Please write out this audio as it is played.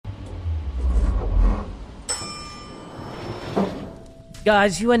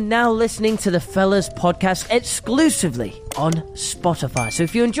Guys, you are now listening to the Fellas Podcast exclusively on Spotify. So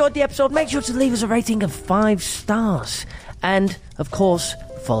if you enjoyed the episode, make sure to leave us a rating of 5 stars. And, of course,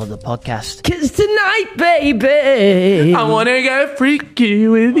 follow the podcast. 'Cause tonight, baby, I want to get freaky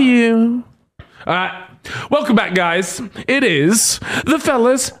with you. All right. Welcome back, guys. It is the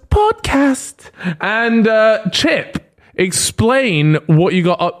Fellas Podcast. And, Chip, explain what you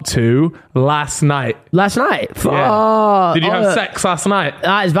got up to last night. Last night? Yeah. Did you have sex last night?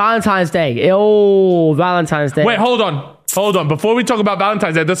 It's Valentine's Day. Oh, Valentine's Day. Wait, hold on. Before we talk about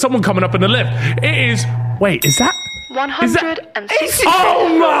Valentine's Day, there's someone coming up in the lift. It is... Wait, is that... 160.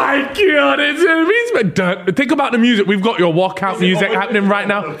 Oh my God! Think about the music. We've got your walkout music happening right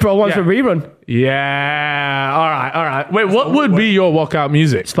now. Bro, one for rerun. Yeah. All right. Wait, what would be your walkout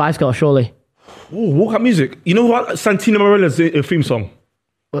music? Spice Girl, surely. Oh, walkout music. You know what? Santino Marella's theme song.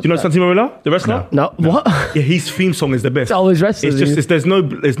 Do you know Santino Marella, the wrestler? No. What? Yeah, his theme song is the best. It's always wrestling. It's just there's no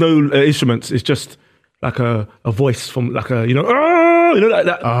instruments. It's just like a voice from like a like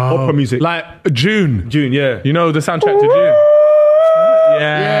that opera music. Like June. June, yeah. You know the soundtrack to June.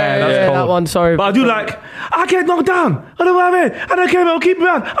 Yeah, that's cold. That one. Sorry, But I do like I get knocked down. I don't know what I mean. I don't care. I'll keep it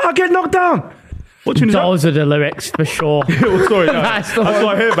on. I get knocked down. What tune is that? Those are the lyrics for sure. Oh, sorry, That's that's the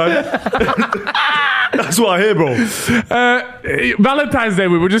what I hear, man. That's what I hear, bro. Valentine's Day,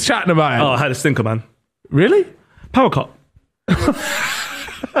 we were just chatting about it. Oh, I had a stinker, man. Really? Power cut.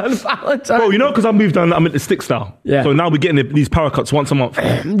 Bro, you know, because I moved down, I'm at the stick style. Yeah. So now we're getting these power cuts once a month.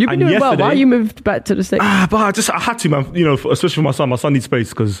 You've been doing well. Why you moved back to the States? But I had to, man. You know, especially for my son. My son needs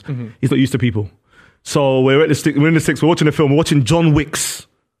space because he's not used to people. So we're at the stick. We're in the sticks. We're watching a film. We're watching John Wicks.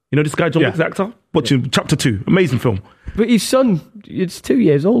 You know this guy, John Wicks, the actor? Watching Chapter 2. Amazing film. But your son, it's 2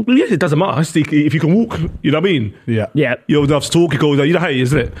 years old. Well, yeah, it doesn't matter. If you can walk, you know what I mean? Yeah. Yeah. You old enough to talk, you go, you know how it is,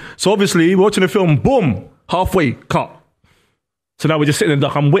 isn't it? So obviously, we're watching a film, boom, halfway, cut. So now we're just sitting in the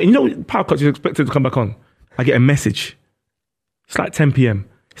dark. I'm waiting. You know, power cuts, you're expected to come back on. I get a message. It's like 10 p.m.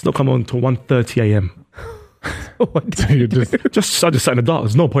 It's not coming on until 1:30 a.m. So you just... I just sat in the dark.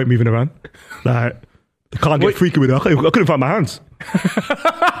 There's no point moving around. Like, I can't get freaky with it. I couldn't find my hands.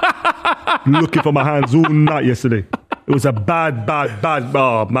 Looking for my hands all night yesterday. It was a bad,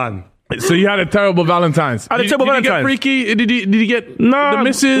 oh man. So you had a terrible Valentine's. I had a terrible Did you Valentine's. get freaky? Did you get No, the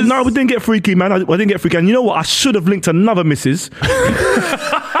missus? No, we didn't get freaky, man. I didn't get freaky. And you know what? I should have linked another missus. The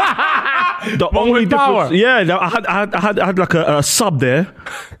only difference, yeah, I had like a sub there.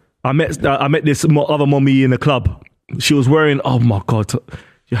 I met this other mommy in the club. She was wearing, oh my God,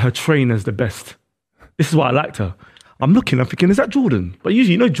 her trainer's the best. This is why I liked her. I'm thinking, is that Jordan? But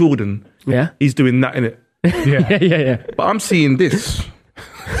usually, you know Jordan. Yeah. He's doing that, innit? Yeah. But I'm seeing this.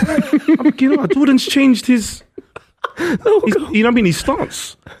 I'm thinking, Jordan's changed his, you know what I mean, his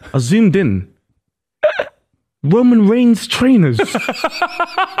stance. I zoomed in. Roman Reigns trainers.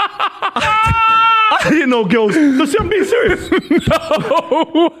 I didn't know girls. No, see, I'm being serious. No.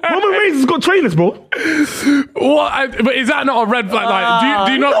 Roman Reigns has got trainers, bro. What? But is that not a red flag? Like,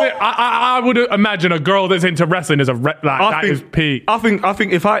 do you not? Think, I would imagine a girl that's into wrestling is a red flag. That is peak. I think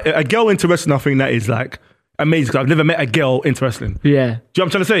if a girl into wrestling, I think that is like amazing. Because I've never met a girl into wrestling. Yeah. Do you know what I'm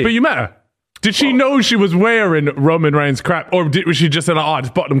trying to say? But you met her. Did she know she was wearing Roman Reigns crap, or was she just like, I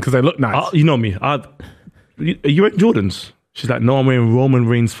just bought them because they look nice? You know me. Are you wearing Jordans? She's like, no, I'm wearing Roman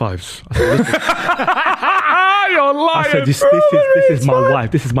Reigns 5s. I said, You're lying. I said, this is my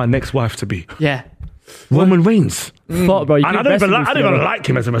wife. This is my next wife to be. Yeah. Roman Reigns. Fuck, bro. And I don't even like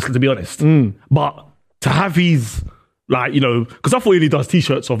him as a wrestler, to be honest. But to have his, like, you know, because I thought he only does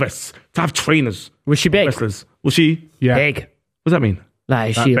t-shirts or vests. To have trainers. Was she big? Wrestlers. Was she? Yeah. Big. What does that mean? Like,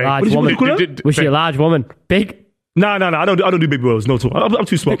 is she a big. large What did you woman? call her? Was she a large woman? Big? No. I don't do big bros. No, I'm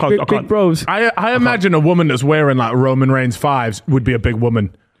too small. I Big can't. bros. I imagine a woman that's wearing like Roman Reigns 5s would be a big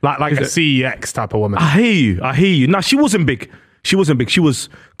woman, like a CEX type of woman. I hear you. No, she wasn't big. She was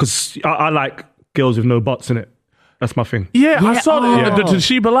because I like girls with no butts in it. That's my thing. Yeah, I saw the Oh.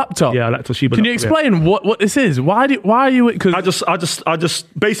 Toshiba laptop. Yeah, I like Toshiba. Can you explain what this is? Why are you? Because I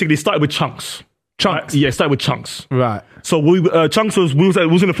just basically started with chunks. Chunks. Yeah, started with chunks. Right. So Chunks was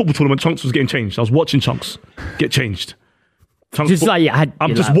in a football tournament. Chunks was getting changed. I was watching Chunks get changed. Chunks Just like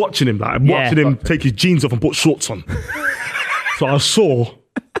I'm just watching him. Like, I'm watching him take his jeans off and put shorts on. So I saw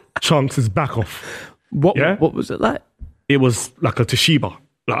Chunks' back off. What Yeah? What was it like? It was like a Toshiba,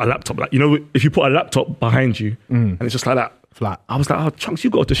 like a laptop. Like, you know, if you put a laptop behind you and it's just like that. Flat. I was like, oh, Chunks, you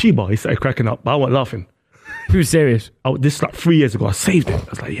got a Toshiba. He started cracking up, but I wasn't laughing. He was serious. This like 3 years ago, I saved it. I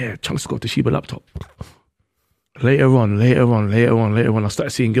was like, yeah, Chunks got a Toshiba laptop. Later on, I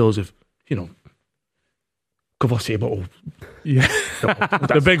started seeing girls with, you know, Courvoisier bottle. Yeah.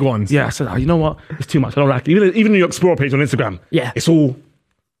 The big ones. Yeah, I said, you know what? It's too much. I don't like it. Even your Explore page on Instagram. Yeah. It's all...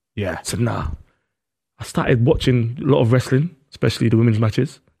 Yeah. I said, nah. I started watching a lot of wrestling, especially the women's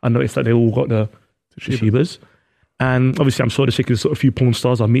matches. I noticed that they all got the Toshibas. And obviously, I'm sure the Sheikhs, sort of few porn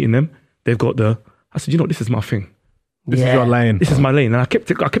stars, I'm meeting them. They've got the... I said, you know, this is my thing. This is your lane. This is my lane. And I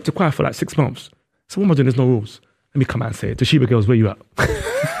kept it quiet for like 6 months. So what am I doing? There's no rules. Let me come out and say it. Toshiba girls, where you at?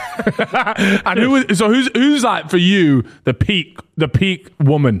 And who's like for you the peak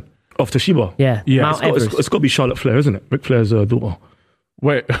woman Of Toshiba? Yeah. Mount Everest. It's got to be Charlotte Flair, isn't it? Ric Flair's daughter.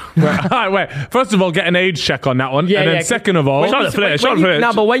 Wait. First of all, get an age check on that one. Yeah, and then yeah. second of all, Charlotte Flair.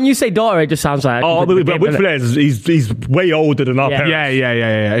 No, but when you say daughter, it just sounds like... But Ric Flair, he's way older than our Yeah. parents.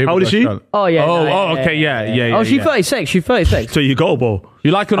 Yeah. How old is she? Oh, yeah. Okay, yeah. Oh, she's 36. She's 36. So you go, bro.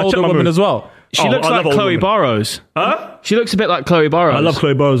 You like an I older check my woman moves. as well? She looks I like love old Chloe women. Burrows. Huh? She looks a bit like Chloe Burrows. I love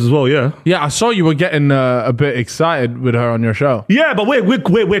Chloe Burrows as well, yeah. Yeah, I saw you were getting a bit excited with her on your show. Yeah, but we're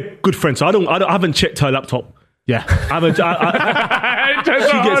good friends. So I haven't checked her laptop. Yeah. She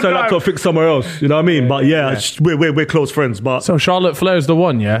gets her laptop fixed somewhere else. You know what I mean? But yeah. We're close friends. But So Charlotte Flair's the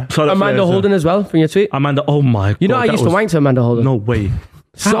one, yeah? Charlotte Amanda Flair's, Holden as well, from your tweet. Amanda, oh my God. You know, I used to wank to Amanda Holden. No way.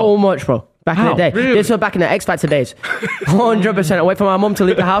 So much, bro. Back in How? the day. Really? This was back in the X Factor days. 100%. I wait for my mum to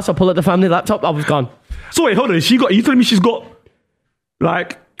leave the house. I pull out the family laptop. I was gone. So wait, hold on. Are you telling me she's got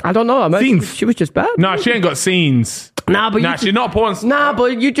like I don't know. Scenes. She was just bad. No, she ain't got scenes. But she's not a porn star. Nah,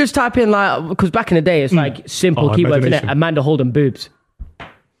 but you just type in like, because back in the day, it's like simple Oh, keywords, innit? imagination. Amanda Holden boobs.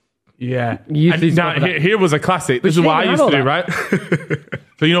 Yeah. You And used to now, go for that. here was a classic. This she is what I didn't used to do, have right?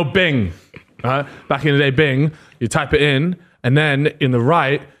 So you know Bing, right? Back in the day, Bing, you type it in, and then in the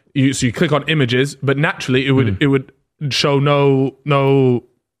right, you click on images, but naturally it would show no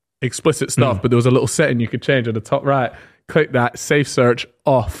explicit stuff, but there was a little setting you could change at the top right. Click that, safe search,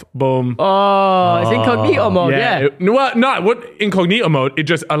 off, boom. Oh, it's incognito mode, yeah. It would incognito mode. It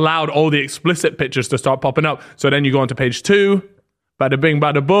just allowed all the explicit pictures to start popping up. So then you go onto page 2, bada bing,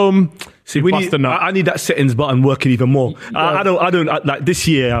 bada boom. See, I need that settings button working even more. I don't like this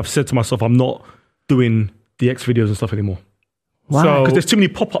year. I've said to myself, I'm not doing the X videos and stuff anymore. Wow. Because there's too many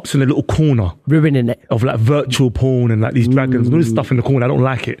pop-ups in the little corner Ruining it. of like virtual porn and like these dragons and all this stuff in the corner. I don't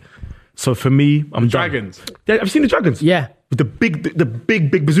like it. So for me, I'm done. dragons. Yeah, have you seen the dragons? Yeah. With the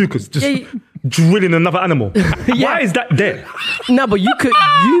big bazookas just Yeah, drilling another animal. Why is that there? No, but you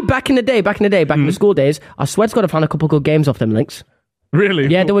back in the day, back in the school days, I swear to God, I found a couple good games off them links. Really?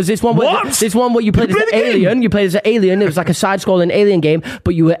 Yeah, there was this one where you played as played an the game? alien. You played as an alien. It was like a side-scrolling alien game,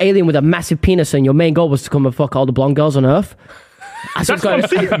 but you were alien with a massive penis, and your main goal was to come and fuck all the blonde girls on Earth.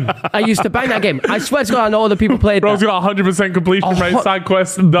 I used to bang that game. I swear to God, I know other people played Bro's that. got 100% completion rate, side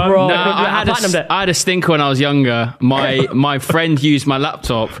quest done. Bro. No, I platinumed it. I had a stinker when I was younger. My friend used my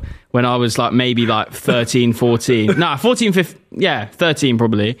laptop when I was like maybe like 13, 14. No, 14, 15, yeah, 13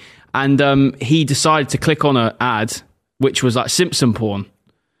 probably. And he decided to click on an ad, which was like Simpson porn.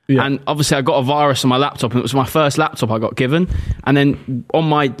 Yeah. And obviously I got a virus on my laptop, and it was my first laptop I got given. And then on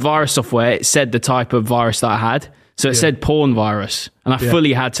my virus software, it said the type of virus that I had. So it said porn virus. And I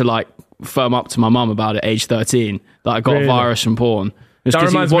fully had to like firm up to my mum about it, age 13, that I got a virus from porn. It was That 'cause he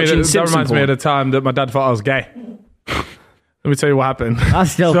was reminds, watching Simpson me porn. of the time that my dad thought I was gay. Let me tell you what happened. I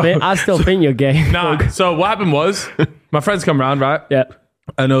still think you're gay. Nah, so what happened was, my friends come around, right? Yeah.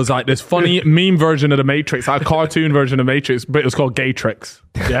 And it was like this funny meme version of the Matrix, like a cartoon version of Matrix, but it was called Gay Tricks.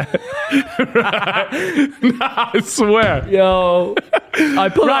 Yeah. Nah, I swear. Yo. I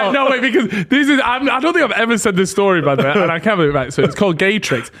pull Right, out. no, wait, because this is, I don't think I've ever said this story, by the way, and I can't believe it, right? So it's called Gay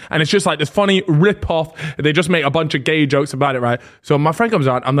Tricks, and it's just like this funny rip-off. They just make a bunch of gay jokes about it, right? So my friend comes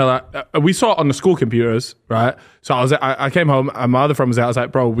around, and they're like, we saw it on the school computers, right? So I came home, and my other friend was there. I was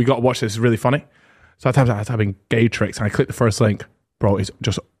like, bro, we got to watch this. It's really funny. So I type in Gay Tricks, and I click the first link. Bro, it's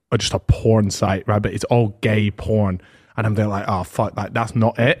just a porn site, right? But it's all gay porn. And I'm there like, oh, fuck, like, that's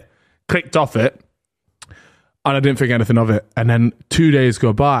not it. Clicked off it, and I didn't think anything of it. And then 2 days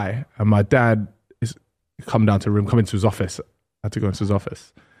go by, and my dad is come into his office. I had to go into his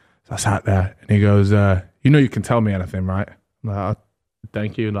office. So I sat there, and he goes, you know you can tell me anything, right? I'm like, oh,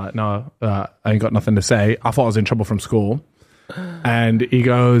 thank you. Like, no, I ain't got nothing to say. I thought I was in trouble from school. And he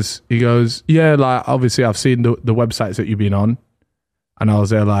goes, yeah, like, obviously I've seen the websites that you've been on. And I was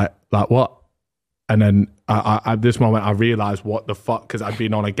there like what? And then at this moment, I realized what the fuck, because I'd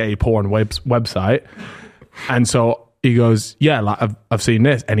been on a gay porn website. And so he goes, yeah, like I've seen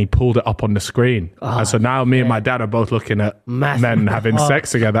this. And he pulled it up on the screen. And so now me and my dad are both looking at men having sex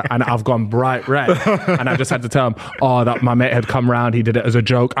together. And I've gone bright red. And I just had to tell him, that my mate had come round. He did it as a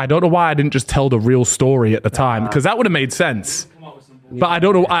joke. I don't know why I didn't just tell the real story at the time, because that would have made sense. but I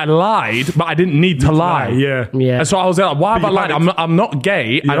don't know. I lied, but I didn't need to lie. Yeah. Yeah. And so I was like, why have I you lied? panicked. I'm not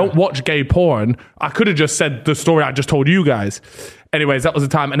gay. I don't watch gay porn. I could have just said the story I just told you guys. Anyways, that was the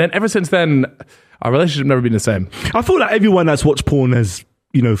time. And then ever since then, our relationship never been the same. I feel like everyone that's watched porn has,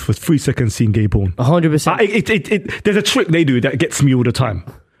 you know, for 3 seconds seen gay porn. 100%. There's a trick they do that gets me all the time.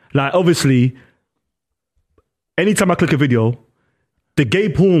 Like, obviously, anytime I click a video, the gay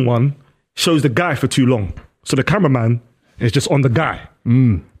porn one shows the guy for too long. So the cameraman is just on the guy.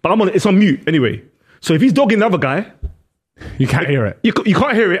 But it's on mute anyway. So if he's dogging the other guy, You can't hear it. you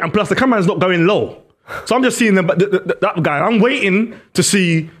can't hear it. And plus the cameraman's not going low. So I'm just seeing that guy. I'm waiting to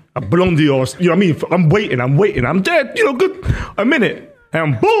see a blondie or, you know what I mean? I'm waiting. I'm dead, you know, good. A minute.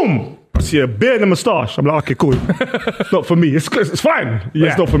 And boom! I see a beard and a moustache. I'm like, okay, cool. It's not for me. It's fine. But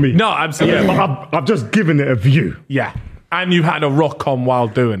it's not for me. No, absolutely. Yeah, but I've just given it a view. Yeah. And you had a rock on while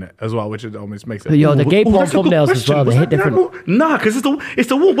doing it as well, which it almost makes it. Yo, the gay porn that's a good thumbnails as question. well, they Was hit that different. Nah, because it's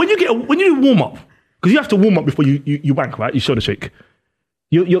the warm. When you do warm up, because you have to warm up before you wank, right? You shoulder shake.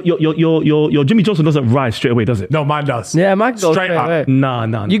 Your Jimmy Johnson doesn't rise straight away, does it? No, mine does. Yeah, mine goes Straight up. away.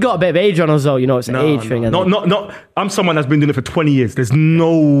 Nah. You got a bit of age on us though, you know, it's an age thing. I think. Not. I'm someone that's been doing it for 20 years. There's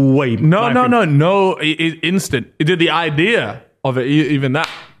no way. No. Instant. It did the idea of it, even that.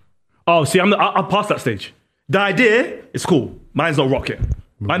 Oh, see, I'm past that stage. The idea is cool. Mine's not rocket.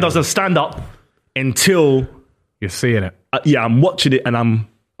 Mine doesn't stand up until You're seeing it. I'm watching it and I'm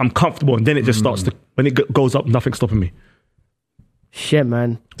comfortable, and then it just starts to, when it goes up, nothing's stopping me. Shit,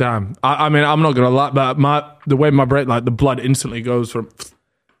 man. Damn. I mean, I'm not gonna lie, but the way my brain, like the blood instantly goes from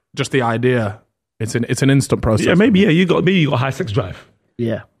just the idea. It's an instant process. Yeah, maybe you got high sex drive.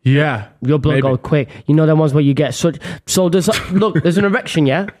 Yeah. Yeah. Your blood Maybe. goes quick. You know them ones where you get such. So there's an erection,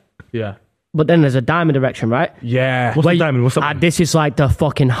 yeah, Yeah. but then there's a diamond erection, right? Yeah. What's the diamond? What's that? This is like the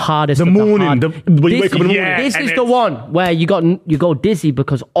fucking hardest. The of morning, hard. when you wake up in the morning. Yeah. This and is the it's- one where you go dizzy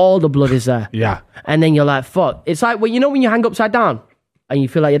because all the blood is there. Yeah. And then you're like, fuck. It's like when you hang upside down and you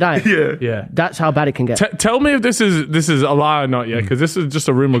feel like you're dying. Yeah. Yeah. That's how bad it can get. Tell me if this is a lie or not yet, because this is just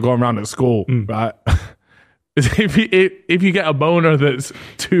a rumor going around at school, right? If you get a boner that's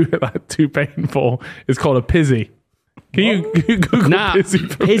too painful, it's called a pizzy. Can you Google pizzy?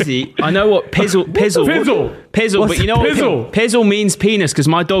 For me? Pizzy. I know what pizzle. Pizzle. But you know what? pizzle? Pizzle means penis because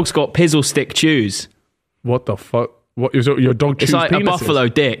my dog's got pizzle stick chews. What the fuck? What is your dog? It's chews like a penises? buffalo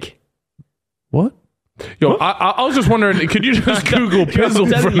dick. What? Yo, I was just wondering. Could you just Google pizzle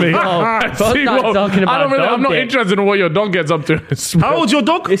for telling you. me? Oh, And fuck see that talking about I'm dog not dick. interested in what your dog gets up to. How old's your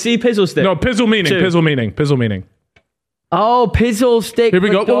dog? You see pizzle stick? No, pizzle meaning. Two. Pizzle meaning. Oh, pizzle stick. Here we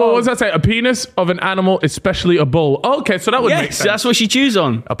go. for What does dogs. that say? A penis of an animal, especially a bull. Oh, okay, so that would make Yes, sense. that's what she chews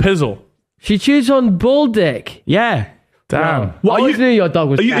on. A pizzle. She chews on bull dick. Yeah. Damn. I What, are always you- knew your dog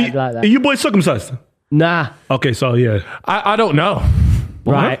was Are you, bad like are that. you boys circumcised? Nah. Okay, so yeah. I don't know.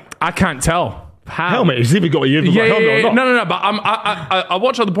 Right. I can't tell. How? Helmet. You see if you got a you Yeah, helmet or not. No. But I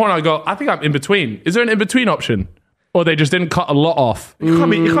watch other porn. I go. I think I'm in between. Is there an in between option, or they just didn't cut a lot off? You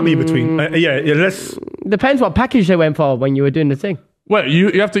can't be in between. Yeah. Let's. Depends what package they went for when you were doing the thing. Well,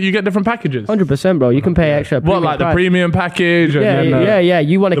 you get different packages. 100%, bro. You can pay extra. What, premium like the price. premium package? And Yeah, then, yeah.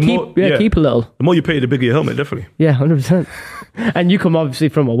 You want to more- keep a little. The more you pay, the bigger your helmet. Definitely. Yeah, 100%. And you come obviously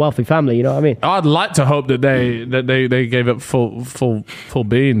from a wealthy family. You know what I mean? I'd like to hope that they gave it full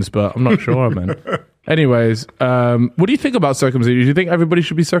beans, but I'm not sure, man. Anyways, what do you think about circumcision? Do you think everybody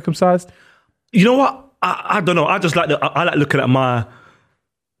should be circumcised? You know what? I don't know. I just like I like looking at mine,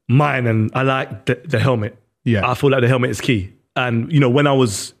 and I like the helmet. Yeah. I feel like the helmet is key. And you know, when I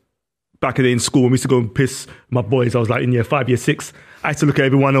was back in school, when we used to go and piss my boys, I was like in year 5, year 6. I used to look at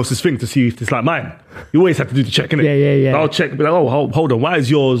everyone else's thing to see if it's like mine. You always have to do the check, innit? Yeah. I'll check, be like, oh, hold on, why is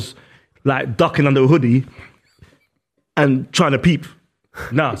yours like ducking under a hoodie and trying to peep?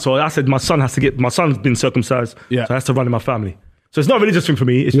 Nah, so I said my son's been circumcised, Yeah. so it has to run in my family. So it's not a religious thing for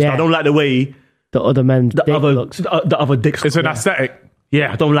me. It's just Yeah. I don't like the way The other men's dick looks. the other dicks. It's an aesthetic.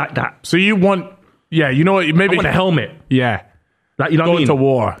 Yeah, I don't like that. So you want, you know what? I Maybe want a helmet. Yeah, Like, you know what I going mean? to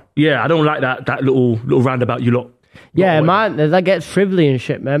war. Yeah, I don't like that little roundabout you lot. Yeah, Not man. That gets shrivelly and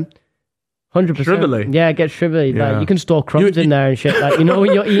shit, man. 100%. Shrivelly? Yeah, it gets shrivelly. Yeah. Like, you can store crumbs in there and shit. Like, you know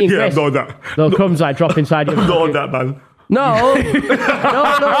when you're eating Yeah, I'm crisps, not on that. little crumbs like drop inside your I'm not on that, man. No.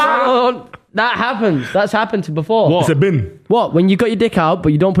 No. That happens. That's happened to before. What? It's a bin. What? When you got your dick out,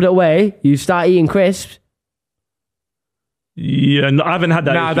 but you don't put it away, you start eating crisps. Yeah, no, I haven't had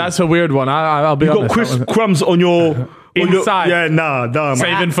that. Nah, issue. that's a weird one. I'll be You honest. got crisp crumbs on your Inside. yeah, nah, man.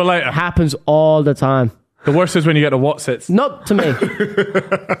 Saving for later. Happens all the time. The worst is when you get the Watsits. Not to me.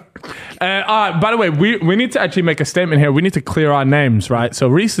 All right, by the way, we need to actually make a statement here. We need to clear our names, right? So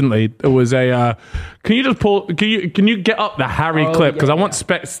recently there was a. Can you get up the Harry clip? Because I want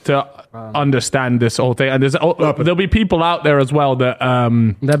Specs to understand this whole thing. And there'll be people out there as well that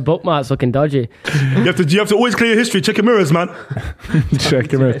Their bookmarks looking dodgy. You have to always clear your history. Check your mirrors, man.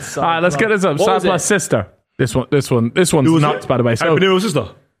 check him out. All right, let's get this up. Start my sister. This one's nuts, by the way. So Harry sister.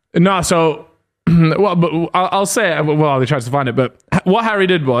 no, so well, but I'll say it while they tries to find it. But what Harry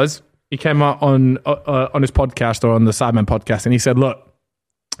did was he came out on his podcast or on the Sidemen podcast, and he said, "Look,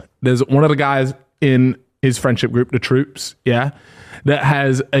 there's one of the guys in his friendship group, the Troops, that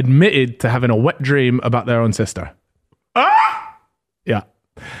has admitted to having a wet dream about their own sister." Yeah.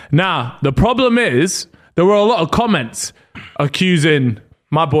 Now the problem is there were a lot of comments accusing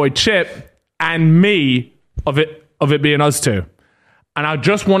my boy Chip and me of it being us two. And I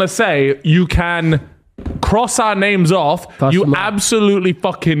just want to say, you can cross our names off. You absolutely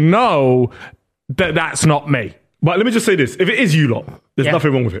fucking know that that's not me. But let me just say this. If it is you lot, there's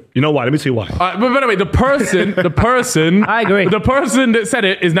nothing wrong with it. You know why? Let me tell you why. But by the way, the person... I agree. The person that said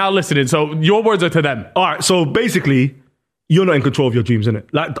it is now listening. So your words are to them. All right, so basically, you're not in control of your dreams, innit?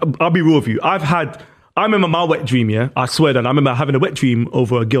 Like, I'll be real with you. I remember my wet dream, I swear that I remember having a wet dream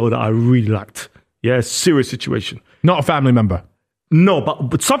over a girl that I really liked. Yeah, serious situation. Not a family member. No,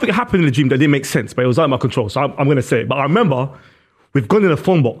 but something happened in the dream that didn't make sense, but it was out of my control. So I'm going to say it. But I remember we've gone in a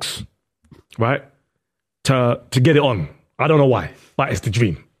phone box, right, to get it on. I don't know why, but it's the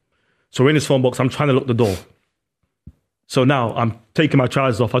dream. So we're in this phone box. I'm trying to lock the door. So now I'm taking my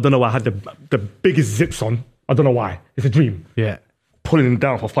trousers off. I don't know why I had the biggest zips on. I don't know why. It's a dream. Yeah. Pulling them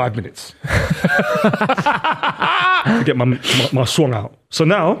down for 5 minutes to get my swung out. So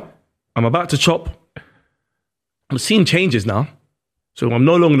now I'm about to chop. I'm seeing changes now. So I'm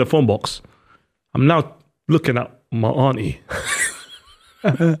no longer in the phone box. I'm now looking at my auntie.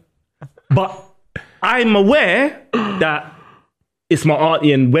 But I'm aware that it's my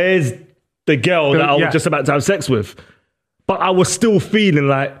auntie and where's the girl that I was just about to have sex with. But I was still feeling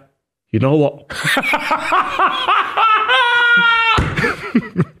like, you know what?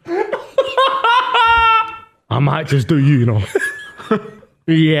 I might just do you know.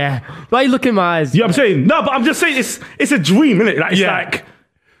 Yeah. Why are you looking in my eyes? Yeah, I'm saying no, but I'm just saying it's a dream, isn't it? Like, it's like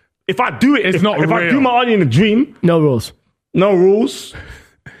if I do it, if I do my auntie in a dream, no rules. No rules.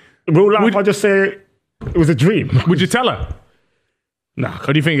 Real life, I just say it was a dream. Would you tell her? Nah.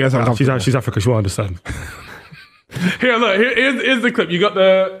 Or do you think that's uncomfortable? She's African. She won't understand. Here, look. Here's the clip. You got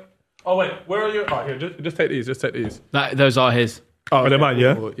the. Oh wait, where are you? Oh, here, just take these. Just take these. Those are his. Oh, they're mine.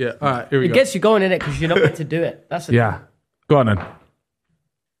 Yeah. Cool. Yeah. All right. Here we go. It gets you going in it because you're not meant to do it. That's the Go on then.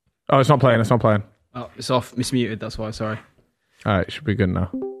 Oh, it's not playing. It's not playing. Oh, it's off. Mismuted. That's why. Sorry. All right. Should be good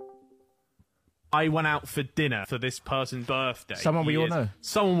now. I went out for dinner for this person's birthday. Someone we all know?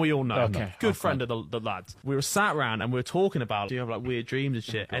 Someone we all know. Okay. Good friend of the lads. We were sat around and we were talking about, do you have like weird dreams and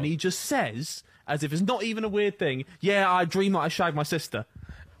shit? And he just says, as if it's not even a weird thing, yeah, I dream that I shagged my sister.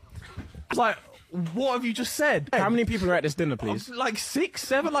 It's like, what have you just said? How many people are at this dinner, please? Like 6,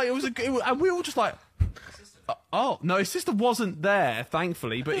 7. Like and we were all just like, oh no, his sister wasn't there,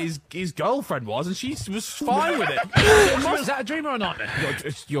 thankfully, but his girlfriend was, and she was fine with it. Was that a dream or not?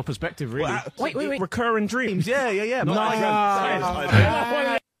 It's your perspective, really. Wait. Recurring dreams, yeah.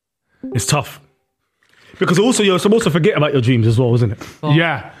 It's tough because also you're supposed to forget about your dreams as well, isn't it? Oh.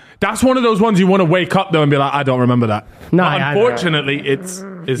 Yeah. That's one of those ones you want to wake up though and be like, I don't remember that. No, but unfortunately, it's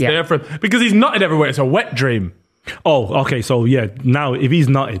there for him because he's nutted everywhere. It's a wet dream. Oh, okay. So yeah, now if he's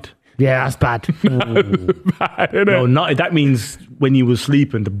nutted, yeah, that's bad. No, nutted. That means when you were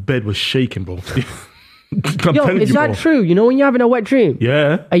sleeping, the bed was shaking, bro. Yo, is that true? You know when you're having a wet dream?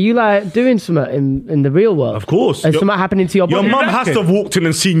 Yeah. Are you like doing something in the real world? Of course. Is something happening to your body? Your mum has to have walked in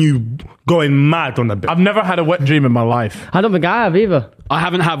and seen you going mad on the bed. I've never had a wet dream in my life. I don't think I have either. I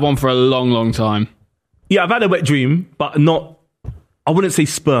haven't had one for a long, long time. Yeah, I've had a wet dream, but not. I wouldn't say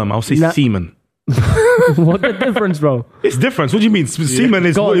sperm. I'll say semen. What's the difference, bro? It's different. What do you mean? Semen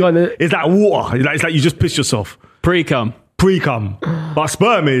is is like water. It's like you just piss yourself. Pre-cum. But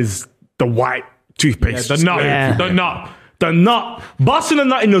sperm is the white toothpaste. The nut. Yeah. The nut. The nut. Busting a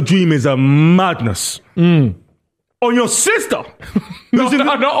nut in your dream is a madness. On your sister. Not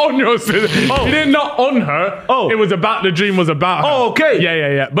on your sister. Oh. He didn't nut on her. Oh. It was about, the dream was about her. Oh, okay.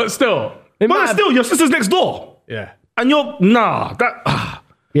 Yeah. But still. But still, your sister's next door. Yeah. And you're, that.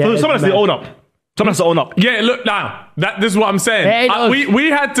 Yeah, so someone has to own up. Someone has to own up. Yeah, look now. This is what I'm saying. We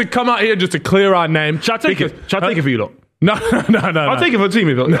had to come out here just to clear our name. Shall I take it? Shall I take it for you, lot? No. I'll take it for the team.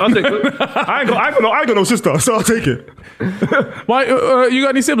 I ain't got no sister, so I'll take it. Why? You got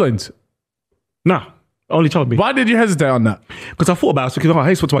any siblings? Nah. Only child, me. Why did you hesitate on that? Because I thought about it. Because I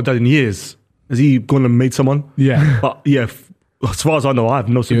haven't spoken to my dad in years. Has he gone and made someone? Yeah. But yeah, as far as I know, I have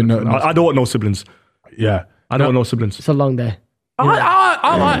no siblings. I don't want no siblings. Yeah. I don't want no siblings. It's a long day.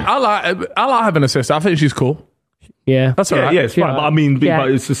 I like having a sister. I think she's cool. Yeah. That's all right. Yeah, it's fine. But I mean,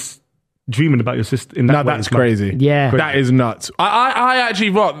 but it's just dreaming about your sister in that No, way. that's It's like- crazy. Yeah. That is nuts. I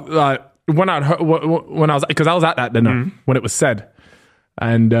actually like when I was because I was at that dinner when it was said,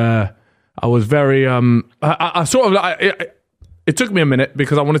 and I was very I sort of like it took me a minute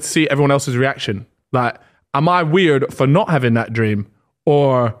because I wanted to see everyone else's reaction. Like, am I weird for not having that dream,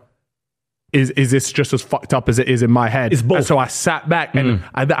 or is this just as fucked up as it is in my head? It's both. And so I sat back and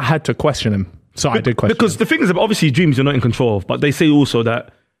I had to question him. So I did question because him. the thing is, obviously, dreams you're not in control of, but they say also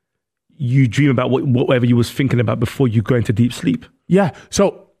that you dream about whatever you was thinking about before you go into deep sleep. Yeah.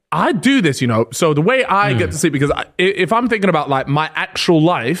 So I do this, So the way I get to sleep, because if I'm thinking about like my actual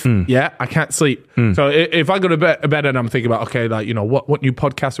life, I can't sleep. So if I go to bed and I'm thinking about, okay, like, what new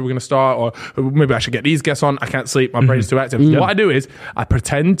podcast are we going to start? Or maybe I should get these guests on. I can't sleep. My brain's too active. What I do is I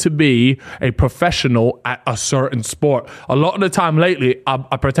pretend to be a professional at a certain sport. A lot of the time lately,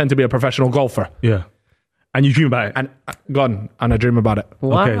 I pretend to be a professional golfer. Yeah. And you dream about it. And gone, and I dream about it.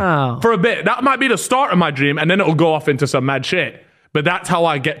 Wow. For a bit. That might be the start of my dream, and then it'll go off into some mad shit. But that's how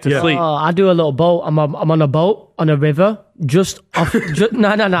I get to sleep. Oh, I do a little boat. I'm on a boat on a river, just off. No. It's not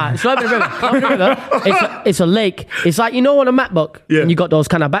even a river. It's not even a river. It's a lake. It's like, on a map book, and you got those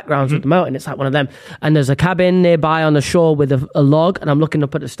kind of backgrounds with the mountain. It's like one of them. And there's a cabin nearby on the shore with a log, and I'm looking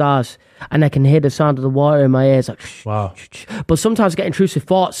up at the stars, and I can hear the sound of the water in my ears. Like, Wow. But sometimes I get intrusive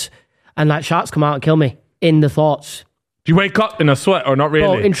thoughts, and like sharks come out and kill me in the thoughts. Do you wake up in a sweat or not really?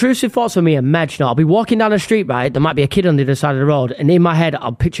 Well, intrusive thoughts for me are mad. I'll be walking down the street, right? There might be a kid on the other side of the road, and in my head,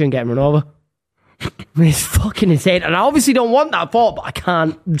 I'm picturing getting run over. It's fucking insane. And I obviously don't want that thought, but I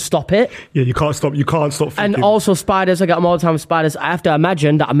can't stop it. Yeah, you can't stop thinking. And also spiders, I get them all the time with spiders. I have to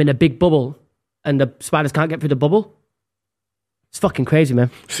imagine that I'm in a big bubble, and the spiders can't get through the bubble. It's fucking crazy,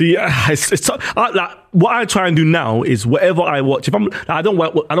 man. See, what I try and do now is whatever I watch. If I don't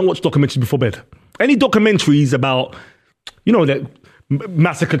watch documentaries before bed. Any documentaries about, that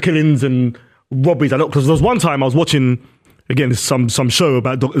massacre killings and robberies. I don't, because there was one time I was watching, again, some show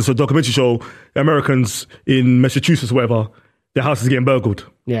about it's a documentary show. Americans in Massachusetts, or whatever, their house is getting burgled.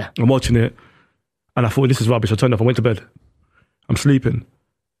 Yeah. I'm watching it, and I thought, this is rubbish. I turned off. I went to bed. I'm sleeping,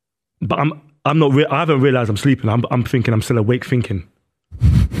 but I'm not. I haven't realized I'm sleeping. I'm thinking. I'm still awake, thinking.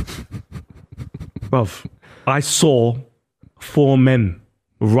 Bruv, I saw 4 men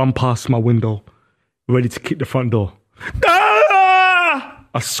run past my window, ready to kick the front door. Ah!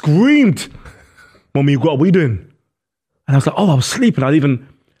 I screamed. Mommy, what are we doing? And I was like, I was sleeping.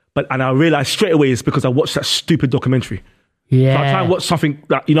 And I realized straight away it's because I watched that stupid documentary. Yeah. So I try and watch something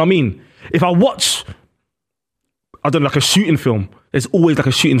that, you know what I mean? If I watch, I don't know, like a shooting film, there's always like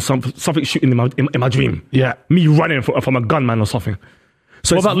a shooting, something shooting in my dream. Yeah. Me running from a gunman or something.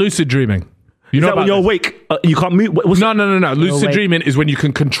 So What about lucid dreaming? You is know that when about you're this? awake, you can't move? No. Lucid awake. dreaming is when you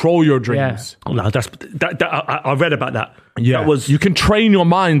can control your dreams. Oh, no, I read about that. Yeah. That was, you can train your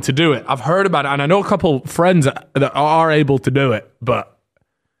mind to do it. I've heard about it, and I know a couple friends that are able to do it, but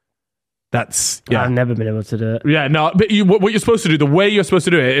that's, yeah. I've never been able to do it. Yeah, no, but what you're supposed to do, the way you're supposed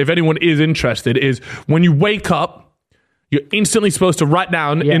to do it, if anyone is interested, is when you wake up, you're instantly supposed to write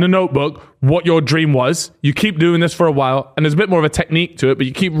down in a notebook what your dream was. You keep doing this for a while, and there's a bit more of a technique to it, but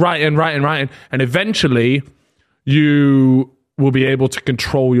you keep writing, and eventually you will be able to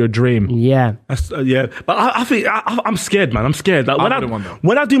control your dream. Yeah. yeah. But I think I'm scared, man. I'm scared. Like,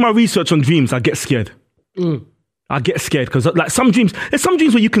 when I do my research on dreams, I get scared. I get scared because like there's some dreams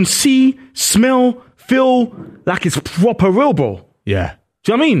where you can see, smell, feel like it's proper real, bro. Yeah.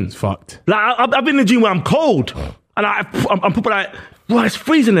 Do you know what I mean? It's fucked. Like I've been in a dream where I'm cold, and I'm probably like, well, it's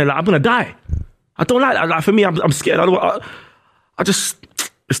freezing there. Like I'm gonna die. I don't like that. Like, for me, I'm scared. I just,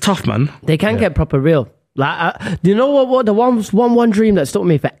 it's tough, man. They can get proper real. Like, do you know what the one dream that stuck with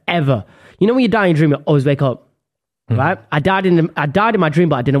me forever? You know when you die in your dream, you always wake up. Right, I died in my dream,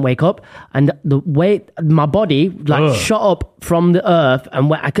 but I didn't wake up, and the way my body shot up from the earth,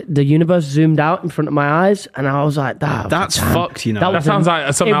 and the universe zoomed out in front of my eyes, and I was like, That's fucked, you know. That sounds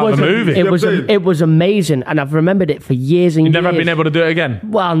like something out of a movie. It was amazing, and I've remembered it for years and years. You've never been able to do it again?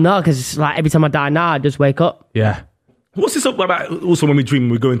 Well, no, because it's like every time I die now, I just wake up. Yeah. What's this about? Also, when we dream,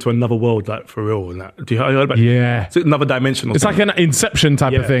 we go into another world, like for real, and that. Do you heard about? Yeah. It's another dimension. It's like an Inception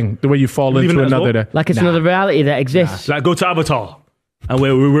type of thing, the way you fall Believe in into that as another. well? Like it's another reality that exists. Like go to Avatar, and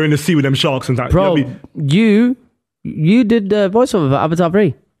we're in the sea with them sharks and that. Bro, You know what I mean? you did the voiceover for Avatar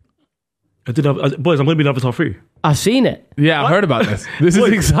 3. I did. Boys, I'm going to be in Avatar 3. I've seen it. Yeah, I heard about this. This is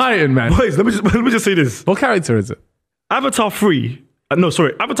exciting, man. Boys, let me just say this. What character is it? Avatar 3,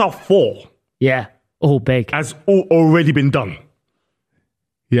 Avatar 4 Yeah. Oh, big. has already been done.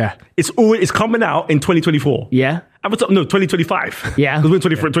 Yeah. It's coming out in 2024. Yeah. Avatar, 2025. Yeah. Because we're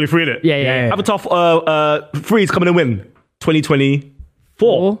in 23, innit? Yeah. Avatar 3 is coming in when?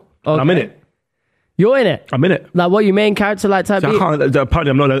 2024. Okay. I'm in it. You're in it. I'm in it. Like, what, your main character, like, type So B?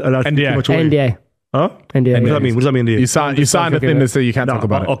 apparently, I'm not allowed to NDA. too much away. NDA. Huh? NDA. What does that mean? What does that mean? You sign a thing that says you can't talk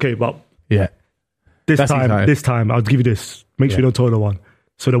about it. Okay, but Yeah. this That's exciting. time, I'll give you this. Make sure you don't tell no one.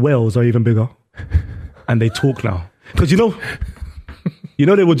 So the whales are even bigger, and they talk now. Because you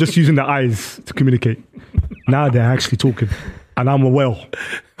know they were just using their eyes to communicate. Now they're actually talking, and I'm a whale.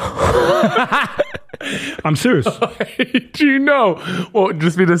 I'm serious. Do you know what would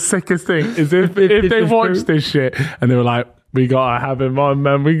just be the sickest thing is if they watched this shit and they were like, we gotta have him on,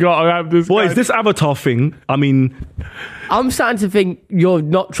 man. We gotta have this. Boys, guy. this Avatar thing. I mean, I'm starting to think you're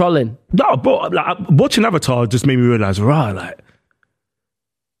not trolling. no, but like, watching Avatar just made me realize, like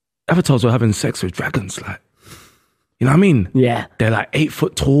avatars were having sex with dragons, like, you know what I mean? Yeah. They're like 8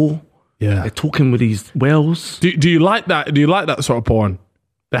 foot tall. Yeah. They're talking with these whales. Do you like that? Do you like that sort of porn?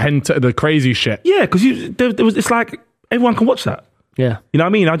 The crazy shit. Yeah, because it's like everyone can watch that. Yeah. You know what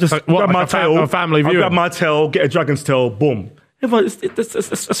I mean? I just Like, what, grab like my a tail, a family I view? grab my tail, get a dragon's tail, boom. Everyone,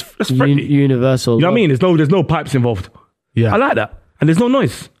 it's friendly. Universal. You know what I mean? There's no pipes involved. Yeah. I like that, and there's no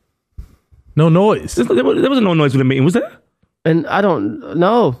noise. No noise. There wasn't no noise with the meeting, was there? And I don't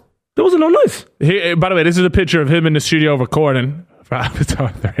know. There wasn't no noise. By the way, this is a picture of him in the studio recording for Avatar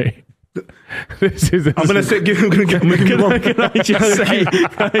 3. I'm gonna say, give me one. Can I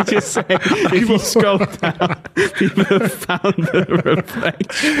just say, if you scroll down, people have found the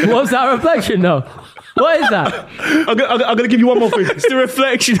reflection. What's that reflection, though? What is that? I'm gonna give you one more thing. It's the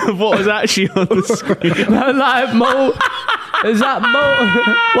reflection of what was actually on the screen. Man like Mo. Is that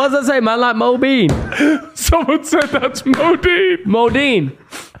Mo? What does that say, man? Like Mo Bean. Someone said that's Modine. Modine.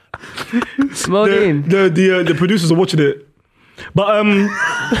 Modine. The producers are watching it, but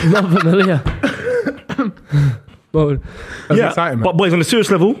Not familiar. Mo. That's exciting, man. But boys, on a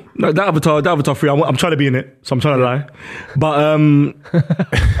serious level, like that Avatar 3, I'm trying to be in it, so I'm trying to lie. But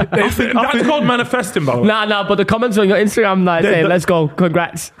That's called manifesting, by the way. Nah, but the comments on your Instagram like saying, let's go,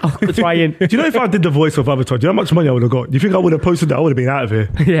 congrats. I'll try in. do you know if I did the voice of Avatar, do you know how much money I would have got? Do you think I would have posted that? I would have been out of here.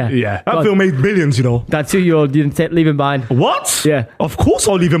 Yeah. Yeah. That God. film made billions, you know. That 2-year-old you didn't leave him behind. What? Yeah. Of course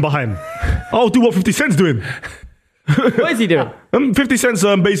I'll leave him behind. I'll do what 50 Cent's doing. What is he doing? 50 Cent's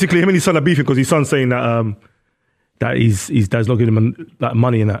basically him and his son are beefing because his son's saying that that his dad's not giving him like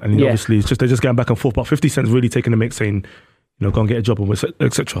money and that, and Yeah. obviously they're just going back and forth. But 50 Cent's really taking the mix, saying, you know, go and get a job,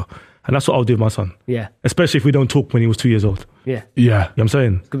 etc. And that's what I'll do with my son, Yeah. especially if we don't talk when he was 2 years old. You know Yeah. Yeah. what I'm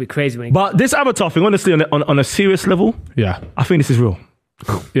saying? It's going to be crazy when he... But this Avatar thing, honestly, on a serious level, Yeah. I think this is real.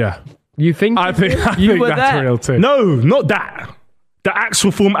 Yeah. You think? I think you were that's there? real too. No, not that. The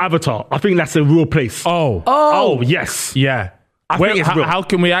actual film Avatar. I think that's a real place. Oh. Yes. Yeah. I think it's real. How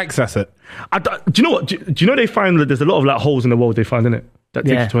can we access it? Do you know what? Do you know they find that there's a lot of like holes in the world they find in it that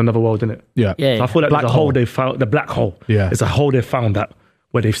take Yeah. you to another world, innit? Yeah. Yeah. So I feel like Black there's a hole. hole they found. The black hole. Yeah. There's a hole they found that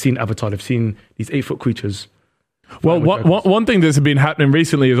where they've seen Avatar. They've seen these 8-foot creatures. Well, with one thing that's been happening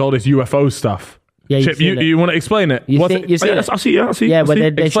recently is all this UFO stuff. Yeah, you've Chip, seen it. you want to explain it? You What's seen- it? you Oh, seen yeah, it? I see. Yeah, I see. Yeah, I where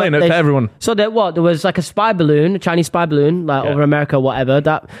see. Explain it to everyone. So there was like a spy balloon, a Chinese spy balloon, like over America, whatever.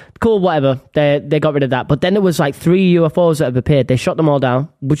 That cool, whatever. They got rid of that. But then there was like 3 UFOs that have appeared. They shot them all down,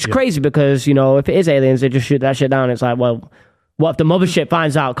 which is crazy because, you know, if it is aliens, they just shoot that shit down. It's like, well, what if the mothership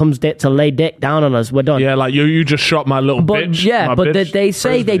finds out, comes to lay dick down on us? We're done. Yeah, like you just shot my little But bitch. yeah, my but bitch. they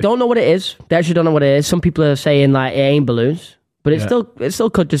say they Frisbee. don't know what it is. They actually don't know what it is. Some people are saying like it ain't balloons, but it Yeah. still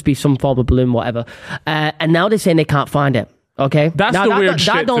could just be some form of balloon, whatever. And now they're saying they can't find it. Okay, That's now, the that, weird that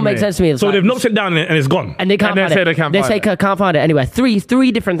shit don't to make me. sense to me. It's So like- they've knocked it down and it's gone. and they can't And they find say it. they can't They find say it. can't find it. Anyway,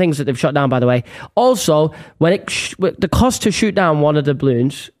 three different things that they've shot down, by the way. Also, when the cost to shoot down one of the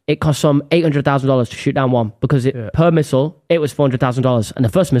balloons, it cost some $800,000 to shoot down one because per missile, it was $400,000. And the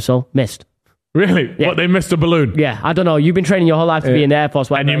first missile missed. Really? Yeah. What, they missed a balloon? Yeah, I don't know. You've been training your whole life to be in the Air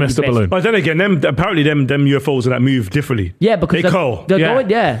Force. And you missed a balloon. But then again, apparently them UFOs that move differently. Yeah, because they curl. they're Yeah. going,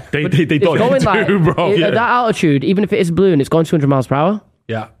 yeah. They But don't. it's going They like, do, bro. at that altitude, even if it is a balloon, it's going 200 miles per hour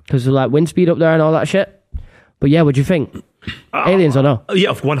Yeah. because of like wind speed up there and all that shit. But yeah, what do you think? Aliens or no?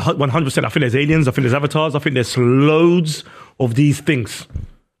 Yeah, 100%. I think there's aliens. I think there's avatars. I think there's loads of these things,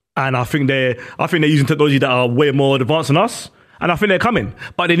 and I think they're using technology that are way more advanced than us. And I think they're coming,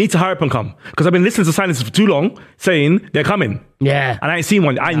 but they need to hurry up and come because I've been listening to scientists for too long saying they're coming. Yeah. And I ain't seen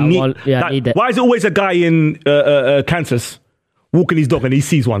one. I need it. Why is it always a guy in Kansas walking his dog and he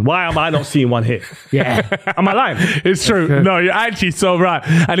sees one. Why am I not seeing one here? Yeah. Am I lying? It's true. No, you're actually so right.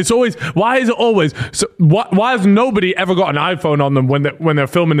 And it's always, why is it always, so why has nobody ever got an iPhone on them when they're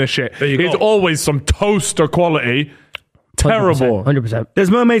filming this shit? It's always some toaster quality. Terrible. 100%. There's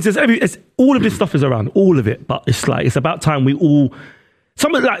mermaids. All of this stuff is around. All of it. But it's like, it's about time we all...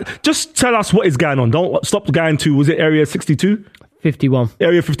 Something like, just tell us what is going on. Don't stop going to, was it Area 62? 51.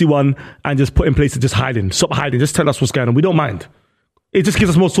 Area 51 and just put in place to just hiding. Stop hiding. Just tell us what's going on. We don't mind. It just gives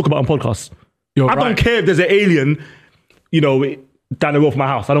us more to talk about on podcasts. I don't care if there's an alien, down the road from my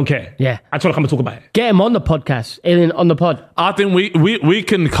house. I don't care. Yeah. I just want to come and talk about it. Get him on the podcast. Alien on the pod. I think we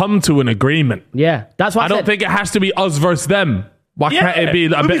can come to an agreement. Yeah. That's why I don't think it has to be us versus them. Why can't it be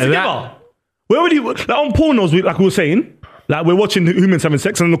a bit of that? We're already, like on pornos, like we were saying, like we're watching humans having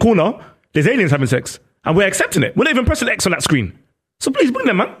sex and in the corner, there's aliens having sex. And we're accepting it. We're not even pressing X on that screen. So please bring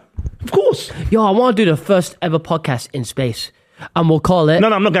them, man. Of course. Yo, I want to do the first ever podcast in space. And we'll call it...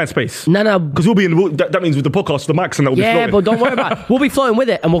 No, I'm not going to space. No. Because we'll be in... That means with the podcast, the mics and that will be floating. Yeah, but don't worry about it. We'll be floating with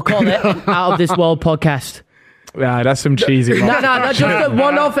it and we'll call it Out of This World Podcast. Yeah, that's some cheesy... No, that's just a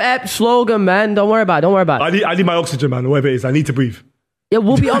one-off slogan, man. Don't worry about it. I need my oxygen, man, whatever it is. I need to breathe. Yeah,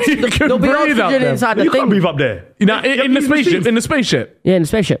 we'll be there'll be oxygen inside the you thing. can't breathe up there. In the spaceship. Yeah, in the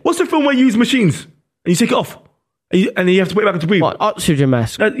spaceship. What's the film where you use machines and you take it off and you have to put it back to breathe? What, oxygen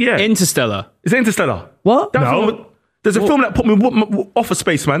mask? Yeah. Interstellar. Is it Interstellar? What? There's a film that put me off of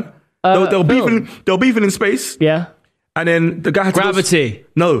space, man. They'll beefing in space. Yeah. And then the guy had to Gravity.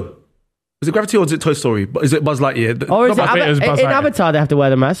 No. Is it Gravity or is it Toy Story? Is it Buzz Lightyear? Or is I think it was Buzz in Lightyear. Avatar they have to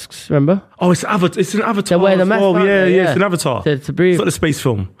wear the masks, remember? Oh, it's an Avatar. They wear the mask, Oh, don't yeah, they? yeah, Yeah. it's an Avatar. To breathe. It's not a space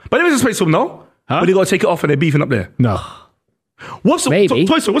film. But there is a space film, no? Huh? But they got to take it off and they're beefing up there. No. What's Maybe.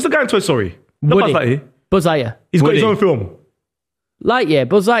 Toy Story? What's the guy in Toy Story? Not Woody. Buzz Lightyear. Buzz Lightyear. He's got Woody. his own film. Lightyear,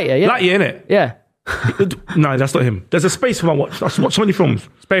 Buzz Lightyear, yeah. Lightyear, innit? Yeah. No, that's not him. There's a space film I watched. I watched so many films.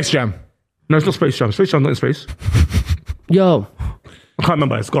 Space Jam. No, it's not Space Jam. Space Jam's not in space. Yo, I can't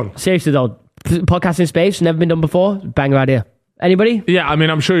remember. It's gone. seriously though, podcast in space, never been done before, banger idea. Anybody? Yeah, I mean,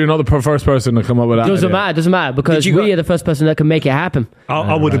 I'm sure you're not the first person to come up with that. Doesn't idea. matter, because we are the first person that can make it happen.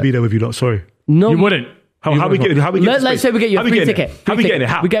 I wouldn't be there with you lot. Sorry. No, You wouldn't. How we get? Let's say we get you a free ticket. How we getting there?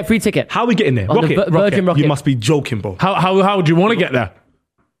 How? We get a free ticket. How we getting there? On the Virgin Rocket. You must be joking, bro. How do you want to get there?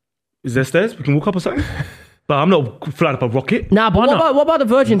 Is there stairs? We can walk up or something? But I'm not flying up a rocket. Nah, but what about the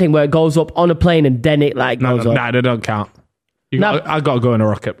Virgin thing where it goes up on a plane and then it goes up? Nah, they don't count. I got to go in a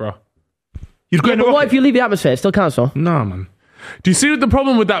rocket, bro. You'd go Yeah, in a but what rocket? if you leave the atmosphere? It still counts, though. Nah, man. Do you see the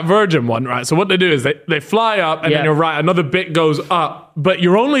problem with that Virgin one, right? So what they do is they fly up and then you're right, another bit goes up, but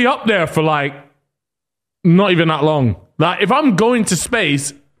you're only up there for not even that long. Like if I'm going to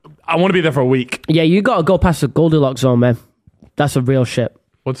space, I want to be there for a week. Yeah, you got to go past the Goldilocks zone, man. That's a real shit.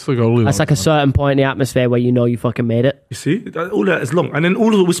 What's the goal? That's like a certain point in the atmosphere where you know you fucking made it. You see? All that is long. And then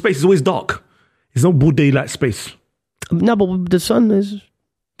all of the space is always dark. There's no broad daylight space. No, but the sun is...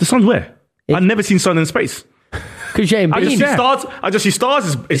 The sun's where? I've never seen sun in space. Because you ain't I just been. see stars. I just see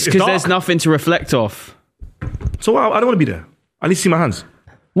stars. It's Because dark. there's nothing to reflect off. So I don't want to be there. I need to see my hands.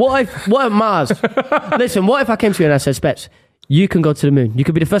 What if Mars... Listen, what if I came to you and I said, Spets, you can go to the moon. You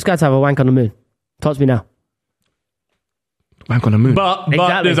could be the first guy to have a wank on the moon. Talk to me now. Wank on the moon. But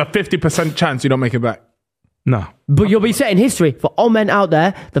Exactly. there's a 50% chance you don't make it back. No. But you'll be setting history for all men out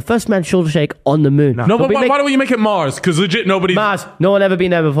there. The first man shoulder shake on the moon. No, but why don't you make it Mars? Because legit nobody. Mars. No one ever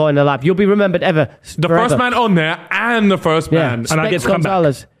been there before in their life. You'll be remembered ever. The first man on there and the first Yeah. man. And I get to come back.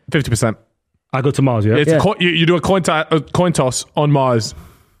 Gonzalez. 50%. I go to Mars, yeah? It's Yeah. you do a coin toss on Mars.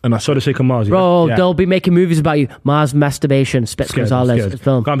 And that's Show the shake on Mars, yeah? Bro, Yeah. they'll be making movies about you. Mars masturbation. Spets Gonzalez. It's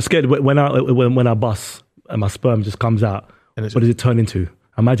film. I'm scared when I bust and my sperm just comes out. What does it turn into?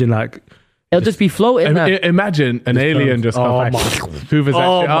 Imagine It'll just be floating there. Imagine an alien just comes back. Hoovers that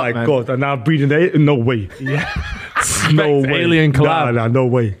oh shit up, my man. God! And now I'm breathing air. No way. No way. Alien collab. Nah, no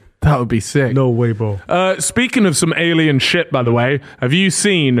way. That would be sick. No way, bro. Speaking of some alien shit, by the way, have you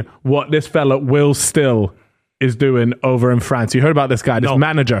seen what this fella Will Still is doing over in France? You heard about this guy, this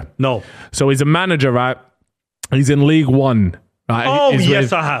manager. No. So he's a manager, right? He's in League One. Right? Oh, He's yes,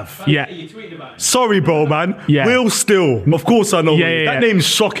 with- I have. Yeah. Sorry, bro, man. Yeah. Will Still. Of course I know. Yeah, him. yeah, That yeah. name's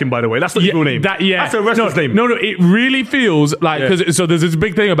shocking, by the way. That's not his real name. That's a wrestler's name. No, it really feels like, because so there's this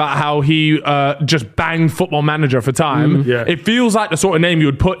big thing about how he just banged Football Manager for time. Yeah. It feels like the sort of name you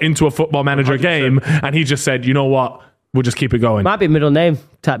would put into a Football Manager 100%. game, and he just said, you know what, we'll just keep it going. Might be middle name.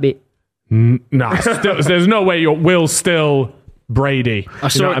 Tap beat. Nah, there's no way you're Will Still Brady. I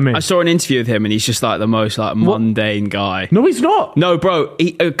saw, you know what I mean? I saw an interview with him and he's just like the most mundane guy. No, he's not. No, bro,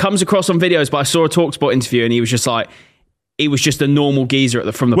 he comes across on videos, but I saw a TalkSport interview and he was just a normal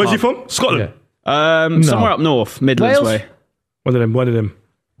geezer from the Where's pub. he from? Scotland. Somewhere up north, Midlands Wales? way. One of them.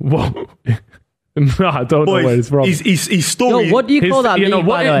 What? No, I don't know where Boys, it's from. his story. Yo, what do you call that league,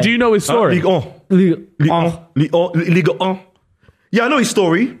 by the way? Do you know his story? Ligue 1. Ligue 1. Yeah, I know his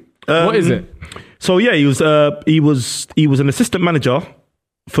story. What is it? So yeah, he was an assistant manager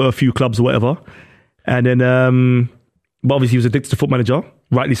for a few clubs or whatever, and then but obviously he was addicted to Foot Manager,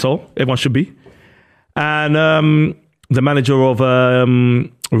 rightly so. Everyone should be. And the manager of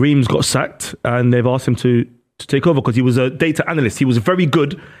Reims got sacked, and they've asked him to take over because he was a data analyst. He was very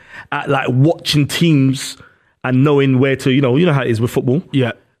good at like watching teams and knowing where to, you know how it is with football.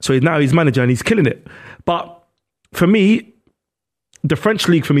 Yeah. So now he's manager and he's killing it. But for me, the French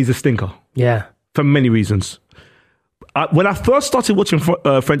league for me is a stinker. Yeah. For many reasons. When I first started watching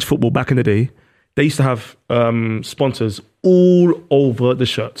French football back in the day, they used to have sponsors all over the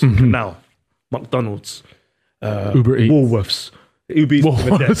shirts. Now, McDonald's, Uber Eats. Woolworths.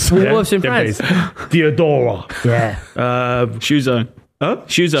 Woolworths in France. Diodora. Yeah. Shoe Zone. Huh?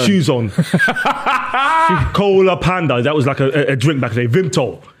 Shoe Zone. Shoes on. Cola Panda. That was like a drink back in the day.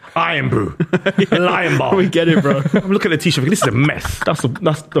 Vimto. Iron Brew. Lion Bar. We get it, bro. I'm looking at the t-shirt. This is a mess. That's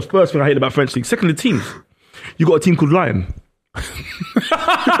the first thing I hate about French league. Second, the teams. You got a team called Lion.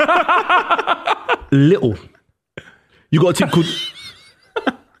 Little. You got a team called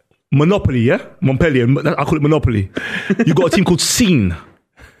Monopoly, yeah? Montpellier. I call it Monopoly. You got a team called Scene.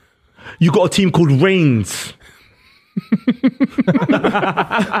 You got a team called Reigns.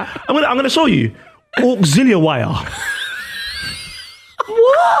 I'm gonna show you. Auxilia Wire.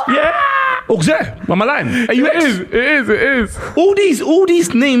 What? Yeah. Auxerre. Am I lying? It is. All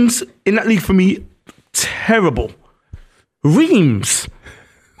these names in that league for me, terrible. Reims.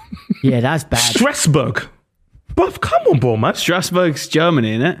 Yeah, that's bad. Strasbourg. Bro, come on, bro, man. Strasbourg's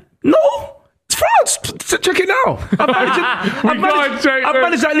Germany, innit? No, it's France. Check it now. I've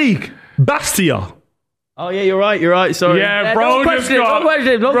managed that league. Bastia. Oh, yeah, you're right. Sorry. Yeah, bro. Don't question him.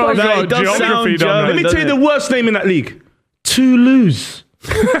 it does sound German. Let me tell you the worst name in that league. Toulouse.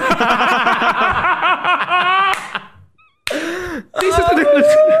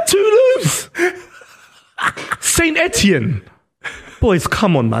 Toulouse. Saint Etienne. Boys,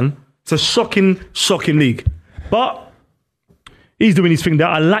 come on, man. It's a shocking league. But he's doing his thing there.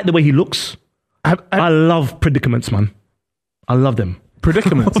 I like the way he looks. I love predicaments, man. I love them.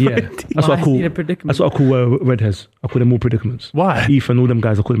 Predicaments? Yeah. That's what I call redheads. I call them all predicaments. Why? Ethan, all them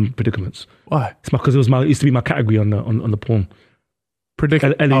guys, I call them predicaments. Why? It's because it used to be my category on the porn.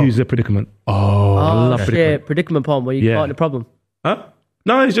 Elihu's a predicament. Oh, I love predicament. Predicament porn where you caught in a problem. Huh?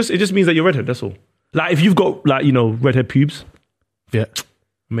 No, it just means that you're redhead, that's all. Like if you've got redhead pubes, yeah.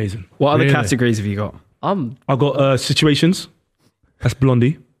 Amazing. What other categories have you got? I've got situations. That's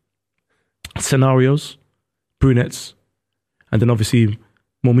blondie. Scenarios, brunettes, and then obviously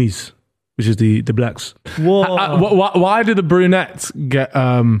momies, which is the blacks. Whoa. Why do the brunettes get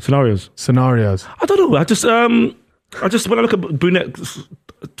Scenarios. scenarios? I don't know. I just when I look at brunettes,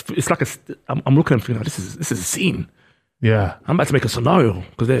 it's like I'm looking and thinking, this is a scene. Yeah. I'm about to make a scenario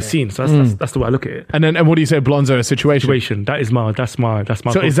because they're a scene. So that's the way I look at it. And what do you say? Blondes are a situation. Situation. That's my.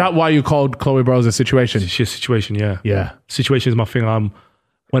 So is that why you called Chloe Bros a situation? She's a situation? Yeah. Yeah. Situation is my thing.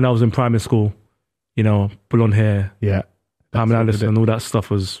 When I was in primary school, blonde hair, Yeah. Pamela Anderson, and all that stuff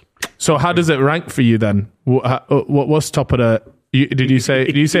was. So how does it rank for you then? What's top of the? Did you say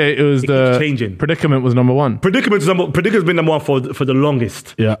it was the changing. predicament was number one? Predicamen's been number one for the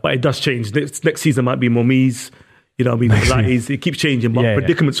longest. Yeah. But it does change. Next season might be Momies. Lighties. It keeps changing. But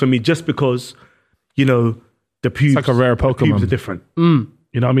predicaments for me, just because, the pubes. It's like a rare the pubes Pokemon. are different. You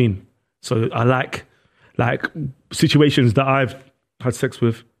know what I mean? So I like situations that I've had sex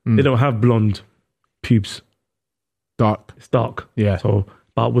with. They don't have blonde pubes. Dark. It's dark. Yeah. So,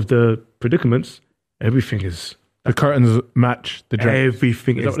 but with the predicaments, everything is. The curtains match the dress.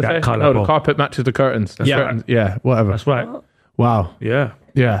 Everything is that color. No, the carpet matches the curtains. The curtains, yeah, whatever. That's right. Wow. Yeah.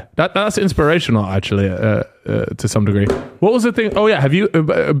 Yeah, that's inspirational, actually, to some degree. What was the thing? Oh, yeah, have you,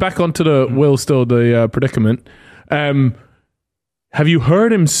 back onto the Will still, the predicament, have you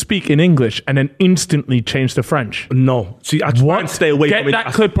heard him speak in English and then instantly change to French? No. See, I try and stay away from it. Get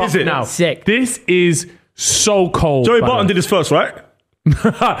that clip off now. Sick. This is so cold. Joey Barton did this first, right?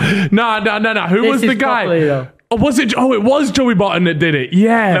 No. Who was the guy? Properly, Oh, was it? Oh, it was Joey Barton that did it.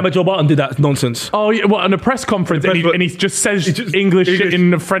 Yeah. Remember, Joe Barton did that nonsense. Oh, yeah. Well, on a press conference, and he just says English shit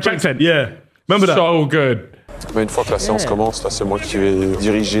in a French accent. Yeah. Remember that? So good. Mais une fois que la séance commence, là, c'est moi qui vais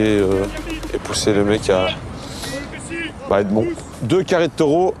diriger et pousser le mec à être bon. 2 carrés de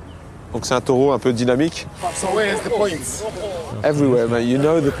taureau, donc c'est un taureau un peu dynamique. So where's the points? everywhere, mate. You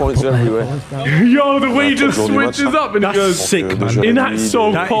know the points are everywhere. Yo, the way he just switches up and he goes, sick, man. and that's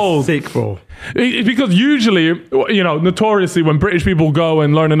so cold. Sick, bro. It's because usually, you know, notoriously, when British people go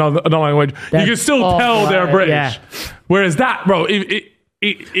and learn another language, you can still tell they're British. Yeah. Whereas that, bro,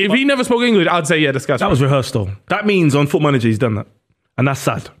 if he never spoke English, I'd say, yeah, disgusting. That was rehearsed, though. That means on Foot Manager, he's done that. And that's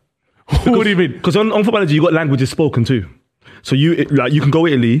sad. What do you mean? Because on Foot Manager, you got languages spoken too. So you can go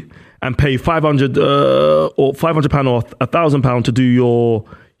Italy and pay £500 or £500 or £1,000 to do your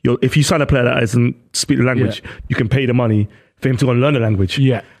if you sign a player that doesn't speak the language, you can pay the money for him to go and learn the language.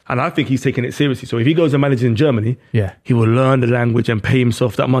 Yeah. And I think he's taking it seriously. So if he goes and manages in Germany, he will learn the language and pay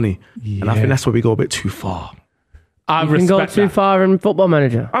himself that money. Yeah. And I think that's where we go a bit too far. I You can go too far in Football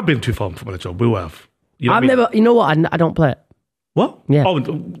Manager. I've been too far in Football Manager. We will have. You know I've never. You know what? I don't play it. What? Yeah. Oh,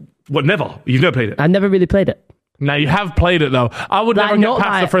 what? Never. You've never played it. I never really played it. Now, you have played it, though. I would never get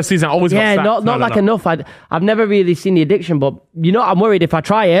past the first season. I always got sacked. not enough. I've never really seen the addiction, but you know, I'm worried if I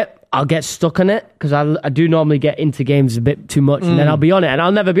try it, I'll get stuck on it because I do normally get into games a bit too much and then I'll be on it and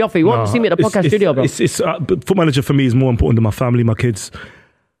I'll never be off it. You won't see me at the podcast studio, bro. But Foot Manager for me is more important than my family, my kids,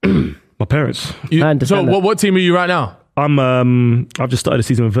 my parents. So what team are you right now? I've just started the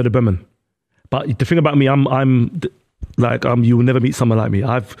season with Werder Bremen. But the thing about me, you will never meet someone like me.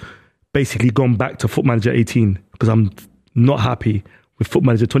 I've basically gone back to Foot Manager 18 because I'm not happy with Foot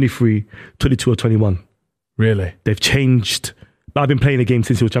Manager 23, 22 or 21. Really? They've changed. I've been playing the game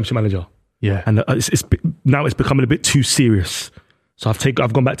since he was Championship Manager. Yeah. And now it's becoming a bit too serious. So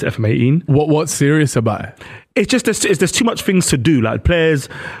I've gone back to FM 18. What's serious about it? It's just there's too much things to do. Like players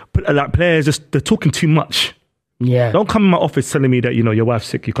just they're talking too much. Yeah. Don't come in my office telling me that your wife's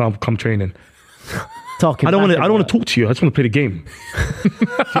sick, you can't come training. Talking. I don't want to talk to you. I just want to play the game. You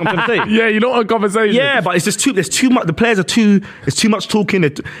know what I'm trying to say? Yeah, you don't want a conversation. Yeah, but it's just there's too much. The players there's too much talking.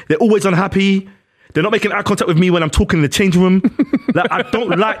 They're always unhappy. They're not making eye contact with me when I'm talking in the changing room. I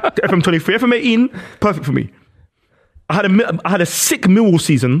don't like the FM23. FM 18, perfect for me. I had a sick Millwall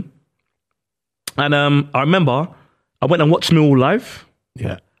season, and I remember I went and watched Millwall live.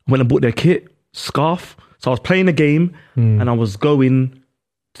 Yeah, I went and bought their kit, scarf. So I was playing the game, and I was going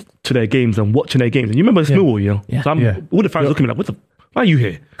to their games and watching their games. And you remember this Millwall, you know? Yeah. So all the fans looking at me like, why are you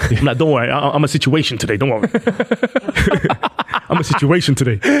here? I'm like, don't worry, I'm a situation today, don't worry. I'm a situation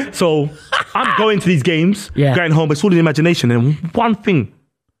today. So I'm going to these games, going home, it's all in the imagination. And one thing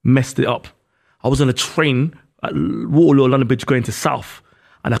messed it up. I was on a train at Waterloo, London Bridge, going to South,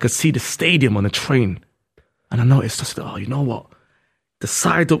 and I could see the stadium on the train. And I noticed, I said, you know what? The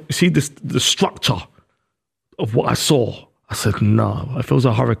side of, see the structure of what I saw. I said, no, if it was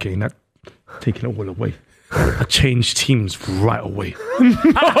a hurricane, I'd taken it all away. I changed teams right away.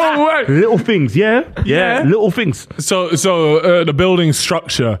 No way. Little things, yeah, little things. So the building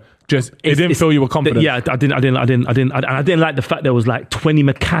structure it didn't feel you were confident. Yeah, I didn't like the fact there was like 20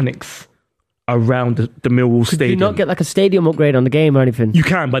 mechanics around the Millwall stadium. Could you not get like a stadium upgrade on the game or anything? You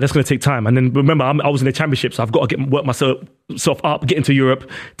can, but that's going to take time. And then remember, I was in the Championship, so I've got to work myself up, get into Europe.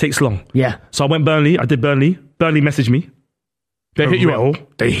 Takes long. Yeah. So I went Burnley. I did Burnley. Burnley messaged me. They hit you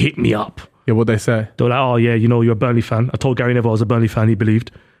up? They hit me up. Yeah, what'd they say? They were like, oh yeah, you're a Burnley fan. I told Gary Neville I was a Burnley fan. He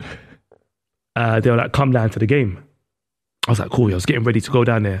believed. They were like, come down to the game. I was like, cool. I was getting ready to go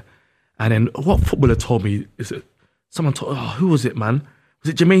down there. And then what footballer told me is it? Someone told, who was it, man?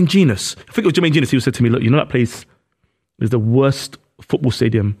 Was it Jermaine Genius? I think it was Jermaine Genius. He said to me, look, you know that place is the worst football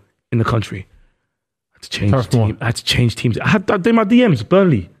stadium in the country. I had to change teams. I did my DMs,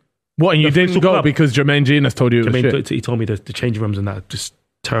 Burnley. What, and you didn't go because Jermaine Genius told you it was shit? He told me the changing rooms and that, just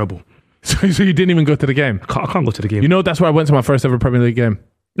terrible. So you didn't even go to the game? I can't go to the game. You know, that's where I went to my first ever Premier League game.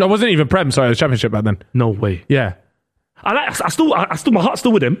 No, it wasn't even Prem, sorry, it was Championship back then. No way. Yeah. My heart's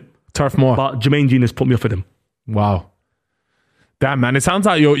still with him. Turf Moor. But Jermaine Genius put me off with him. Wow. Damn, man, it sounds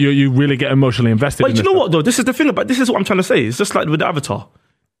like you really get emotionally invested. But you know what, though? This is the thing about this is what I'm trying to say. It's just like with the Avatar.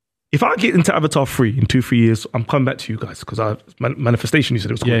 If I get into Avatar 3 in 2-3 years, I'm coming back to you guys because Manifestation, you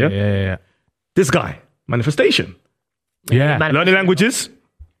said it was called, yeah. This guy, Manifestation. Yeah. Learning languages.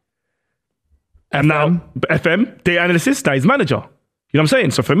 And now, FM, data analysis, that is manager. You know what I'm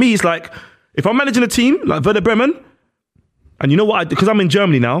saying? So for me, it's like, if I'm managing a team like Werder Bremen, and you know what, because I'm in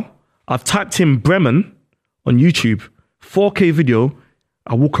Germany now, I've typed in Bremen on YouTube, 4K video,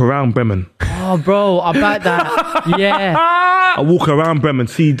 I walk around Bremen. Oh, bro, I bet that. Yeah. I walk around Bremen,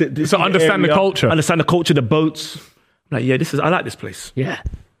 see... So understand the culture. Understand the culture, the boats. I'm like, yeah, I like this place. Yeah.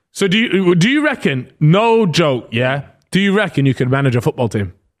 So do you reckon, no joke, yeah? Do you reckon you could manage a football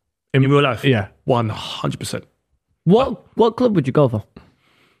team? In real life? Yeah. 100%. What club would you go for?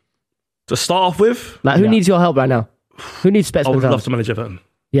 To start off with? Like, who needs your help right now? Who needs Spets? I would love to manage Everton.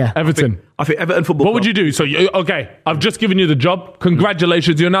 Yeah. Everton. I think Everton Football What Club. would you do? So, I've just given you the job.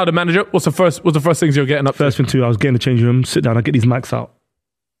 Congratulations, you're now the manager. What's the first things you're getting up to? First thing too, I was getting the changing room, sit down, I get these mics out.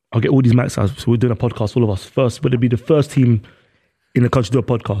 I'll get all these mics out. So we're doing a podcast, all of us. First, would it be the first team in the country to do a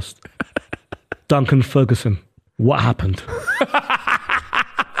podcast? Duncan Ferguson. What happened?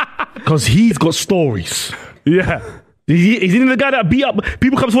 Because he's got stories. Yeah. He's even the guy that beat up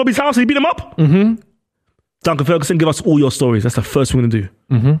people come to his house and he beat them up. Mm-hmm. Duncan Ferguson, give us all your stories. That's the first thing we're gonna do.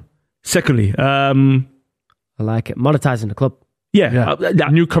 Mm-hmm. Secondly, I like it. Monetizing the club.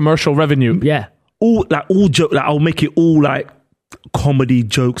 New commercial revenue. Yeah. all joke. Like I'll make it all like comedy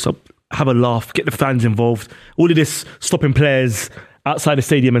jokes. I'll have a laugh, get the fans involved. All of this stopping players outside the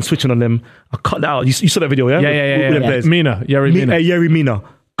stadium and switching on them. I'll cut that out. You saw that video, yeah? Yeah. With them players. Mina. Yerry Mina.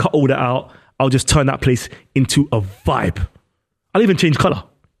 Cut all that out. I'll just turn that place into a vibe. I'll even change colour.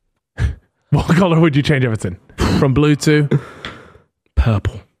 What colour would you change Everton? From blue to?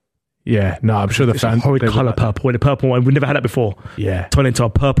 Purple. Yeah, no, I'm sure the It's fans... a horrid they would colour, like that. purple. The purple one, we've never had that before. Yeah. Turn it into a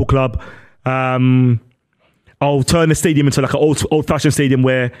purple club. I'll turn the stadium into like an old-fashioned stadium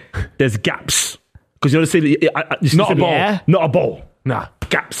where there's gaps. Because you know the stadium... Not a bowl. Yeah. Not a bowl. Nah.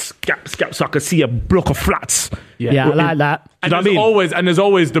 Gaps. So I can see a block of flats. Yeah, I like that. And Do you there's, know what I mean? there's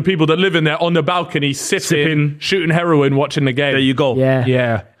always the people that live in there on the balcony sitting, Sipping. shooting heroin, watching the game. There you go. Yeah.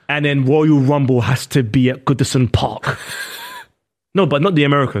 Yeah. And then Royal Rumble has to be at Goodison Park. No, but not the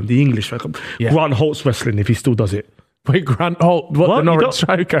American, the English. Like Yeah. Grant Holt's wrestling, if he still does it. Wait, Grant Holt, the You Norwich don't-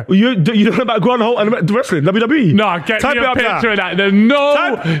 striker? You don't know about Grant Holt and the wrestling, WWE? No, get Type me it a up picture now. of that. There's no...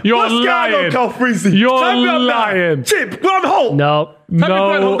 Type- You're What's going on, lying. Cal Freezy? You're Type it up now. lying. Chip, Grant Holt. No. Type in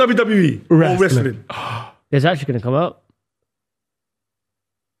Grant Holt WWE. Or Wrestling. wrestling. There's actually going to come up.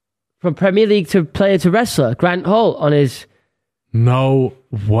 From Premier League to player to wrestler, Grant Holt on his... No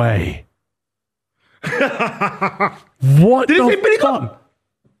way. What Did the it say Billy fuck? Gunn?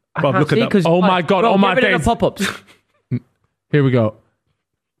 I Bruv, can't look at see that. 'cause- Oh my God, Bro, oh my get rid of days. the pop-ups. Here we go.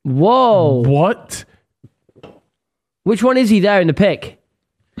 Whoa. What? Which one is he there in the pic?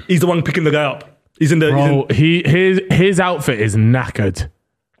 He's the one picking the guy up. He's in the... Bro, his outfit is knackered.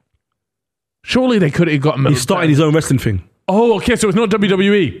 Surely they could have got him. He's starting his own wrestling thing. Oh, okay, so it's not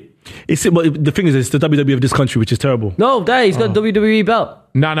WWE. But the thing is, it's the WWE of this country, which is terrible. No, there, he's got a WWE belt.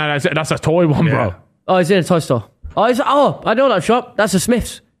 No, that's a toy one, bro. Oh, he's in a toy store. Oh, I know that shop. That's a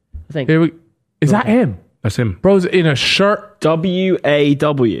Smith's, I think. Is that him? That's him. Bro's in a shirt.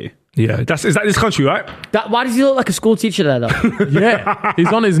 WAW. Yeah, is that this country, right? Why does he look like a school teacher there, though? Yeah,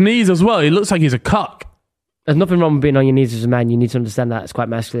 he's on his knees as well. He looks like he's a cuck. There's nothing wrong with being on your knees as a man. You need to understand that. It's quite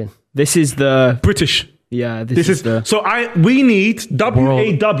masculine. This is the... British. Yeah, This is the... so. We need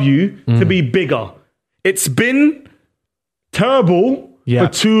WAW to be bigger. It's been terrible for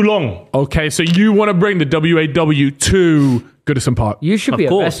too long. Okay, so you want to bring the WAW to Goodison Park? You should be a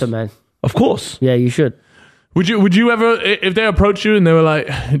course. wrestler, man. Of course, Yeah, you should. Would you ever, if they approached you and they were like,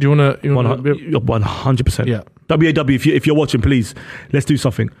 "Do you want to?" 100%. Yeah. WAW. If you're watching, please let's do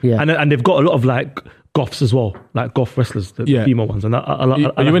something. Yeah. And they've got a lot of like goths as well, like goth wrestlers, the Yeah. female ones. And I Are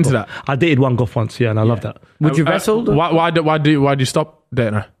you like into goth. that? I dated one goth once, and I love that Would you wrestle? though? Why'd you stop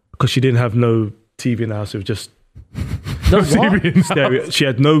dating her? because she didn't have no TV in the house. It was just No, what? stereo. She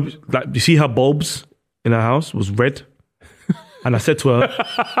had no like. You see her bulbs in her house was red, and I said to her,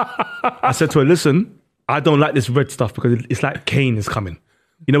 listen, I don't like this red stuff because it's like Kane is coming.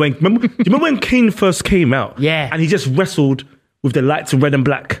 You know when? Do you remember when Kane first came out? Yeah. and he just wrestled with the lights red and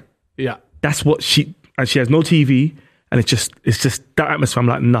black. Yeah. That's what she has no TV, and it's just that atmosphere. I'm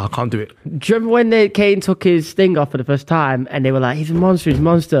like, nah, I can't do it. Do you remember when Kane took his thing off for the first time and they were like, he's a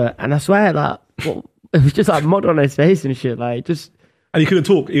monster. And I swear, like, it was just like mud on his face and shit. Like, just... And he couldn't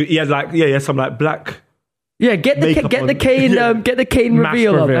talk. He had like, he had some like black. Yeah, get the Makeup Kane, on. get the Kane Mask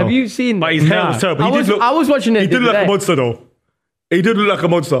reveal up. reveal. Have you seen But that? his hair was terrible. I was watching it. He the did look other like a day. monster though. He did look like a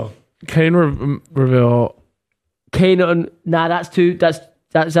monster. Kane reveal. Kane on... Nah, that's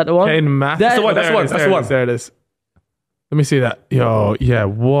that the one? Kane mask. That's the one, that's the one, that's the one. There it is. Let me see that.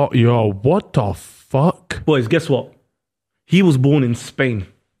 What the fuck? Boys, guess what? He was born in Spain.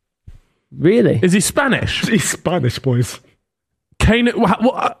 Really? Is he Spanish? He's Spanish, boys. Kane.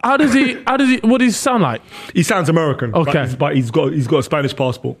 How does he? What does he sound like? He sounds American. Okay. but he's got a Spanish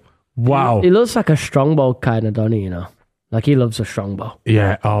passport. Wow. He looks like a strongbow kind of, doesn't he, you know? Like, he loves a strongbow.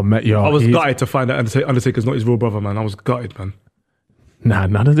 Yeah. Oh, mate. I was gutted to find out Undertaker's not his real brother, man. I was gutted, man. Nah,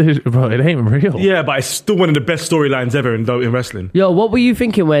 none of this, bro. It ain't real. Yeah, but it's still one of the best storylines ever in wrestling. Yo, what were you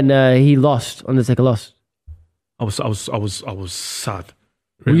thinking when he lost, Undertaker lost? I was sad.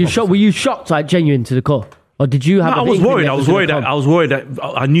 Were you shocked, like, genuine to the core? Or did you have No, I was worried. I was worried that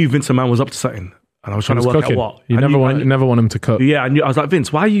I knew Vince McMahon was up to something. And I was trying He to was work cooking. out what. You I never knew- want him to cook. Yeah, I was like,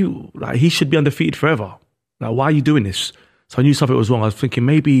 Vince, why are you, like, he should be undefeated forever. Like, why are you doing this? So I knew something was wrong. I was thinking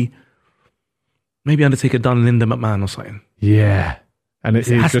maybe Undertaker done Linda McMahon or something. Yeah. And he's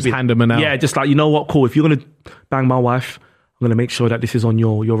has to just be- hand him an out. Yeah, just like, you know what, cool. If you're going to bang my wife, I'm going to make sure that this is on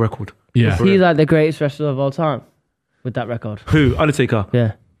your record. Yeah. Is he like the greatest wrestler of all time with that record? Who? Undertaker?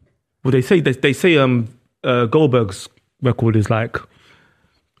 Yeah. Well, they say Goldberg's record is like,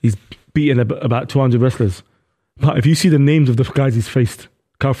 he's beaten about 200 wrestlers. But if you see the names of the guys he's faced,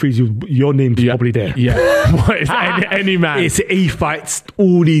 Kyle Freeze, your name's probably there. Yeah. What is any man? He fights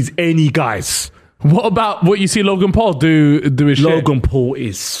all these any guys. What about what you see Logan Paul do his shit? Logan Paul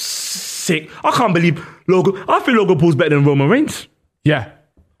is sick. I can't believe Logan. I think Logan Paul's better than Roman Reigns. Yeah.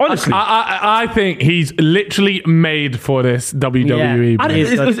 Honestly. I think he's literally made for this WWE. Yeah.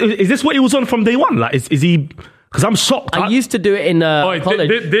 Is this what he was on from day one? Like, is he... Because I'm shocked. I used to do it in college.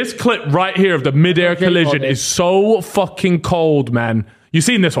 This clip right here of the mid-air collision is so fucking cold, man. You've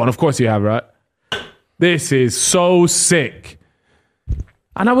seen this one, of course you have, right? This is so sick.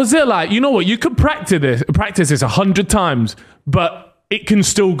 And I was there like, you know what? You could practice this 100 times, but it can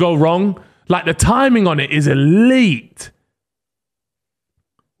still go wrong. Like, the timing on it is elite.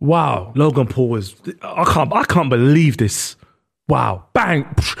 Wow. Logan Paul is... I can't believe this. Wow.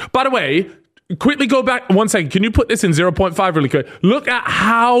 Bang. By the way, quickly go back 1 second. Can you put this in 0.5 really quick? Look at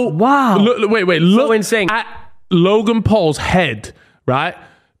how... Wow. Wait. Look insane. at Logan Paul's head, right?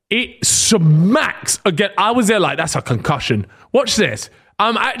 It smacks again. I was there like, that's a concussion. Watch this.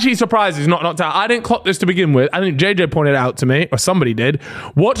 I'm actually surprised he's not knocked out. I didn't clock this to begin with. I think JJ pointed it out to me, or somebody did.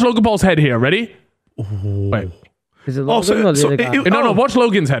 Watch Logan Paul's head here. Ready? Wait. Is it Logan or the other guy? No, watch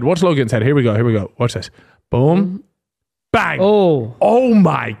Logan's head. Watch Logan's head. Here we go. Watch this. Boom. Bang. Oh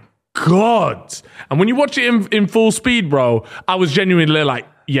my God. And when you watch it in full speed, bro, I was genuinely like,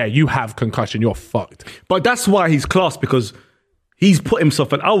 yeah, you have concussion. You're fucked. But that's why he's class, because he's put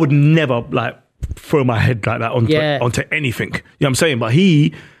himself... And I would never, like, throw my head like that onto anything. You know what I'm saying? But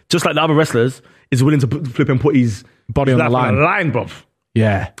he, just like the other wrestlers, is willing to flip and put his Body on the line. Bruv.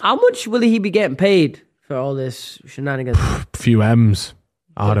 Yeah. How much will he be getting paid for all this shenanigans? Few M's,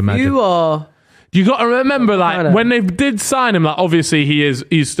 I'd imagine. You are... You got to remember, like, Kinda. when they did sign him, like, obviously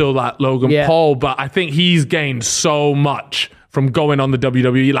he's still like Logan Paul, but I think he's gained so much from going on the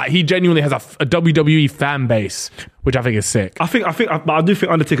WWE. Like, he genuinely has a WWE fan base, which I think is sick. I do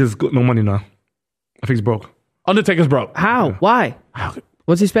think Undertaker's got no money now. I think he's broke. Undertaker's broke. How? Why?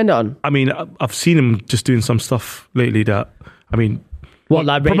 What's he spend it on? I mean, I've seen him just doing some stuff lately that, I mean... What,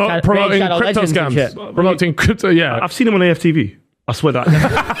 like promoting Shadow crypto Legends and shit? scams. Promoting crypto, yeah. I've seen him on AFTV. I swear that.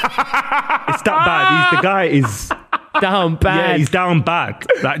 It's that bad. The guy is... Down bad. Yeah, he's down bad.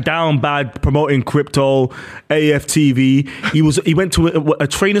 Like, down bad, promoting crypto, AFTV. He went to a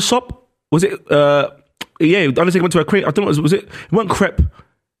trainer shop. Was it... yeah, Undertaker went to a crate. I don't know, was it... It wasn't Crep.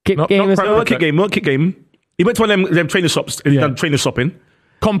 Kick Not game. Prep. Is No, not Kick Game. He went to one of them trainer shops. He done trainer shopping.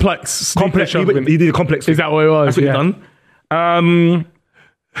 Complex. He did a complex. Is that what it was? That's what he done.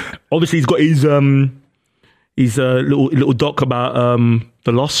 Obviously, he's got his little doc about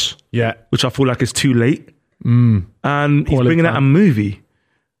the loss. Yeah. Which I feel like is too late. And he's Poorly bringing out a planned. movie.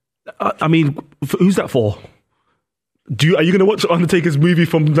 I mean, who's that for? Are you going to watch Undertaker's movie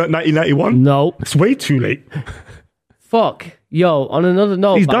from 1991? No. It's way too late. Fuck. Yo, on another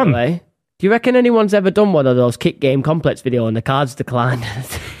note, He's by done. the way, do you reckon anyone's ever done one of those Kick Game Complex video and the cards declined?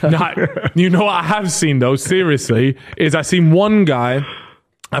 Nah, you know what I have seen though, seriously, is I seen one guy,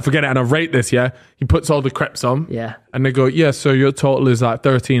 I forget it, and I rate this, yeah? He puts all the creps on. Yeah. And they go, yeah, so your total is like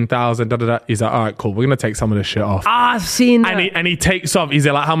 13,000, da-da-da. He's like, all right, cool, we're going to take some of this shit off. I've seen that. And he takes off. He's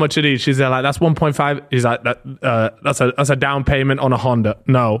like, how much it is? She's like, that's 1.5. He's like, that's a down payment on a Honda.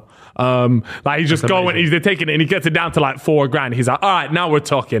 No. Like he's just going, they're taking it and he gets it down to like $4,000. He's like, all right, now we're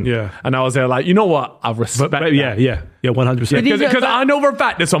talking. Yeah. And I was there like, you know what? I respect that. Yeah, 100%. Because I know for a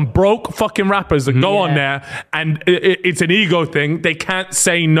fact there's some broke fucking rappers that go on there and it's an ego thing. They can't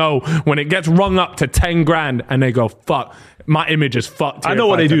say no when it gets rung up to 10 grand and they go, fuck, my image is fucked. I know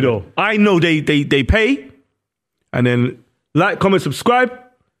what they do though. I know they pay and then like, comment, subscribe.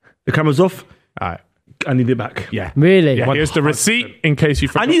 The camera's off. All right. I need it back. Yeah. Really? Yeah, here's the receipt in case you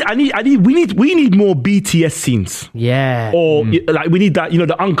forgot. We need more BTS scenes. Yeah. Or like we need that,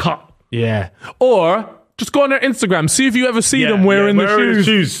 the uncut. Yeah. Or just go on their Instagram. See if you ever see them wearing the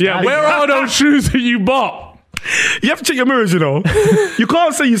shoes. Yeah. Where are those shoes that you bought? You have to check your mirrors, You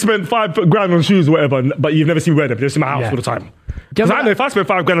can't say you spent $5,000 on shoes or whatever, but you've never seen me wear them. They're just in my house all the time. Because I know if I spend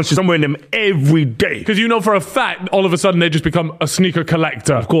 $5,000 on shoes, I'm wearing them every day. Because you know for a fact, all of a sudden they just become a sneaker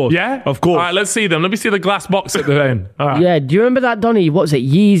collector. Of course. Yeah? Of course. All right, let's see them. Let me see the glass box at the end. All right. Yeah, do you remember that, Donny? What was it?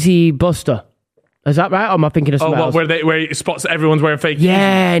 Yeezy Buster. Is that right? Or am I thinking of Oh, something else? where he spots everyone's wearing fake.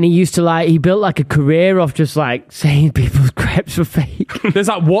 Yeah, and he used to he built like a career off just like saying people's crepes were fake. There's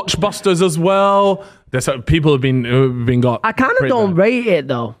like Watchbusters as well. There's people have been got. I kind of pretty don't bad. rate it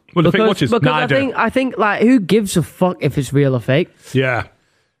though. Well, the fake watches? Because Nah, I I think like who gives a fuck if it's real or fake? Yeah.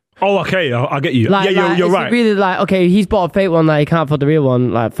 Oh, okay. I get you. Like, yeah, you're is right. it really like, okay, he's bought a fake one, like he can't afford the real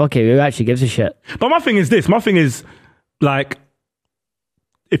one. Like, fuck it, who actually gives a shit? But my thing is this. My thing is, like,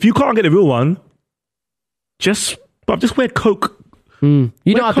 if you can't get the real one, just wear Coke. You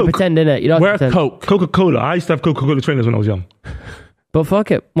don't have to Coke. pretend, innit? You don't Wear have to pretend. Coke. Coca-Cola. I used to have Coca-Cola trainers when I was young. But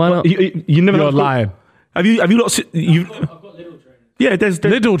fuck it, why not? You never You're had lying. Have you lost you? Yeah, there's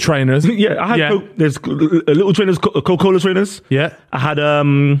Little trainers. yeah. I had Yeah. Coke, there's little trainers, Coca-Cola trainers. Yeah. I had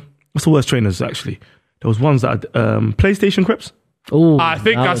what's the worst trainers actually? There was ones that had PlayStation crepes. Ooh, I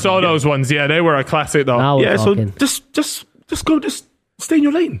think now I we're saw talking. those ones. Yeah, they were a classic though. Now we're Yeah, so talking. just stay in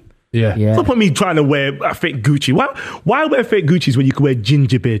your lane. Yeah. Yeah. Stop me trying to wear a fake Gucci. Why wear fake Gucci's when you can wear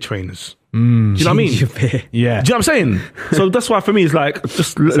ginger beer trainers? Do you know what I mean? Yeah. Do you know what I'm saying? So that's why for me it's like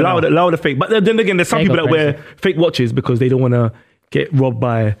just allow the fake. But then again, there's some They people go that wear fake watches because they don't want to get robbed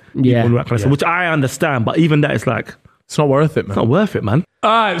by people Yeah. and all that kind of stuff, which I understand. But even that, it's like It's not worth it, man. it's not worth it, man. All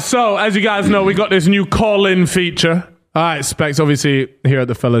right, so as you guys know, we got this new call-in feature. All right, Specs, obviously here at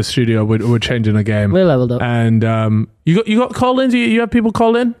the Fellas Studio, we're changing the game. We're leveled up. And you got call-ins? You have people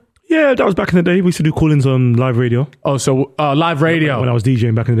call in? Yeah, that was back in the day. We used to do call-ins on live radio Oh, so live radio. when I was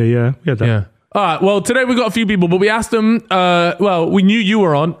DJing back in the day. Yeah, we had that. Yeah. All right. Well, today we got a few people, but we asked them. We knew you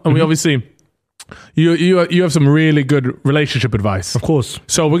were on, and we obviously you have some really good relationship advice. Of course.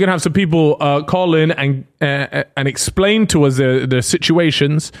 So we're gonna have some people call in and explain to us their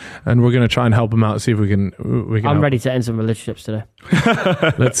situations, and we're gonna try and help them out. See if we can. I'm help. ready to end some relationships today.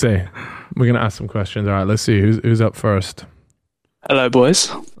 Let's see. We're gonna ask some questions. All right. Let's see who's up first. Hello,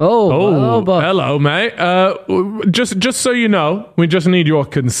 boys. Oh, but hello, mate. Just so you know, we just need your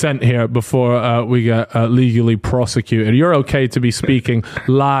consent here before we get legally prosecuted. You're okay to be speaking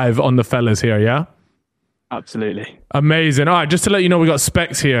live on the Fellas here, yeah? Absolutely. Amazing. All right, just to let you know, we got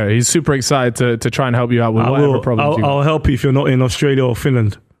Specs here. He's super excited to try and help you out with whatever problems you I'll help you if you're not in Australia or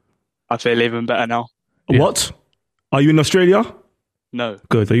Finland. I feel even better now. Yeah. What? Are you in Australia? No.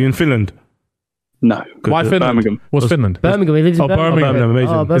 Good. Are you in Finland? No. Good. Why Finland? Birmingham. What's Finland? Birmingham, he lives in Oh, Birmingham. Birmingham.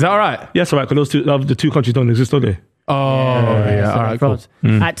 Amazing. Oh, Is that all right? Yes, all right. Because the two countries don't exist, do they? Oh, yeah. All right, cool.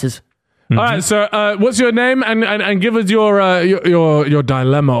 Actors. All right, sir. What's your name? And give us your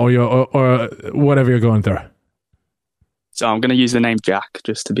dilemma or whatever you're going through. So I'm going to use the name Jack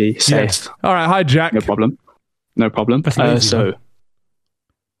just to be safe. All right. Hi, Jack. No problem. No problem. That's lazy, So man.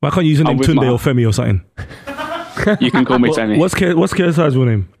 Why can't you use the name with Tunde my- or Femi or something? you can call me Femi. What's KSI's real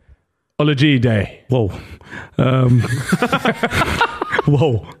name? Ology Day. Whoa.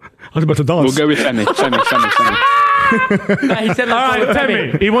 Whoa. I was about to dance. We'll go with Femi. Femi. He said, All right,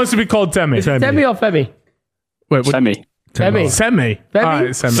 Temi. He wants to be called Temi. Temi or Femi? Wait, what? Femi. Femi. Semi. Femi? All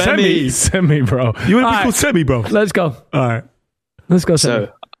right, Semi. Femi. Semi, bro. You want to All be right. called Semi, bro? Let's go. All right. Let's go, Semi.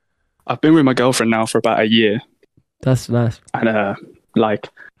 So I've been with my girlfriend now for about a year. That's nice. And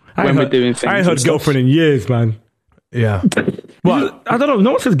when we're doing things. I ain't and heard stuff- girlfriend in years, man. Yeah. What? I don't know.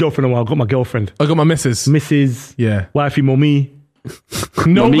 No one says girlfriend in a while. I got my girlfriend. I got my missus. Mrs. Yeah. Wifey, mommy.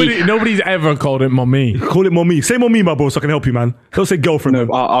 Nobody's ever called it mommy. Call it mommy. Say mommy, my bro, so I can help you, man. Don't say girlfriend. No,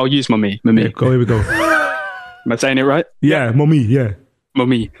 man. I'll use mommy. Yeah, Mommy. go, here we go. Am I saying it right? Yeah, mommy, yeah.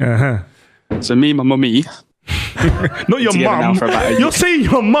 Mommy. Uh-huh. So me and my mommy. Not your Together now mum. for about a year. You're saying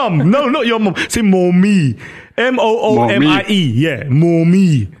your mum. No, not your mum. Say mommy. M-O-O-M-I-E. Yeah,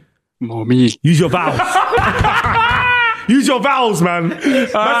 mommy. Mommy. Use your vowels. Use your vowels, man. Man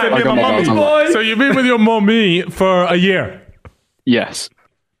said, me and got my my mummy. vowels. So you've been with your mommy for a year. Yes.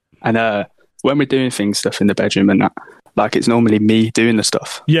 And when we're doing stuff in the bedroom and that, like it's normally me doing the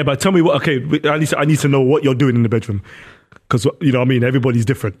stuff. Yeah, but tell me what, okay, I need to know what you're doing in the bedroom. Because, you know what I mean, everybody's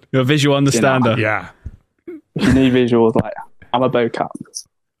different. You're a visual understander. Yeah. You need visuals like I'm a bocap.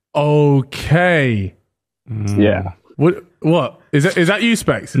 Okay. Yeah. What? Is that you,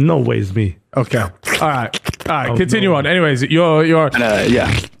 Specs? No way it's me. Okay. All right. Continue on. Anyways, you're And yeah.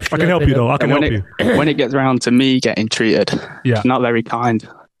 I can help you, though. I can And help you. when it gets around to me getting treated, Yeah. not very kind.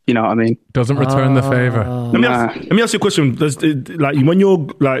 You know what I mean? doesn't return the favor. Let me ask you a question. Like, when you're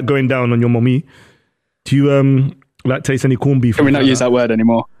like going down on your mommy, do you like taste any corned beef? Can we not use that word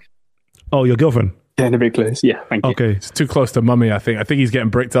anymore? Oh, your girlfriend? Getting a bit close. Yeah, thank you. Okay. It's too close to mummy, I think. I think he's getting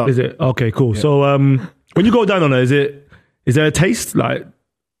bricked up. Is it? Okay, cool. So when you go down on her, is there a taste? Like,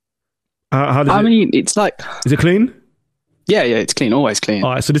 how does I it, mean, it's like, is it clean? Yeah, it's clean, always clean.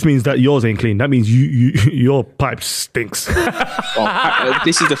 All right, so this means that yours ain't clean. That means your pipe stinks.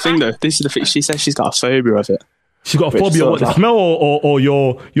 This is the thing, though. This is the thing. She says she's got a phobia of it. She's got a phobia of what, the smell or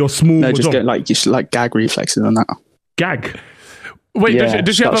your smooth? No, just get gag reflexes on that. Gag. Wait, Yeah,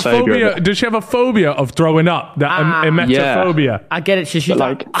 does she have a she's got a phobia phobia? of it. Does she have a phobia of throwing up? That emetophobia. I get it. She's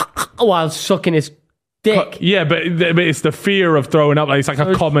But, while sucking his dick. Yeah, but it's the fear of throwing up. Like, it's like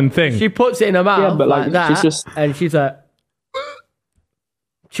a common thing. She puts it in her mouth but, like that, and she's like,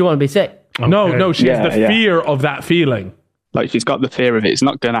 she want to be sick. No, she has the Yeah. fear of that feeling. Like, she's got the fear of it. It's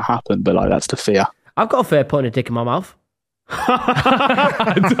not going to happen, but, like, that's the fear. I've got a fear putting a dick in my mouth.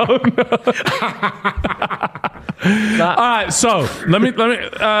 I don't know. All right, so let me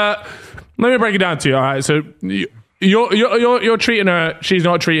break it down to you. All right, so you're treating her. She's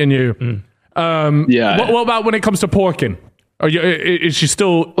not treating you. Yeah. What about when it comes to porking? Is she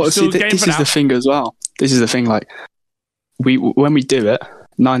still game This for is that? the thing as well. This is the thing. Like, when we do it,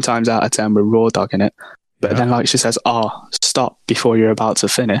 9 times out of 10 we're raw dogging it. But then, like, she says, stop before you're about to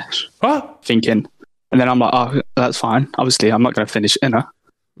finish. What? Thinking. And then I'm like, that's fine. Obviously, I'm not going to finish in her.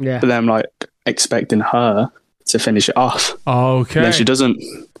 Yeah. But then I'm, like, expecting her to finish it off. Okay. And then she doesn't.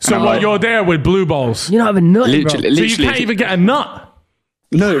 So And I'm what? like, You're there with blue balls. You're not even nutty, bro. literally, So you can't even get a nut.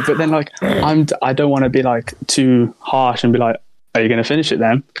 No, but then, like, I don't want to be, like, too harsh and be like, are you going to finish it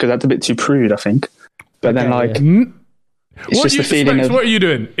then? Because that's a bit too prude, I think. But then, like, it's What just you the feeling Specs, of... what are you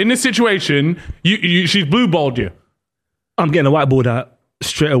doing in this situation? She's blue balled you. I'm getting a whiteboard out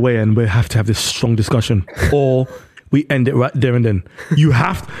straight away, and we have to have this strong discussion, or we end it right there and then. You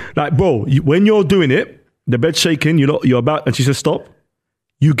have like, bro, when you're doing it, the bed's shaking, you're about, and she says stop.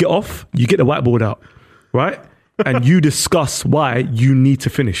 You get off. You get the whiteboard out, right? And you discuss why you need to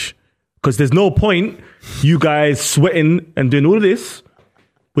finish, because there's no point you guys sweating and doing all of this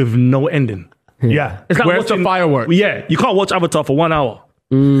with no ending. Yeah, it's like Where's the fireworks? Yeah, you can't watch Avatar for 1 hour.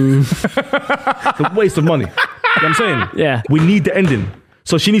 It's a waste of money. You know what I'm saying? Yeah. We need the ending.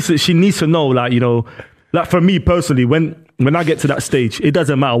 So she needs to know, like, you know, like for me personally, when I get to that stage, it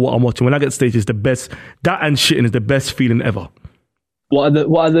doesn't matter what I'm watching. When I get to the stage, it's the best. That and shitting is the best feeling ever. What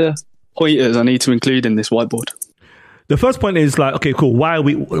are the pointers I need to include in this whiteboard? The first point is like, okay, cool. Why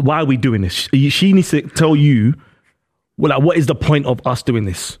are we doing this? She needs to tell you, well, like, what is the point of us doing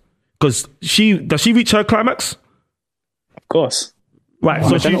this? Because does she reach her climax? Of course. Right. I'm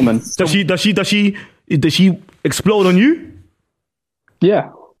So a gentleman. does she explode on you?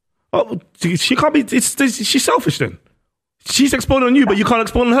 Yeah. Oh, she can't be. She's selfish then. She's exploding on you, but you can't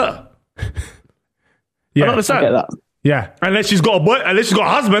explode on her. Yeah, I don't understand. I get that. Yeah. Unless she's got a boy, unless she's got a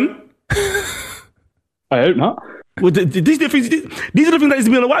husband. I hope not. Well, these are the things that need to be on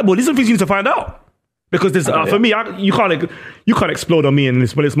the whiteboard. These are the things you need to find out. Because there's, for me, you can't explode on me, and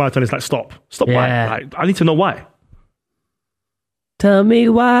when it's my turn, it's like stop. Yeah. Why? Like, I need to know why. Tell me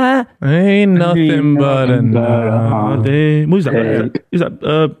why. Ain't nothing but a Who's that? Who's that?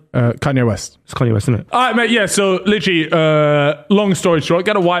 Kanye West. It's Kanye West, isn't it? All right, mate. Yeah. So literally, long story short,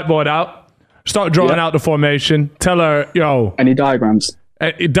 get a whiteboard out, start drawing out the formation. Tell her, yo, Any diagrams?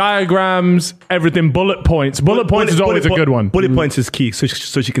 diagrams, everything, bullet points. Bullet points is always a good one. Bullet points is key, so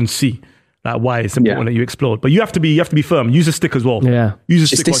she can see like why it's important that you explode. But you have to be firm. Use a stick as well. Yeah. Use a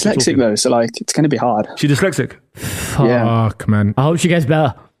She's stick. while you're dyslexic talking. though, so like it's going to be hard. She's dyslexic. Yeah. Fuck, man. I hope she gets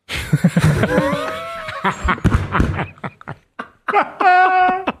better.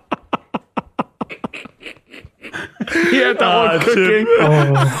 Yeah, that one cooking.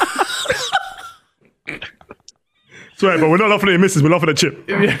 Sorry, but we're not laughing at your missus. We're laughing at Chip.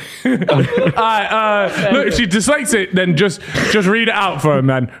 Look, if she dyslexic, then just read it out for her,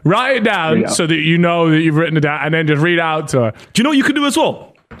 man. Write it down so that you know that you've written it down, and then just read it out to her. Do you know what you could do as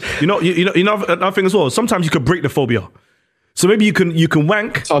well? You know another thing as well. Sometimes you could break the phobia. So maybe you can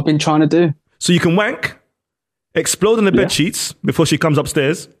wank. That's what I've been trying to do. So you can wank, explode on the bed sheets before she comes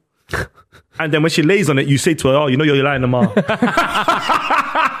upstairs, and then when she lays on it, you say to her, "Oh, you know you're lying, tomorrow."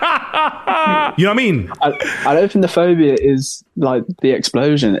 You know what I mean? I don't think the phobia is like the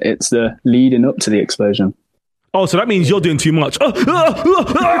explosion. It's the leading up to the explosion. Oh, so that means you're doing too much. Are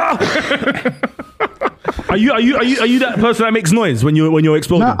you that person that makes noise when you're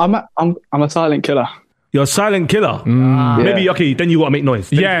exploding? No, I'm a silent killer. You're a silent killer. Maybe okay. Then you got to make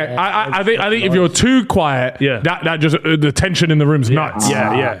noise. I think if you're too quiet, that just the tension in the room's nuts.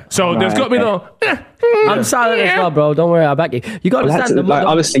 Yeah. So there's got to be a little. I'm silent as well, bro. Don't worry, I'll back you. You got to understand.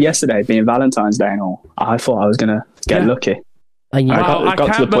 Obviously, yesterday being Valentine's Day and all, I thought I was gonna get lucky. And I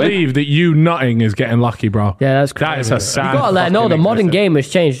can't believe that you nutting is getting lucky, bro. Yeah, that's crazy. That is a sad. You got to let her know the modern game has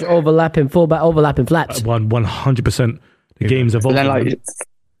changed. Overlapping fullback, overlapping flats. 100%. The game's evolving. But then, like,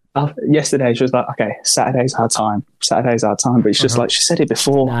 yesterday she was like, okay, Saturday's our time. But it's just like, she said it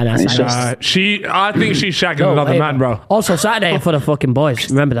before. Nah, that's and it's not just, I think she's shagging another man, bro. Also, Saturday for the fucking boys.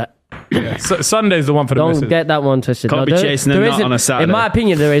 Remember that. Sunday's the one for the Don't missus. get that one twisted. Can't be chasing a there nut isn't- on a Saturday. In my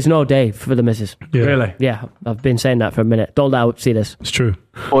opinion, there is no day for the missus. Yeah. Really? Yeah, I've been saying that for a minute. Don't let out see this. It's true.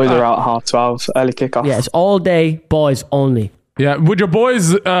 boys are out 12:30, early kickoff. Yeah, it's all day, boys only. Yeah. Would your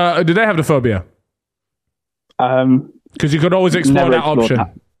boys, do they have the phobia? Because you could always explore Never that explored option.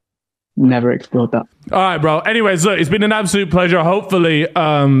 that. Never explored that. All right, bro. Anyways, look, it's been an absolute pleasure. Hopefully, the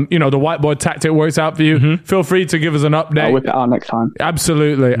whiteboard tactic works out for you. Feel free to give us an update. I'll whip it out next time.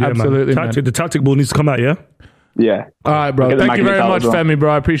 Absolutely, Yeah, absolutely, man. man. The tactic ball needs to come out, yeah? Yeah. All right, bro. Get the Thank you magnet very out much, as well. Femi,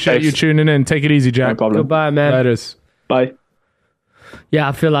 bro. I appreciate Thanks. you tuning in. Take it easy, No Jack. problem. Goodbye, man. Laters. Bye. Yeah,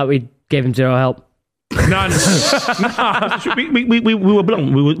 I feel like we gave him zero help. No, We were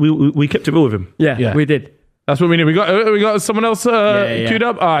blunt. We kept it real with him. Yeah, we did. that's what we need. We got someone else queued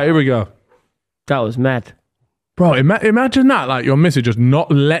up. All right, here we go. That was mad. Bro, imagine that. Like your missus just not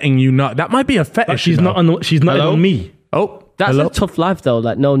letting you nut. That might be a fetish. But she's you know? not Hello? on me. Oh, That's hello? a tough life, though.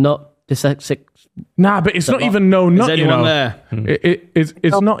 Like, no, not dyslexic. Nah, but it's not even no nut. Is You anyone know, there?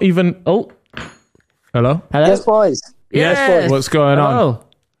 it's not even. Oh, Hello. hello. Yes, boys. Yes. What's going on? Hello.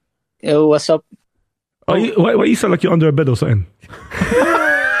 Yo, what's up? Why you sound like you're under a bed or something?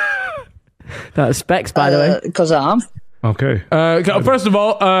 That's Specs, by the way. Because I am. Okay. First of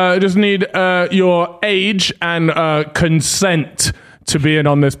all, just need your age and consent to being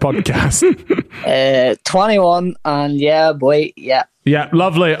on this podcast. 21, and yeah, boy, yeah. Yeah,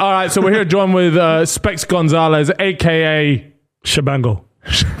 lovely. All right, so we're here joined with Specs Gonzalez, aka Shabango.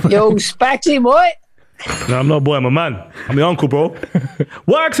 Yo, Spexy, boy. No, I'm not a boy, I'm a man. I'm your uncle, bro.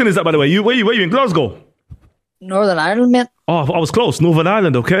 What accent is that, by the way? Where you in Glasgow? Northern Ireland, mate. Oh, I was close. Northern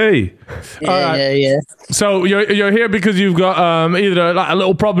Ireland, okay. Yeah. So you're here because you've got either like a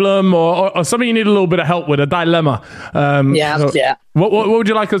little problem or something you need a little bit of help with, a dilemma. Yeah. What would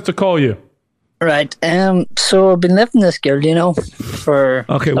you like us to call you? Right. So I've been living this girl, for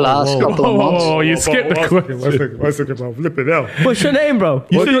Okay, the last couple of months. Oh, you skipped the question. One second, bro. Flip it out. What's your name, bro?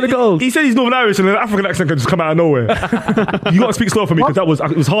 What's said- the goal? He said he's Northern Irish and an African accent can just come out of nowhere. You got to speak slow for me because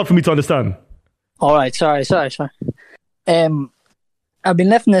it was hard for me to understand. All right, sorry. I've been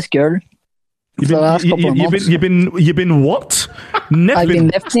living this girl for the last couple of months. You've been what? I've been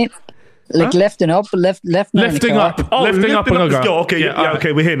lifting, lifting up, lifting Lifting up. Lifting up. Let's and go. Okay, Yeah,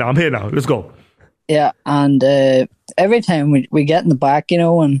 okay, we're here now. I'm here now. Let's go. Yeah, and every time we get in the back,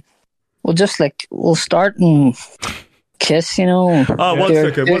 and we'll start and kiss, Oh, one Do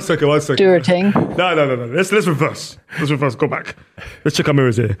second. her thing. No. Let's reverse. Go back. Let's check our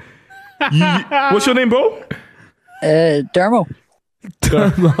mirrors here. What's your name, bro? Dermo.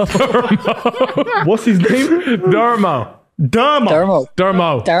 What's his name? Dermo.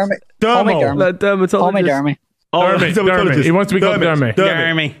 Call me Dermy. Oh, Dermy. he's a dermatologist. He wants to be called Dermy.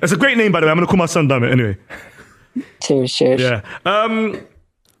 Dermy. That's a great name, by the way. I'm going to call my son Dermot anyway. Cheers. Yeah.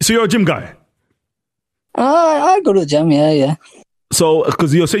 So you're a gym guy. I go to the gym, yeah. So,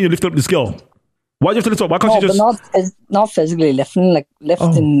 because you're saying you lifted up this girl. Why do you have to lift up? Why can't No, you just... but not physically lifting,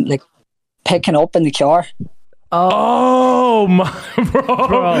 lifting, picking up in the car. Oh my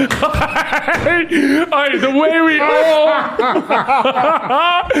bro! The way we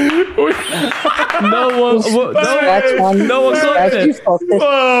No one got it.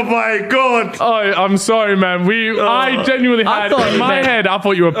 Oh my god! Oh, I'm sorry, man. I genuinely I had thought in you my meant- head. I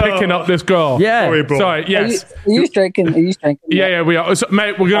thought you were picking up this girl. Yeah. Sorry, bro. Sorry. Yes. Are you drinking? Yeah, we are. So,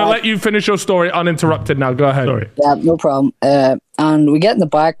 mate, we're gonna let you finish your story uninterrupted. Now, go ahead. Sorry. Yeah, no problem. And we get in the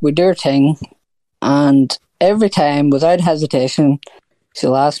back, we do our thing, and every time, without hesitation,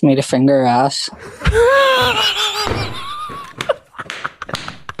 she'll ask me to finger her ass.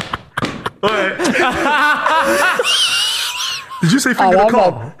 Did you say I finger the love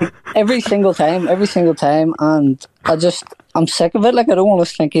car? that every single time, and I'm sick of it. I don't want to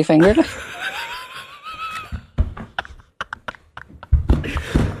slinky fingered.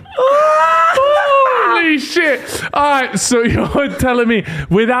 Holy shit! All right, so you're telling me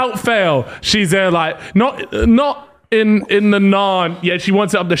without fail, she's there like not in the non. Yeah, she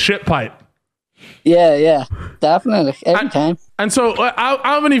wants it up the shit pipe. Yeah, definitely every time. And so,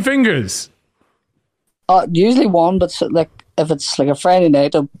 how many fingers? Usually one, but if it's a Friday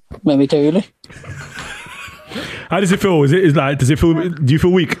night, maybe two. How does it feel? Does it feel? Do you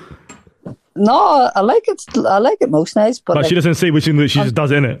feel weak? No, I like it. I like it most nights, but Like she doesn't say which thing, she just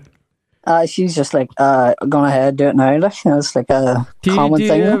does it, innit? she's just go ahead, do it now. It's like a Do common you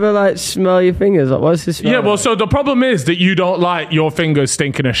thing. ever smell your fingers? What's this? Yeah, well, so the problem is that you don't like your fingers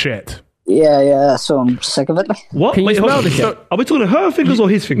stinking of shit. Yeah, so I'm sick of it. Like. What? Can you Wait, hold smell on. the shit? So, are we talking her fingers or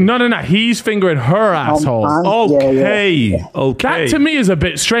his fingers? No. He's fingering her asshole. Okay. That to me is a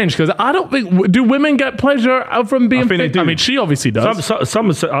bit strange because I don't think. Do women get pleasure from being? I think they do. I mean, she obviously does.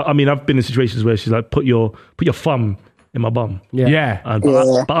 Some. I mean, I've been in situations where she's like, put your thumb in my bum. Yeah.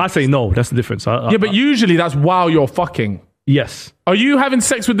 But I say no. That's the difference. But usually that's while you're fucking. Yes. Are you having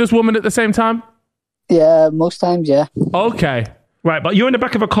sex with this woman at the same time? Yeah, most times, yeah. Okay. Right, but you're in the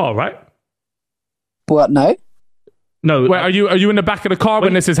back of a car, right? What now? No. Wait, are you in the back of the car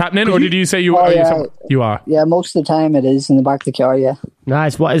when this is happening, or did you say you? Oh, are yeah. you are. Yeah, most of the time it is in the back of the car, yeah.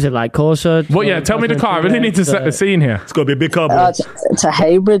 Nice. What is it like, Corsa? Well, yeah. Tell me the car. I really need to set the scene here. It's got to be a big car. Bro. It's a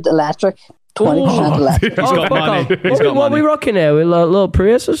hybrid electric. 20% electric. He's got money. What are we rocking here? With a little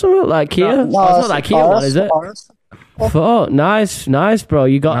Prius or something? Like Kia? No, it's not it's like a Kia one, Taurus, is it? Taurus. Oh, nice, bro.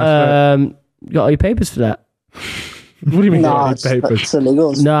 You got got all your papers for that? What do you mean? No, Any papers? it's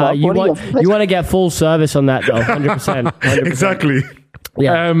illegal. No, What- you what do want you want to get full service on that though, 100%. Exactly.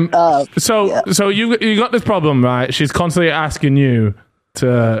 Yeah. So you got this problem, right? She's constantly asking you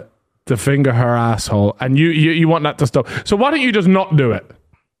to finger her asshole, and you want that to stop. So why don't you just not do it?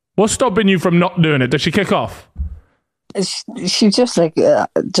 What's stopping you from not doing it? Does she kick off? She's just like,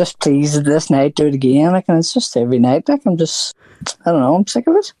 just please this night do it again. Like, and it's just every night. Like, I don't know, I'm sick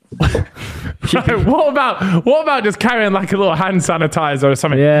of it. Right, what about just carrying like a little hand sanitizer or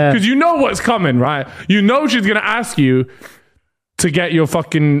something? Yeah. Because you know what's coming, right? You know she's gonna ask you to get your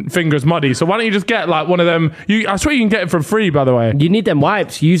fucking fingers muddy. So why don't you just get like one of them? I swear you can get it for free, by the way. You need them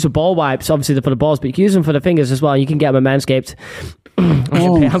wipes. You use the ball wipes, obviously, for the balls, but you can use them for the fingers as well. You can get them at Manscaped.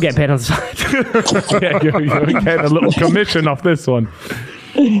 I'm getting paid on the side. Yeah, you're getting a little commission off this one.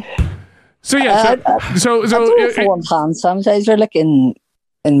 So yeah, so I do it for one hand sanitizer, like in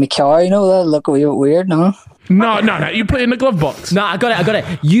my car, you know, that look a bit weird, no? No, you put it in the glove box. No, I got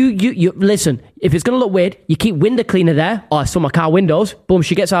it. You listen, if it's going to look weird, you keep window cleaner there. Oh, I saw my car windows. Boom,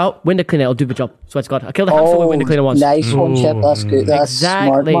 she gets out. Window cleaner, it'll do the job. Swear to God. I killed a hamster with window cleaner once. Nice one, Chip. That's good. That's Exactly.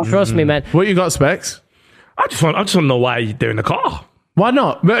 smart, man. Trust me, man. What you got, Specs? I just want to know why they're in the car. Why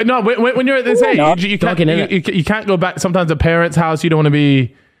not? But no, when you're at this age, you can't go back. Sometimes to parents' house, you don't want to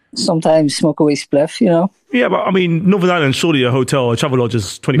be. Sometimes smoke a wee spliff, you know. Yeah, but I mean, Northern Ireland, surely a hotel or travel lodge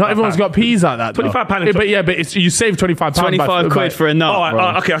is £25. Not everyone's got peas like that. £25. Yeah, but you save £25. 25 quid for a nut. All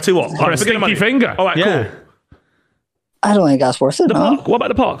right, okay, I'll tell you what. For a stinky finger. All right, Yeah. cool. I don't think that's worth it, The no. park. What about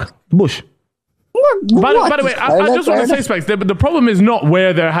the park? The bush. By the way, I just want to say, Specs, the problem is not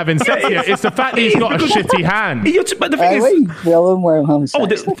where they're having sex here. It's the fact that he's got a shitty hand. But the thing is... where I'm having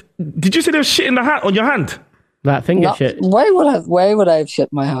sex. Did you say there's shit in the hat on your hand? That finger shit. Why would I have shit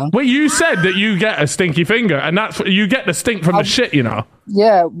in my hand? Well, you said that you get a stinky finger, and that's you get the stink from the shit, you know.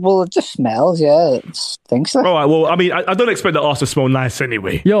 Yeah, well, it just smells. Yeah, it stinks. All right. Well, I mean, I don't expect the arse to smell nice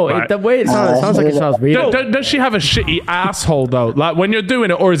anyway. Yo, right? the way it sounds like it smells weird. Does she have a shitty asshole though? Like when you're doing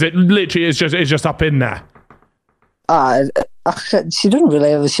it, or is it literally it's just up in there? She doesn't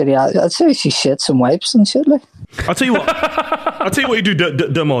really have a shitty ass. I'd say she shits and wipes and shit. Like. I'll tell you what you do,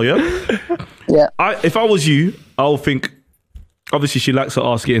 Dermo, yeah? Yeah. If I was you, I would think, obviously she likes her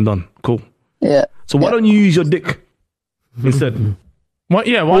ass getting done. Cool. Yeah. So why don't you use your dick instead? Why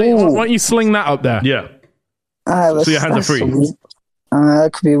don't you sling that up there? Yeah. So your hands are free.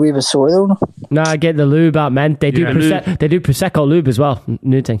 That could be a wee bit sore though. Nah, get the lube out, man. They do they do Prosecco lube as well.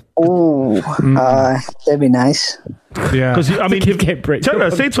 New thing. Oh, that'd be nice. Yeah. Because I mean, tell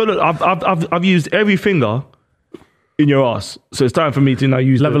her, say to her, look, I've used every finger in your ass, so it's time for me to now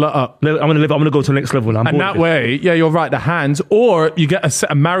use level it up. I'm gonna go to the next level now. And that way, yeah, you're right. The hands, or you get a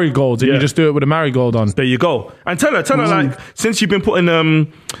set of marigolds and you just do it with a marigold on. There you go. And tell her like, since you've been putting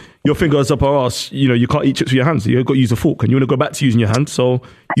your fingers up her ass, you know, you can't eat chips with your hands. You've got to use a fork, and you want to go back to using your hands, so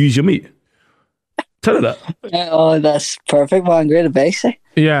use your meat. Tell her that. Oh, that's perfect, man. Great advice. Eh?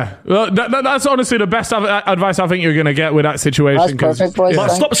 Yeah, well, that's honestly the best advice I think you're going to get with that situation. That's perfect, boys. But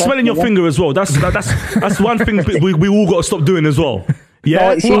stop smelling your finger as well. That's one thing we all got to stop doing as well.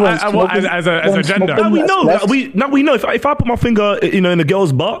 Yeah, as a gender. Now we know. If I put my finger, in a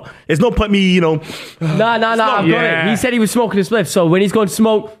girl's butt, it's no point me, No. I've got it. He said he was smoking a spliff, so when he's going to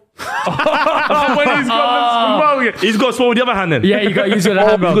smoke. When he's got to smoke, he's got to smoke with the other hand then. Yeah, you got to use the other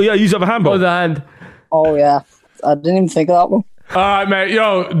hand, bro. Use the other hand, bro. The hand. Oh yeah, I didn't even think of that one. All right, mate.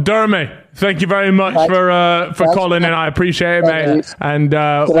 Yo, Dermy, thank you very much for calling in. I appreciate it, mate. And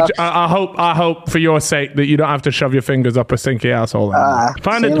I hope for your sake that you don't have to shove your fingers up a stinky asshole.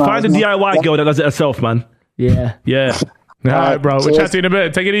 Find a DIY girl that does it herself, man. Yeah. All right, bro. We'll chat to you in a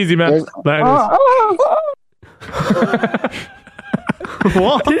bit. Take it easy, man.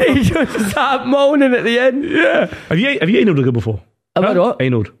 What? Did he just start moaning at the end? Yeah. Have you analed a girl before? About what?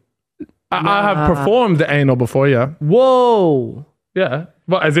 Anal. I have performed the anal before, yeah. Whoa. Yeah.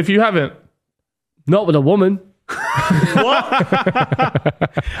 But as if you haven't. Not with a woman. A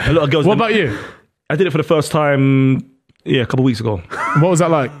lot of girls. What about you? I did it for the first time, a couple of weeks ago. What was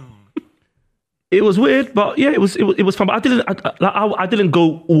that like? It was weird, but yeah, it was fun. But I didn't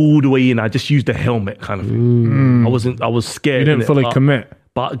go all the way in. I just used the helmet kind of thing. I was scared. You didn't fully commit.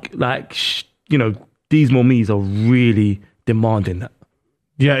 But like, these mommies are really demanding that.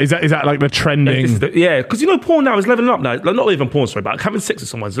 Yeah, is that like the trending? Because porn now is leveling up now. Like, not even porn, sorry, but having sex with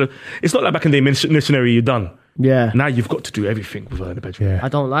someone. So it's not like back in the day, missionary, you're done. Yeah. Now you've got to do everything with her in the bedroom. Yeah. I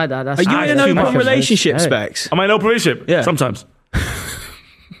don't like that. That's Are you in an open relationship, Specs? Am I in an open relationship? Yeah. Sometimes.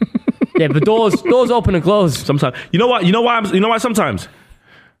 Yeah, but doors open and close. Sometimes. You know why sometimes?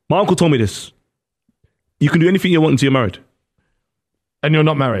 My uncle told me this. You can do anything you want until you're married. And you're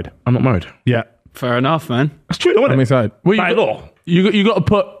not married? I'm not married. Yeah. Fair enough, man. That's true, though, isn't it? I'm excited. Well, By law. You got to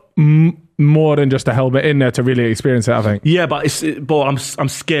put more than just a helmet in there to really experience it, I think. Yeah, but I'm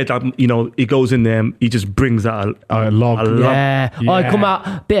scared that, he goes in there and he just brings out a log. Yeah. Oh, it come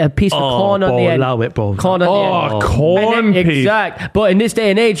out, bit of piece of corn on the end. Allow it, bro. Corn on the end. Corn piece. Exact. But in this day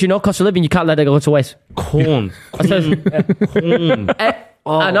and age, cost of living, you can't let it go to waste. Corn. Corn.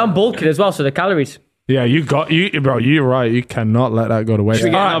 And I'm bulking as well, so the calories. Yeah, bro, you're right. You cannot let that go to waste. Should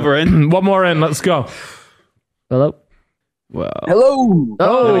we get another in? One more in. Let's go. Hello? Well. Hello.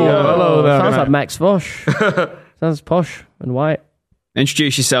 Oh, hello there, sounds mate. like Max Fosh. Sounds posh and white.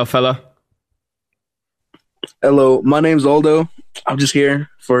 Introduce yourself, fella. Hello, my name's Aldo. I'm just here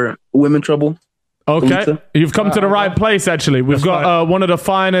for Women Trouble. Okay, Lisa. you've come to the right place, actually. We've got one of the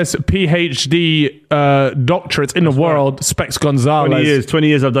finest PhD doctorates in the world, Specs Gonzalez. 20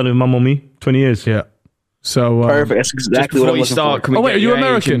 years I've done it with my mommy. 20 years. Yeah. So Perfect. That's exactly what I'm looking for. Can we wait, get are you your age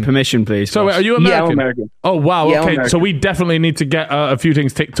American? and permission, please? So wait, are you Yeah, American? I'm American. Oh, wow. Yeah, I'm Okay, American. so we definitely need to get a few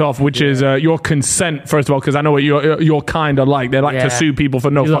things ticked off, which is your consent, first of all, because I know what you're kind of like. They like to sue people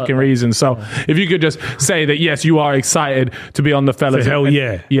for no fucking reason. So if you could just say that, yes, you are excited to be on the fellas. Say hell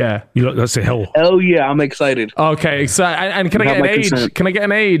yeah. Yeah. You look, let's say hell. Hell yeah, I'm excited. Okay, excited. And can I Got get an my age? consent. Can I get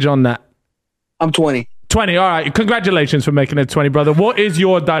an age on that? I'm 20. 20. All right. Congratulations for making it 20, brother. What is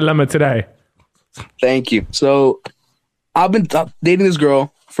your dilemma today? Thank you. So I've been dating this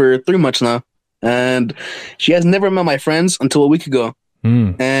girl for 3 months now, and she has never met my friends until a week ago.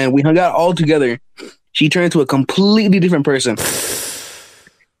 And we hung out all together. She turned into a completely different person.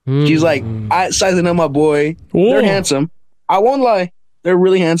 She's like, sizing up my boy. Ooh. They're handsome. I won't lie. They're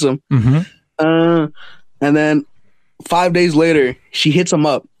really handsome. And then 5 days later, she hits him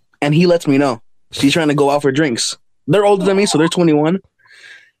up, and he lets me know. She's trying to go out for drinks. They're older than me, so they're 21.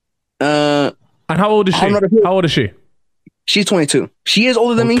 And how old is she? I'm not a- How old is she? She's 22. She is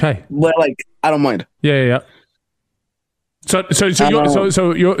older than me, Okay. but I don't mind. Yeah. So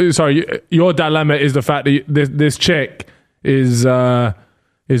your dilemma is the fact that this chick is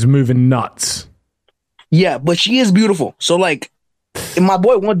moving nuts. Yeah, but she is beautiful. So my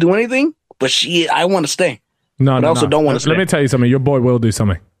boy won't do anything, but I want to stay. No, But I also don't want to Let stay. me tell you something. Your boy will do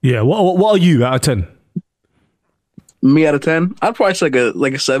something. Yeah. What are you out of 10? Me out of 10, I'd probably say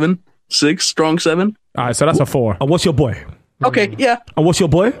like a 7, 6, strong 7. All right, so that's a 4. And what's your boy? Okay, yeah. And what's your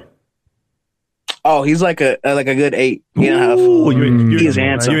boy? Oh, he's like a good 8, 8.5. Oh, He is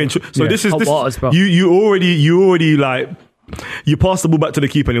handsome. So this is Hot waters, bro. you already you passed the ball back to the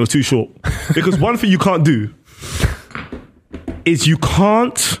keeper and it was too short. Because one thing you can't do is you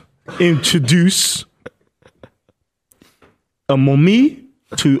can't introduce a mommy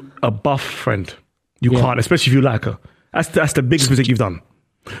to a buff friend. You can't, especially if you like her. That's the biggest mistake you've done.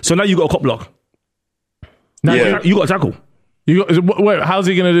 So now you got a cop block. Now Yeah. you got a tackle. Wait, how's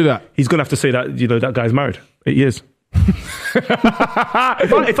he going to do that? He's gonna have to say that that guy's married. 8 years.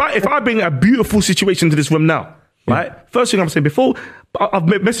 if I bring a beautiful situation to this room now, right? First thing I'm saying before I've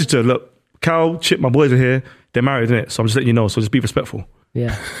messaged her, look, Cal, Chip, my boys are here. They're married, innit? So I'm just letting you know. So just be respectful.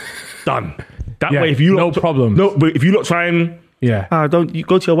 Yeah. Done. That Yeah, way, if you no problem. No, but if you not trying, don't you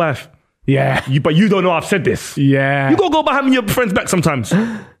go to your wife. Yeah. But you don't know I've said this. Yeah. You gotta go behind your friends back sometimes.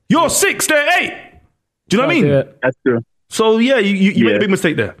 You're 6, they're 8. Do you know what I mean? That's true. So yeah, you made a big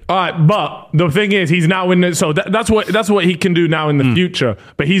mistake there. All right, but the thing is, he's now in the, so that's what he can do now in the future.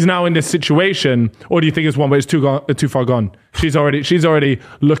 But he's now in this situation, or do you think it's one where it's too far gone? She's already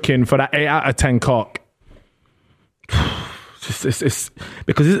looking for that 8 out of 10 cock. It's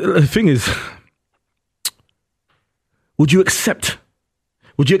because the thing is, would you accept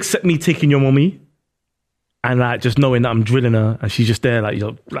me taking your mommy and just knowing that I'm drilling her and she's just there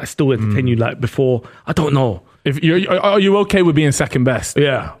still entertain you before? I don't know. Are you okay with being second best?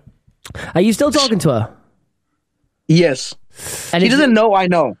 Yeah. Are you still talking to her? Yes. And She doesn't know I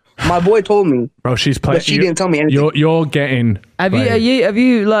know. My boy told me, bro. She's playing. but she didn't tell me anything. You're getting. Have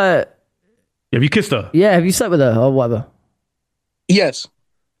you like? Have you kissed her? Yeah, have you slept with her or whatever? Yes.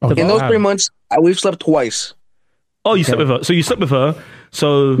 In those 3 months, we've slept twice. Oh, you slept with her. So you slept with her.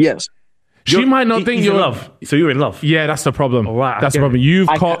 So yes. She might not think you're in love. So you're in love. Yeah, that's the problem. All right, that's the problem. You've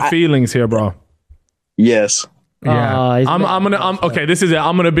caught feelings here, bro. Yes. Yeah. I'm okay. This is it.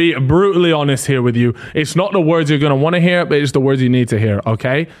 I'm gonna be brutally honest here with you. It's not the words you're gonna want to hear, but it's the words you need to hear.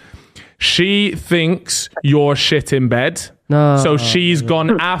 Okay. She thinks you're shit in bed. No. So she's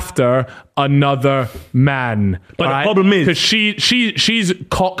gone after another man. But the problem is, because she's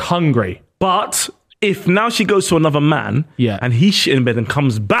cock hungry. But if now she goes to another man, and he's shit in bed and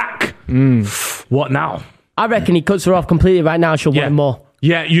comes back, what now? I reckon he cuts her off completely right now. She'll want more.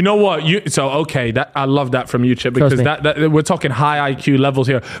 Yeah, you know what? I love that from you, Chip, because that we're talking high IQ levels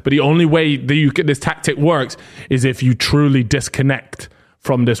here. But the only way that this tactic works is if you truly disconnect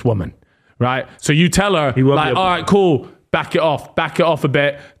from this woman, right? So you tell her, like, all right, cool, back it off a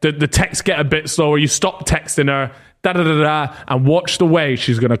bit. The texts get a bit slower. You stop texting her, and watch the way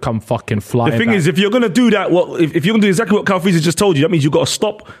she's gonna come fucking flying. The thing back. is, if you're gonna do that, if you're gonna do exactly what Calfreezy just told you, that means you've got to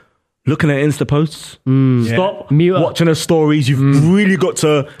stop looking at Insta posts. Stop watching her stories. You've really got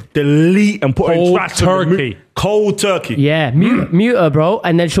to delete and put her in trash. Cold turkey. Yeah, mute her, bro.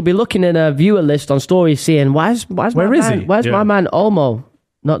 And then she'll be looking in her viewer list on stories, seeing where's my man Olmo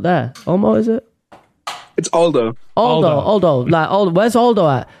not there? Olmo, is it? It's Aldo. Aldo. Like, Aldo. Where's Aldo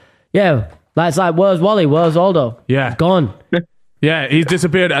at? Yeah. Like, it's like, where's Wally? Where's Aldo? Yeah. Gone. Yeah, he's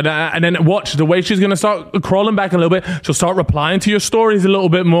disappeared. And then watch the way she's going to start crawling back a little bit. She'll start replying to your stories a little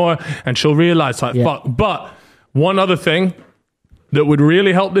bit more, and she'll realize, like, fuck. But one other thing that would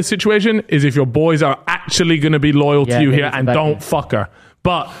really help this situation is if your boys are actually going to be loyal to you here and don't fuck her.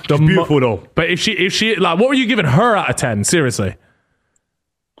 But she's beautiful though. But if she like, what were you giving her out of 10? Seriously.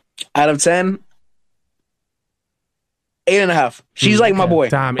 Out of 10, 8.5. She's like my boy.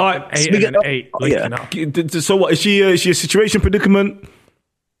 Damn, all right, 8. So what is she? Is she a situation predicament?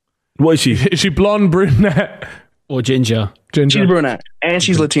 What is she? Is she blonde, brunette, or ginger? She's brunette and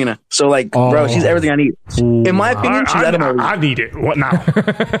she's Latina. So like, bro, she's everything I need. In my opinion, she's out of my league. I need it. What now?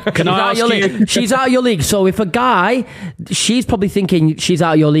 Can I ask you? She's out of your league. So if a guy, she's probably thinking she's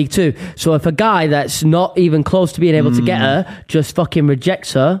out of your league too. So if a guy that's not even close to being able to get her just fucking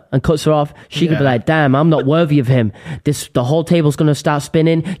rejects her and cuts her off, she could be like, damn, I'm not worthy of him. The whole table's going to start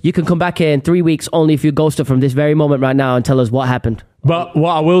spinning. You can come back here in 3 weeks only if you ghost her from this very moment right now and tell us what happened. But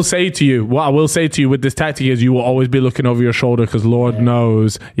what I will say to you with this tactic is you will always be looking over your shoulder because Lord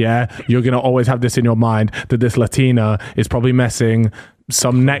knows, you're going to always have this in your mind that this Latina is probably messing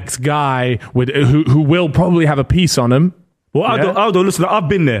some next guy with who will probably have a piece on him. Well, Aldo, listen, I've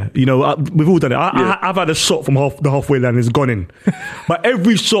been there. You know, we've all done it. I've had a shot from the halfway line and it's gone in. But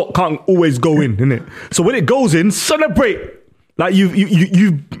every shot can't always go in, innit? So when it goes in, celebrate. Like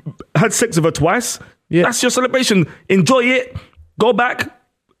you've had sex with her twice. Yeah. That's your celebration. Enjoy it. Go back.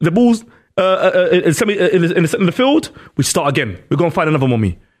 The ball's in the field. We start again. We're going to find another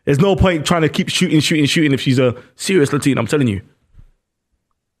mommy. There's no point trying to keep shooting if she's a serious Latina. I'm telling you.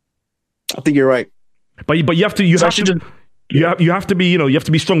 I think you're right. But you have to be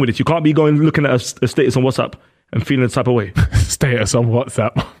strong with it. You can't be looking at a status on WhatsApp and feeling the type of way. Status on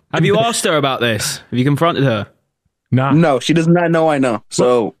WhatsApp. Have you asked her about this? Have you confronted her? Nah. No, she does not know I know.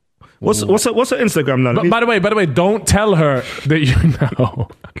 So what's her Instagram now? But by the way, don't tell her that you know.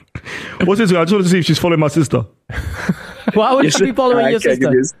 What's Instagram? I just want to see if she's following my sister. Why would she be following your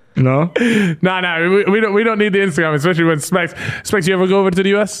sister? No. No. We don't need the Instagram, especially when Specs. Specs, you ever go over to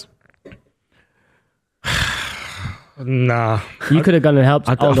the US? Nah. You could have gone and helped.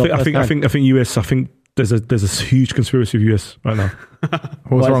 I think US. I think there's a huge conspiracy with US right now.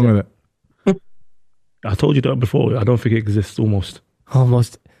 What's wrong with it? I told you that before. I don't think it exists. Almost.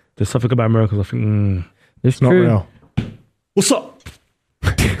 There's something about miracles. I think it's not real. What's up?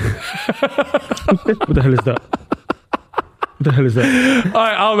 What the hell is that? What the hell is that? All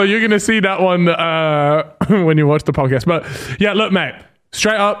right, Aldo, you're going to see that one when you watch the podcast. But yeah, look, mate,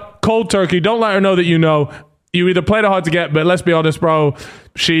 straight up, cold turkey. Don't let her know that you know. You either played it hard to get, but let's be honest, bro.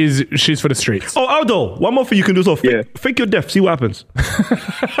 She's for the streets. Oh, Aldo, one more thing you can do. Fake your death. See what happens.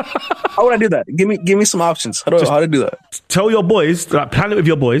 How would I do that? Give me some options. How to do that? Tell your boys, plan it with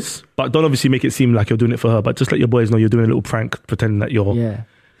your boys, but don't obviously make it seem like you're doing it for her. But just let your boys know you're doing a little prank, pretending that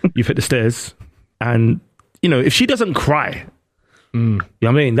you've hit the stairs. And if she doesn't cry, you know what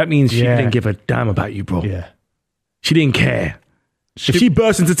I mean? That means she didn't give a damn about you, bro. Yeah, she didn't care. If she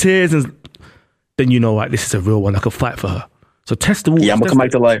bursts into tears, then this is a real one. I could fight for her. So test the waters. Yeah, I'm gonna come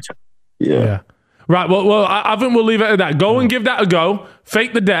back to life. Yeah. Right, well, I think we'll leave it at that. Go and give that a go,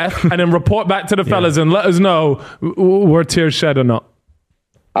 fake the death, and then report back to the fellas and let us know were tears shed or not.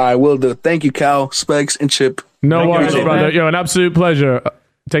 I will do. Thank you, Cal, Specs, and Chip. No worries, brother. Yo, an absolute pleasure.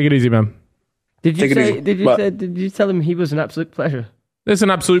 Take it easy, man. Did you tell him he was an absolute pleasure? It's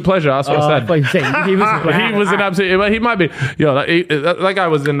an absolute pleasure. That's what I said. He was an absolute. Well, he might be. Yo, that guy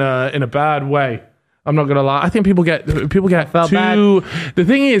was in a bad way. I'm not gonna lie. I think people get too. Bad. The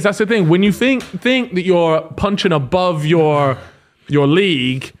thing is, that's the thing. When you think that you're punching above your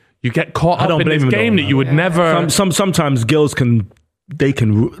league, you get caught up in this game that you would never. Sometimes girls can.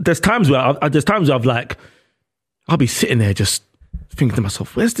 There's times where I've like, I'll be sitting there just thinking to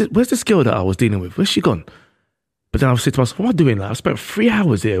myself, where's this girl that I was dealing with? Where's she gone? But then I'll say to myself, what am I doing? Like, I spent 3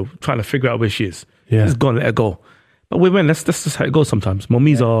 hours here trying to figure out where she is. Yeah. She's gone, let her go. But women, that's just how it goes sometimes.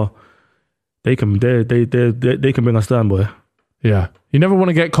 Mummies are. They can bring us down, boy. Yeah, you never want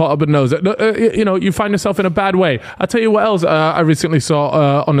to get caught up in those. You find yourself in a bad way. I'll tell you what else I recently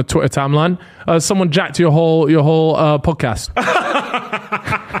saw on the Twitter timeline. Someone jacked your whole podcast.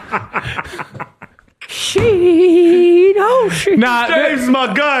 Shit. Nah, James is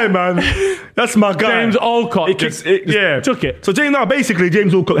my guy, man. That's my guy. James Alcott. Took it. So basically,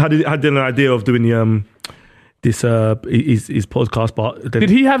 James Alcott had an idea of doing the his podcast, but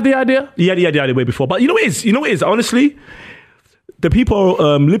did he have the idea? He had the idea way before. But you know what it is? Honestly, the people,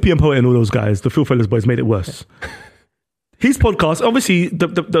 Lippy and Poet and all those guys, the Phil Fellas boys, made it worse. His podcast, obviously, the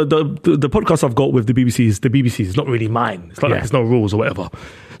podcast I've got with the BBC is the BBC. It's not really mine. It's not like there's no rules or whatever.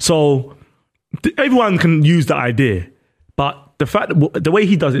 So everyone can use that idea, but the fact that the way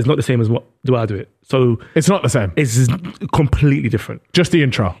he does it is not the same as the way I do it. So it's not the same. It's completely different. Just the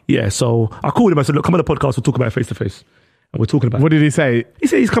intro. Yeah. So I called him. I said, "Look, come on the podcast. We'll talk about it face to face." And we're talking about. What did he say? He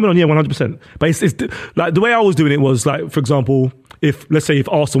said he's coming on. Yeah, 100%. But it's like the way I was doing it was like, for example, if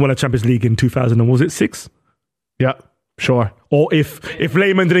Arsenal won a Champions League in 2006. Yeah. Sure. Or if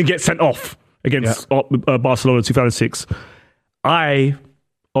Lehmann didn't get sent off against Barcelona in 2006, I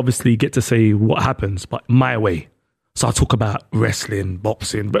obviously get to say what happens, but my way. So I talk about wrestling,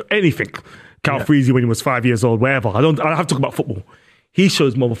 boxing, but anything. Cal Freezy when he was 5 years old, wherever. I don't have to talk about football. He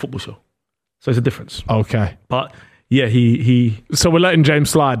shows more of a football show. So it's a difference. Okay. But yeah, he So we're letting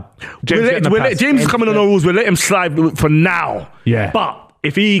James slide. James is coming on our rules. We'll let him slide for now. Yeah. But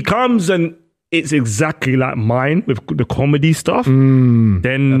if he comes and it's exactly like mine with the comedy stuff,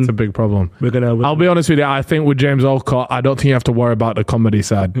 then that's a big problem. I'll be honest with you. I think with James Alcott, I don't think you have to worry about the comedy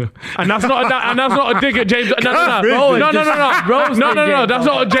side, and that's not a dig at James. No. That's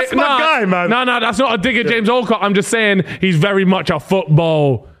not a James. My guy, man. No, that's not a dig at James Alcott. I'm just saying he's very much a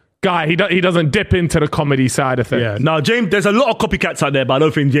football guy. He doesn't dip into the comedy side of things. Yeah. No, James. There's a lot of copycats out there, but I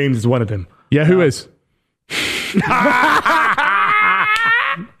don't think James is one of them. Yeah, who is?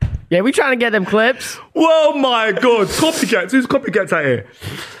 Yeah, we trying to get them clips. Whoa, my God. Copycats. Who's copycats out here?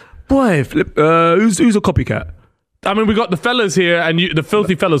 Boy, who's a copycat? I mean, we got the fellas here, and the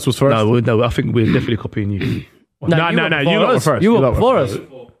filthy fellas was first. No, I think we're definitely copying you. No, you lot were first. You were before us.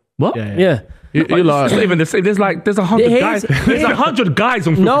 What? Yeah. You lot. It's not even the same. There's 100 guys. There's 100 guys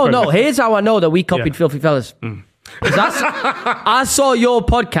on Filthy Fellas. No. Here's how I know that we copied Filthy Fellas. Because I saw your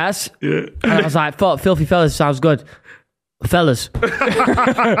podcast, and I was like, Filthy Fellas sounds good. Fellas.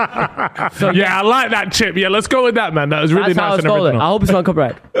 I like that, Chip. Yeah, let's go with that, man. That was really nice and original. I hope it's not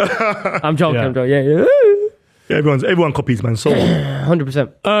copyright. I'm joking. Yeah. Everyone copies, man. So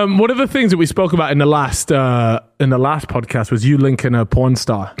 100%. One of the things that we spoke about in the last podcast was you linking a porn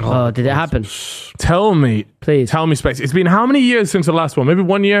star. Oh, did it happen? Tell me, please. Tell me, Specs. It's been how many years since the last one? Maybe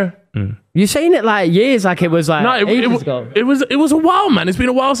 1 year. You're saying it like years, like it was like ages ago. It was a while, man. It's been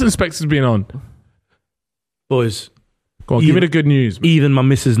a while since Specs has been on. Boys. Go on, give me the good news. Man. Even my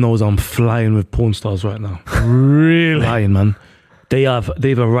missus knows I'm flying with porn stars right now. Really? Flying, man.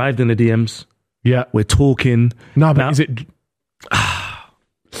 They've arrived in the DMs. Yeah. We're talking. No, but is it...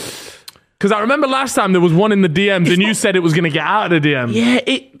 Because I remember last time there was one in the DMs and you said it was going to get out of the DMs. Yeah,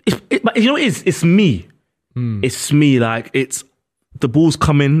 but you know what it is? It's me. It's me. Like, it's... The ball's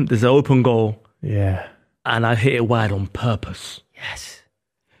coming. There's an open goal. Yeah. And I hit it wide on purpose. Yes.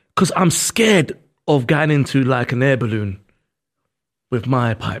 Because I'm scared of getting into like an air balloon with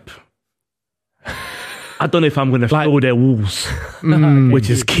my pipe. I don't know if I'm going to fill their walls, which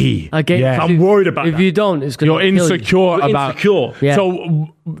is key. I'm worried about that. If you don't, it's going to You're insecure about... Insecure. Yeah. So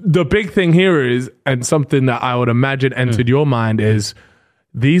the big thing here is, and something that I would imagine entered your mind is,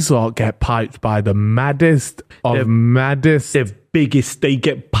 these lot get piped by the maddest of maddest... They're biggest. They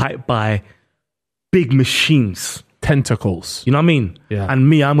get piped by big machines. Tentacles. You know what I mean? Yeah. And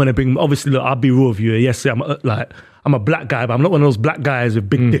me, I'm going to bring... Obviously, look, I'll be real with you. Yes, I'm a black guy, but I'm not one of those black guys with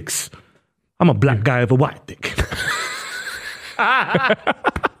big dicks. I'm a black guy with a white dick.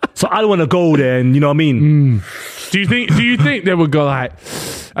 So I don't want to go there, and you know what I mean. Do you think they would go like?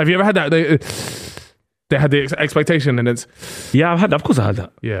 Have you ever had that? They had the expectation, and it's Yeah, of course I had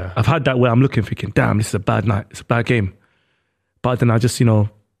that. Yeah. I've had that where I'm looking, thinking, damn, this is a bad night. It's a bad game. But then I just, No,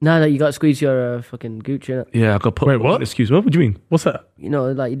 you got to squeeze your fucking Gucci in it. yeah, I got put. Wait, what? Excuse me. What do you mean? what's that?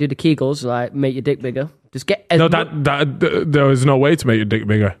 Like you do the Kegels, like make your dick bigger. Just get No, that there is no way to make your dick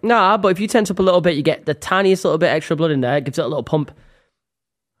bigger. Nah, but if you tense up a little bit, you get the tiniest little bit extra blood in there. It gives it a little pump.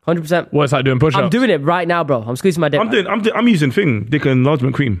 100%. What's that doing? Push-ups. I'm doing it right now, bro. I'm squeezing my dick. I'm using dick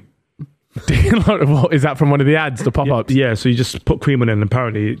enlargement cream. What, is that from one of the ads, the pop-ups? Yeah, so you just put cream on it and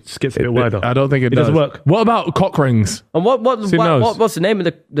apparently it just gets a bit wider. I don't think it does. doesn't work. What about cock rings? And what's the name of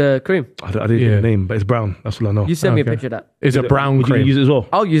the cream? I didn't get the name, but it's brown. That's all I know. You send me a picture of that. Is it brown Would you cream? use it as well?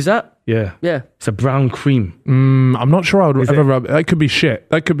 I'll use that. Yeah. Yeah. It's a brown cream. I'm not sure I would ever rub. That could be shit.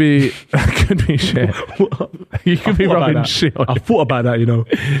 That could be shit. You could be rubbing shit on I thought about that,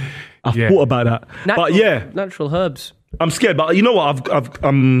 I thought about that. But yeah, natural herbs. I'm scared. But you know what?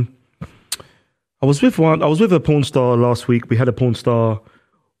 I was with a porn star last week. We had a porn star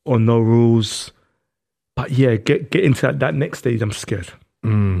on No Rules. But yeah, get into that next stage. I'm scared.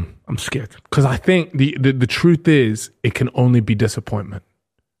 I'm scared. Because I think the truth is, it can only be disappointment.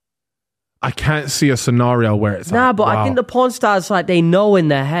 I can't see a scenario where it's Nah, like, but wow. I think the porn stars, like, they know in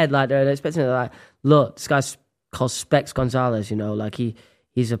their head, like, they're expecting it, like, look, this guy's called Specs Gonzalez, like,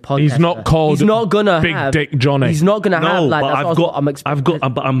 he's a podcaster. He's not called He's not gonna Big have, Dick Johnny. He's not gonna have, like, that's what I'm expecting.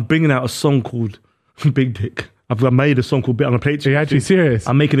 But I'm bringing out a song called Big Dick. I've made a song called I'm gonna play it to you. Are you actually serious?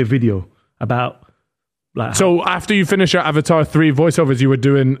 I'm making a video about like. So after you finish your Avatar 3 voiceovers, you were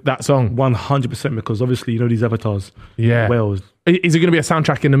doing that song? 100%, because obviously these avatars. Yeah. Wales. Is it going to be a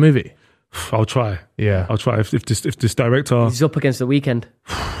soundtrack in the movie? I'll try. Yeah. I'll try. If this director. He's up against The Weeknd.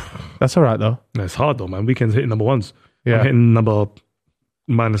 That's all right though. No, it's hard though, man. Weekend's hitting number ones. Yeah. I'm hitting number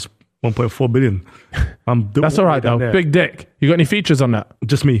minus 1.4 billion. That's all right though. Big Dick. You got any features on that?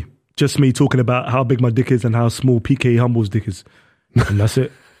 Just me talking about how big my dick is and how small PK Humble's dick is. And that's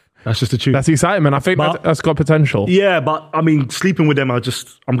it. That's just the truth. That's exciting, man. I think that's got potential. Yeah, but I mean, sleeping with them,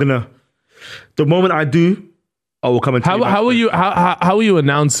 the moment I do, I will come and tell you. How will you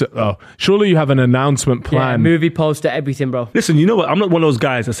announce it though? Surely you have an announcement plan. Yeah, movie poster, everything, bro. Listen, you know what? I'm not one of those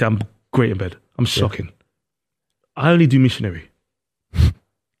guys that say I'm great in bed. I'm shocking. I only do missionary.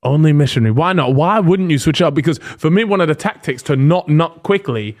 Only missionary. Why not? Why wouldn't you switch up? Because for me, one of the tactics to not nut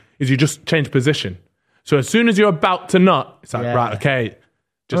quickly is you just change position. So as soon as you're about to nut, it's like, right, okay.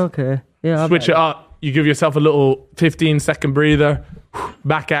 Just switch it up. You give yourself a little 15-second breather.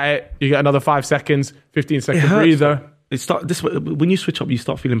 Back at it. You get another 5 seconds. 15-second breather. When you switch up, you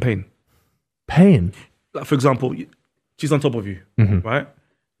start feeling pain. Pain? Like, for example, she's on top of you, right?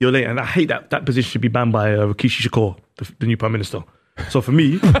 You're late, and I hate that position should be banned by Rishi Shakur, the new Prime Minister. So for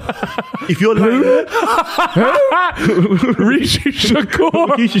me, if you're lying, Rishi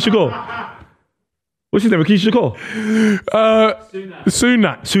Shakur. Rishi Shakur. What's his name? Rishi Shakur.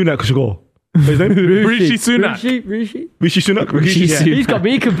 Sunak Shakur. His name? Rishi Sunak. Rishi Sunak. Rishi. He's got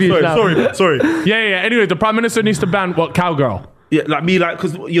me confused now. Sorry. Yeah. Anyway, the Prime Minister needs to ban what? Cowgirl. Yeah,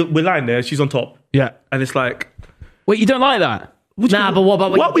 because we're lying there. She's on top. Yeah, and it's like, wait, you don't like that? Nah, but what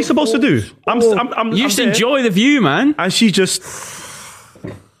are we supposed to do? You just enjoy the view, man. And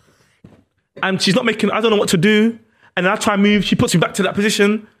she's not making. I don't know what to do. And then I try and move. She puts me back to that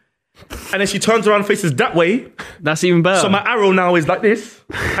position. And then she turns around and faces that way. That's even better. So my arrow now is like this.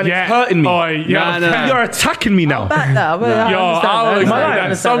 And it's hurting me. Oh, yeah. You're attacking me now. No,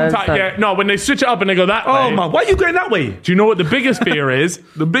 when they switch it up and they go that way. Oh, man. Why are you going that way? Do you know what the biggest fear is?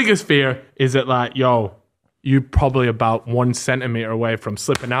 The biggest fear is that, like, you're probably about 1 centimeter away from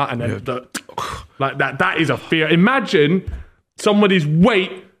slipping out. And then like that is a fear. Imagine somebody's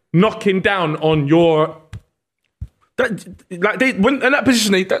weight knocking down on your... when in that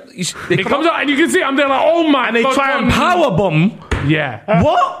position, they comes out and you can see I'm there like, oh my! And they try and power bomb. Yeah.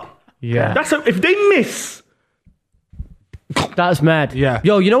 What? Yeah. If they miss, that's mad. Yeah.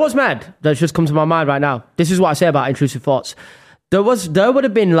 Yo, you know what's mad? That's just come to my mind right now. This is what I say about intrusive thoughts. There would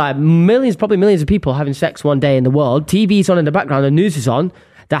have been like probably millions of people having sex one day in the world. TV's on in the background, the news is on.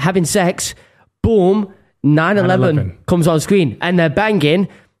 They're having sex. Boom. 9/11 comes on screen, and they're banging.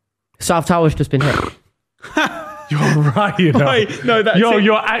 South Tower's just been hit. You're right, Wait, no, that's it.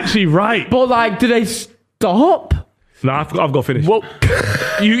 You're actually right. But like, do they stop? No, I've got to finish. Well,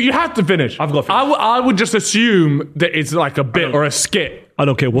 you have to finish. I've got to finish. I would just assume that it's like a bit or a skit. I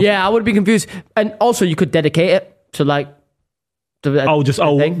don't care what. Yeah, I would be confused. And also, you could dedicate it to like. I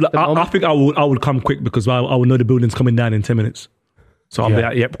think I would come quick because I will know the building's coming down in 10 minutes. So I'll be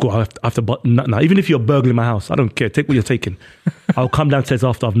like, yep, cool. I have to, but no, even if you're burgling my house, I don't care. Take what you're taking. I'll come downstairs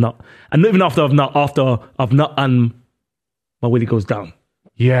after I've nut. And not even after I've nut and my willy goes down.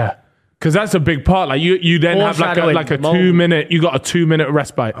 Yeah. Because that's a big part. Like you then have like a 2 minute, you got a 2 minute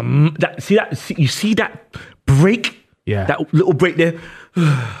respite. You see that break? Yeah. That little break there.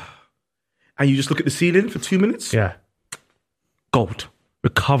 And you just look at the ceiling for 2 minutes? Yeah. Gold.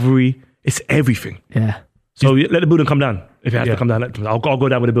 Recovery. It's everything. Yeah. So let the building come down. If it has to come down, I'll go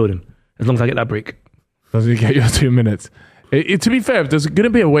down with the building. As long as I get that break. Does you get your 2 minutes? To be fair, if there's going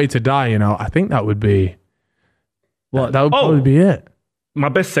to be a way to die, you know, I think that would be... What? That would probably be it. My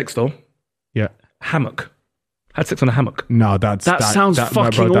best sex, though. Yeah. Hammock. Had sex on a hammock. No, that sounds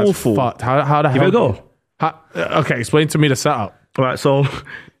fucking awful. Fucked. How the hell? Give it a go. Okay, explain to me the setup. All right, so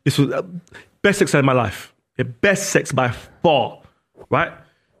this was best sex of my life. The best sex by far, right?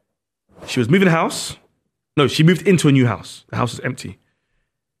 She was moving house. No, she moved into a new house. The house was empty.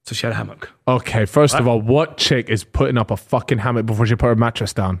 So she had a hammock. Okay, first of all, what chick is putting up a fucking hammock before she put her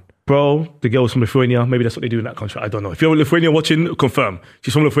mattress down? Bro, the girl was from Lithuania. Maybe that's what they do in that country. I don't know. If you're in Lithuania watching, confirm.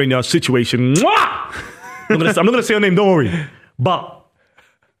 She's from Lithuania. Situation. Mwah! I'm not going to say her name, don't worry. But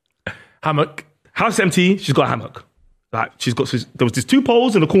hammock. House empty, she's got a hammock. Like there was these 2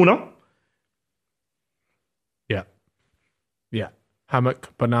 poles in the corner. Yeah.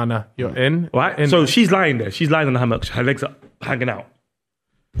 Hammock, banana, you're in. Right? So she's lying there. She's lying on the hammock. Her legs are hanging out.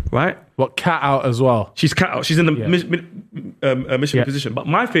 Right? What, cat out as well? She's cat out. She's in the mission position. But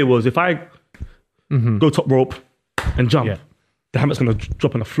my fear was if I go top rope and jump, the hammock's going to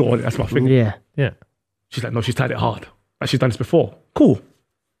drop on the floor. That's my thing. Yeah. Yeah. She's like, no, she's tied it hard. Like she's done this before. Cool.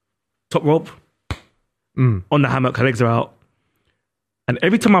 Top rope. On the hammock, her legs are out. And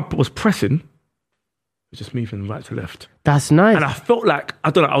every time I was pressing, it was just moving right to left. That's nice. And I felt like, I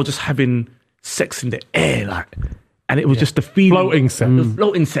don't know, I was just having sex in the air, like, and it was just the feeling. Floating sex.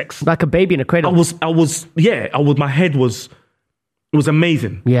 Floating sex. Like a baby in a cradle. My head was, it was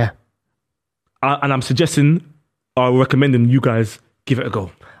amazing. Yeah. And I'm suggesting, or recommending you guys give it a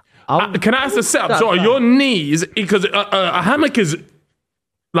go. Can I ask the setup? So are your knees, because a hammock is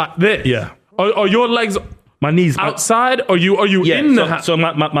like this. Yeah. Are your legs... My knees outside, or you in the so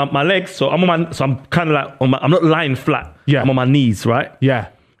my legs. So I'm on my. So I'm kind of like I'm not lying flat. Yeah, I'm on my knees, right? Yeah,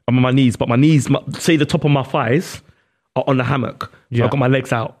 I'm on my knees, but my knees, say the top of my thighs, are on the hammock. So Yeah. I've got my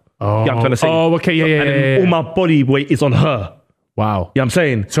legs out. Oh, Yeah, I'm trying to say. Oh, okay, yeah, And then all my body weight is on her. Wow. Yeah, I'm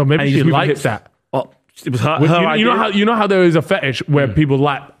saying. So maybe And you she just move your likes hips. that. Oh, it was her. With- her you know idea. how there is a fetish where people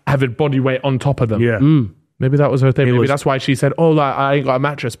like having body weight on top of them. Yeah. Maybe that was her thing. Maybe was. that's why she said, "Oh, like, I ain't got a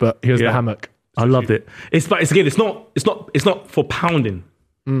mattress, but here's the Yeah. hammock." I loved it. It's not for pounding.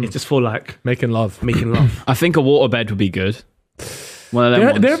 It's just for like making love. I think a waterbed would be good. One of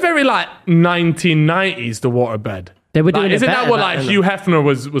them ones. They're very like 1990s. The waterbed. They were doing it Isn't that better what back like then. Hugh Hefner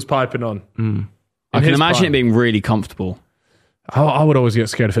was piping on? I can his imagine prime. it being really comfortable. I would always get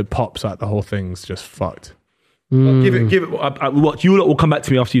scared if it pops. Like the whole thing's just fucked. Give it. What you lot will come back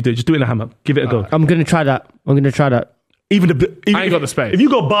to me after you do it. Just do it in a hammock. Give it a go. I'm going to try that. Even I ain't got the space. If you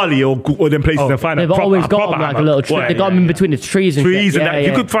go Bali or them places and find They've a proper, always got proper them like a hammock, little tree. boy, They got them in between the trees and trees shit. and that. If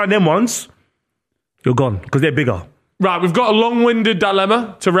you could find them ones, you're gone because they're bigger. Right, we've got a long-winded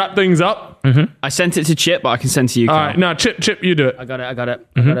dilemma to wrap things up. I sent it to Chip, but I can send it to you, All Carl. right, now Chip, you do it. I got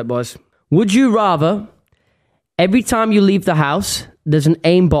it, boys. Would you rather every time you leave the house, there's an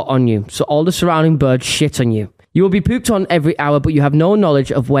aimbot on you, so all the surrounding birds shit on you? You will be pooped on every hour, but you have no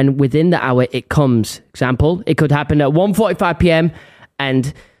knowledge of when within the hour it comes. Example, it could happen at 1:45 p.m.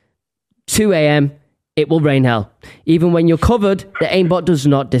 and 2 a.m. It will rain hell. Even when you're covered, the aimbot does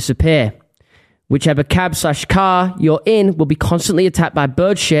not disappear. Whichever cab/car you're in will be constantly attacked by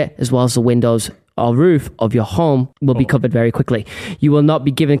bird shit, as well as the windows or roof of your home will be covered very quickly. You will not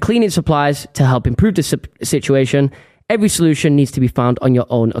be given cleaning supplies to help improve the situation. Every solution needs to be found on your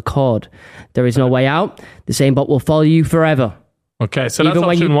own accord. There is no way out. The same bot will follow you forever. Okay, so that's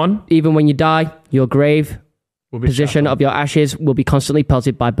option one. Even when you die, your grave Will be position shattered. of your ashes will be constantly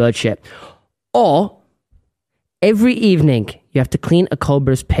pelted by bird shit. Or, every evening, you have to clean a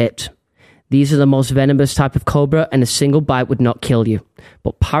cobra's pit. These are the most venomous type of cobra, and a single bite would not kill you,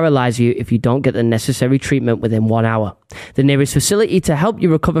 but paralyze you if you don't get the necessary treatment within 1 hour. The nearest facility to help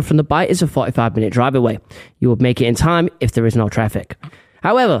you recover from the bite is a 45-minute drive away. You will make it in time if there is no traffic.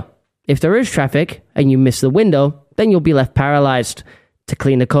 However, if there is traffic and you miss the window, then you'll be left paralyzed. To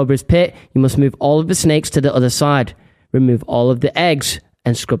clean the cobra's pit, you must move all of the snakes to the other side, remove all of the eggs,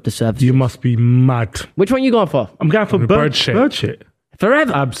 and scrub the surface. You must be mad. Which one are you going for? I'm going for bird shit. Bird shit.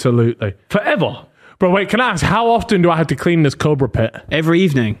 Forever. Absolutely. Forever. Bro, wait, can I ask, how often do I have to clean this cobra pit? Every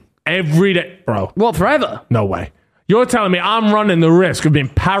evening. Every day. Bro. What, forever? No way. You're telling me I'm running the risk of being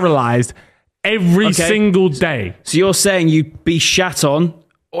paralyzed every single day. So you're saying you'd be shat on,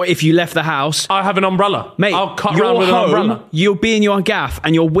 or if you left the house, I have an umbrella, mate. I'll cut around with an umbrella. You'll be in your gaff,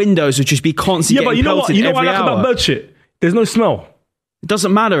 and your windows would just be constantly. Yeah, but you know what? You know what I like about bird shit? There's no smell. It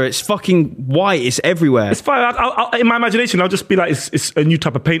doesn't matter. It's fucking white. It's everywhere. It's fine. In my imagination, I'll just be like, it's a new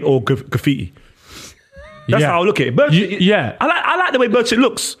type of paint or graffiti. That's how I look at it. Bird shit, I like the way bird shit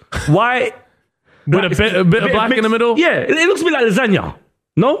looks. White with a bit of black mixed, in the middle. Yeah, it looks a bit like lasagna.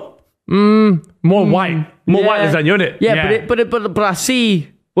 No, more white, white lasagna, innit? Yeah, but I see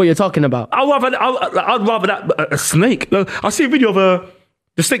what you're talking about. I'd rather that a snake. I see a video of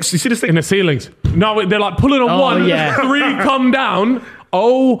the snakes. You see the snake in the ceilings? No, they're like pulling on one. Yeah. 3 come down.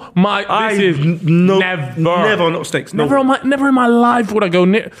 Oh my! This is never not snakes. Never in my life would I go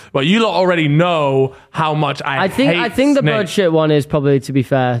near. Well, you lot already know how much I think the bird shit one is probably, to be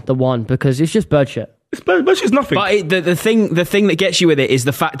fair, the one, because it's just bird shit. It's bird shit's nothing. But the thing that gets you with it is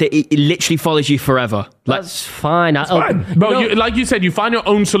the fact that it literally follows you forever. That's fine. But like you said, you find your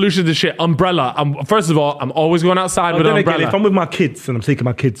own solution to shit. Umbrella. First of all, I'm always going outside with an umbrella. Again, if I'm with my kids and I'm taking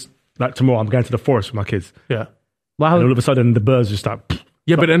my kids, like tomorrow, I'm going to the forest with my kids. Yeah. Wow. And all of a sudden, the birds just start.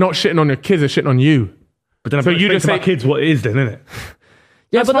 Yeah, but they're not shitting on your kids; they're shitting on you. But then you just say my kids what it is, then, isn't it?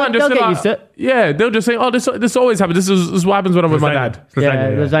 Yeah, but they'll get used to it. Yeah, they'll just say, "Oh, this always happens. This is what happens when I'm with my dad."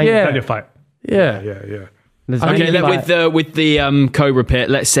 Lasagna fight. Yeah. Okay, with the Cobra Pit,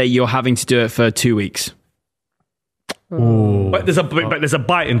 let's say you're having to do it for 2 weeks. But there's a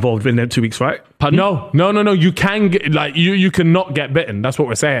bite involved in there 2 weeks, right? Pardon? No. You can get you cannot get bitten. That's what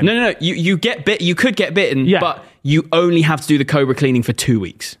we're saying. No. You get bit. You could get bitten, Yeah. but you only have to do the Cobra cleaning for 2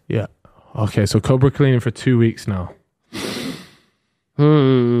 weeks. Yeah. Okay, so Cobra cleaning for 2 weeks now.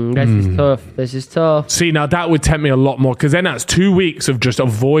 This is tough. See, now that would tempt me a lot more, because then that's 2 weeks of just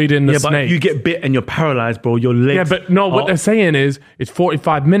avoiding the snake. But you get bit and you're paralyzed, bro. Your legs. Yeah, but no, what they're saying is it's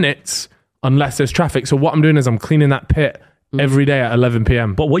 45 minutes unless there's traffic. So what I'm doing is I'm cleaning that pit every day at 11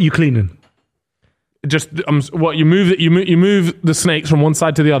 p.m. But what are you cleaning? Just you move the snakes from one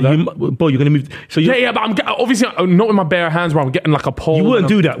side to the other. Bro, you're gonna move. So but I'm obviously not with my bare hands, where I'm getting like a pole. You wouldn't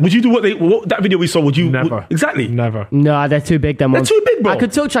do that. Would you do what that video we saw? Would you never? Exactly. Never. No, they're too big. They're too big, bro. I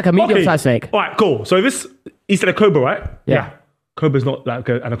could still check a medium-sized snake. All right, cool. So if it's instead of cobra, right? Yeah. Cobra's not like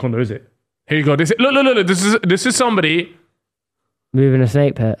an anaconda, is it? Here you go. Look. This is somebody moving a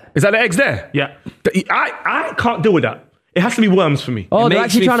snake pit. Is that the eggs there? Yeah. I can't deal with that. It has to be worms for me. Oh, it they're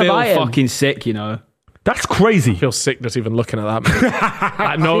makes actually me trying to feel bite him. fucking sick, you know. That's crazy. I feel sick just even looking at that.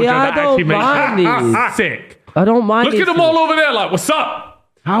 Like, no, See, that I don't actually mind makes me sick. I don't mind. Look at them all over there. Like, what's up?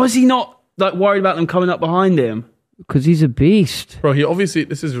 How is he not like worried about them coming up behind him? Because he's a beast, bro. He obviously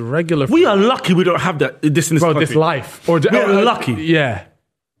this is regular. We are lucky we don't have that. This in this bro. country. This life, or we're lucky. Yeah,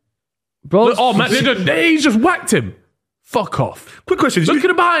 bro. Look, oh man, he's just whacked him. Fuck off. Quick question. Look at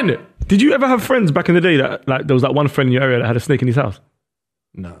him behind it. Did you ever have friends back in the day that like there was that one friend in your area that had a snake in his house?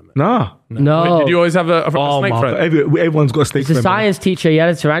 No, man. Nah. No. Wait, did you always have a snake friend? Everyone's got a snake He's a friend. science teacher. He had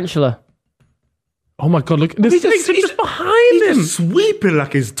a tarantula. Oh my god! Look, the snakes are just behind him, just sweeping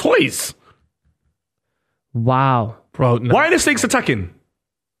like his toys. Wow, bro. No. Why are the snakes attacking?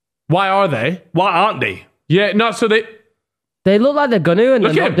 Why are they? Why aren't they? Yeah, no. So they look like they're gonna and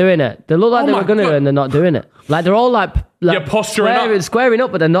Look they're at not him. doing it. They look like they Oh were my gonna God. and they're not doing it. Like they're all like posturing up. squaring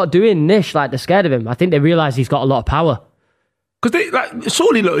up, but they're not doing niche. Like they're scared of him. I think they realise he's got a lot of power. Because they like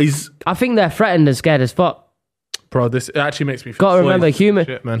surely look. I think they're threatened and scared as fuck. Bro, this actually makes me feel Got to remember, man. humans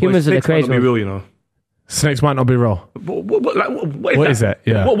are the Snakes might crazy not be ones. real, you know. Snakes might not be real. What is that?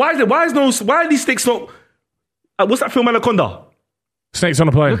 Yeah. Why are these snakes not? What's that film Anaconda? Snakes on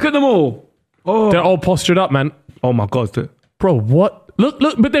a plane. Look at them all. Oh, they're all postured up, man. Oh my god, bro, what? Look!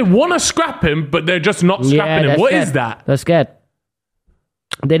 But they want to scrap him, but they're just not scrapping him. What is that? They're scared.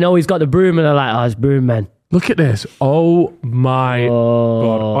 They know he's got the broom, and they're like, "Oh, it's broom, man." Look at this. Oh my god.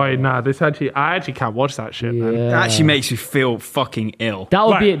 Oh, nah, I actually can't watch that shit, man. It actually makes me feel fucking ill.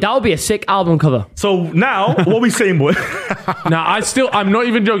 That would be a sick album cover. So now, what are we saying, boy? Now, I'm not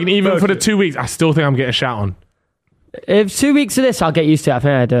even joking. Even for the 2 weeks, I still think I'm getting shot on. If 2 weeks of this, I'll get used to it. I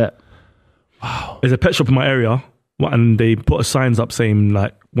think I do it. Wow. There's a pet shop in my area, and they put signs up saying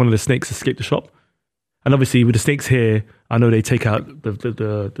like one of the snakes escaped the shop. And obviously, with the snakes here, I know they take out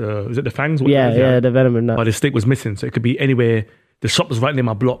the is it the fangs? Yeah, the venom and that. But the snake was missing, so it could be anywhere. The shop was right near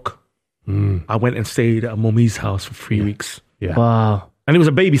my block. I went and stayed at a mommy's house for 3 weeks. Yeah. Wow. And it was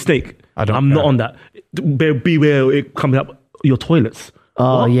a baby snake. I'm not on that. Beware it comes up your toilets.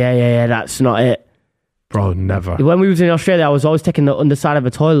 Oh, yeah. That's not it. Bro, never. When we was in Australia, I was always taking the underside of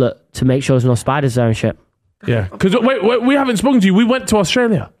a toilet to make sure there's no spiders there and shit. Yeah. Because, wait, we haven't spoken to you. We went to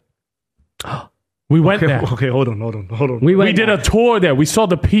Australia. We went there. Okay, hold on. We did a tour there. We saw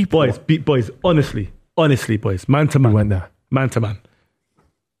the people. Boys, honestly, boys, man to man. We went there. Man to man.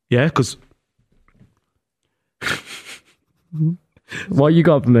 Yeah, because... What you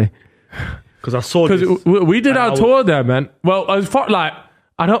got for me? Because I saw this. Because we did our tour there, man. Well, I was like...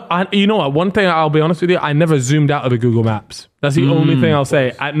 you know what? One thing I'll be honest with you, I never zoomed out of the Google Maps. That's the only thing I'll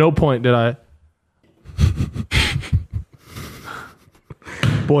say. At no point did I...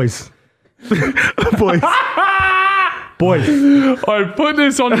 Boys. Boys. All right, put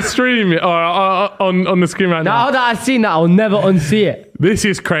this on the stream, or on the screen right now. Now that I've seen that, I'll never unsee it. This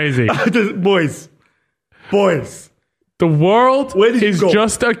is crazy. Boys. The world Where did you is go?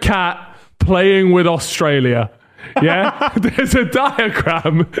 just a cat playing with Australia. Yeah? There's a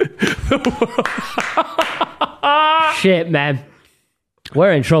diagram. Shit, man.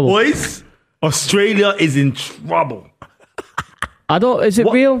 We're in trouble. Boys, Australia is in trouble. Is it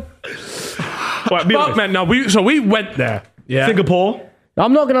real? Right, be Fuck, honest. man. No, we went there. Yeah. Singapore.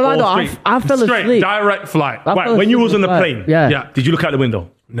 I'm not going to lie, though. straight. I fell Straight, asleep. direct flight. I Right, fell when you asleep was on the flight. plane, Yeah. did you look out the window?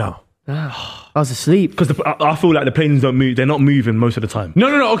 No. I was asleep. Because I feel like the planes don't move. They're not moving most of the time.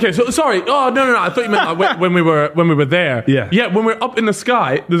 No. Okay, so sorry. Oh, no. I thought you meant like when we were there. Yeah. Yeah, when we're up in the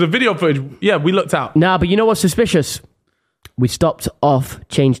sky, there's a video footage. Yeah, we looked out. Nah, but you know what's suspicious? We stopped off,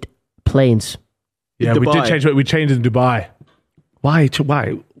 changed planes. Yeah, we did change. We changed in Dubai. Why?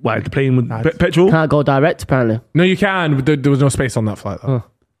 The plane with petrol? Can't go direct, apparently. No, you can. But there was no space on that flight, though.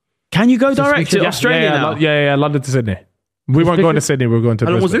 Can you go direct to Australia now? Yeah, London to Sydney. We weren't going to Sydney. We were going to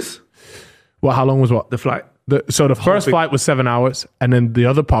How long was Brisbane. this? Well, how long was what? The flight. So the first flight was 7 hours, and then the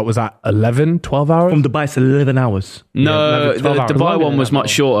other part was at 11, 12 hours? From Dubai, it's 11 hours. No, 11, 12 the hours. Dubai Longer one than was that, much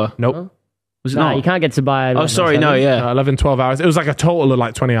shorter. Nope. Was it Nah, not? you can't get to buy. Oh, sorry, no, yeah. 11, 12 hours. It was like a total of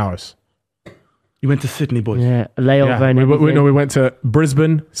like 20 hours. You went to Sydney, boys. Yeah, layover Yeah, and we everything. went to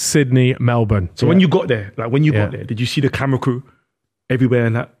Brisbane, Sydney, Melbourne. So when you got there, got Yeah. there, did you see the camera crew everywhere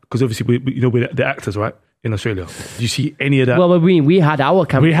and that? Because obviously, we're the actors, right? In Australia. Did you see any of that? Well, we had our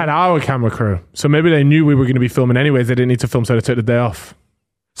camera. We had our camera crew. So maybe they knew we were going to be filming anyways. They didn't need to film, so they took the day off.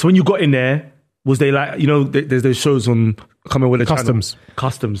 So when you got in there, was they like, there's those shows on, I can't remember what the Customs. channel.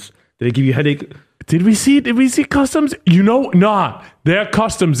 Customs. Did they give you a headache? Did we see Customs? Nah. Their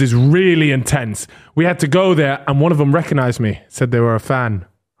Customs is really intense. We had to go there, and one of them recognized me. Said they were a fan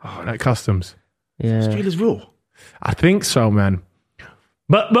at Customs. Yeah. Australia's real. I think so, man.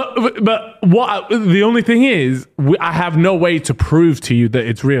 But what? The only thing is, I have no way to prove to you that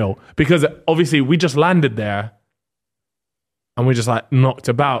it's real, because obviously we just landed there, and we just like knocked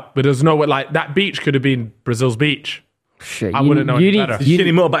about. But there's no way. Like that beach could have been Brazil's beach. Shit, I wouldn't know any better. Did you see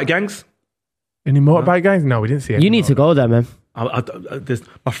any motorbike gangs? Any motorbike gangs? No, we didn't see any. You need to go there, man.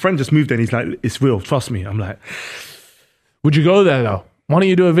 My friend just moved there and he's like, it's real, trust me. I'm like, Would you go there though? Why don't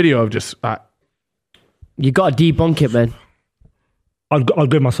you do a video of just like? You got to debunk it, man. I'll go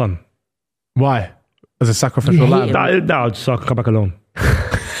with my son. Why? As a sacrificial You lamb? hate him. Nah, so I can come back alone.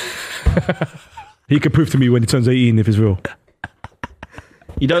 He can prove to me when he turns 18 if it's real.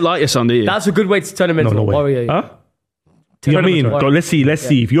 You don't like your son, do you? That's a good way to turn him into No a way. warrior. Huh? You know what I mean? Warrior. Go, let's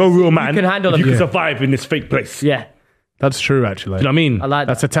see. If you're a real man, can handle if you him. can Yeah. survive in this fake place. Yeah. That's true, actually. You know what I mean? I like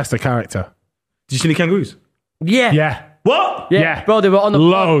That's that. a test of character. Did you see any kangaroos? Yeah. Yeah. What? Yeah. Bro, they were on the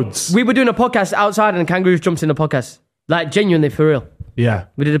Loads. We were doing a podcast outside and kangaroos jumped in the podcast. Like, genuinely, for real. Yeah.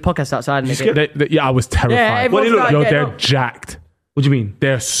 We did a podcast outside. And Yeah, I was terrified. Yeah, everyone's look like? like, Yo, yeah, they're jacked. What do you mean?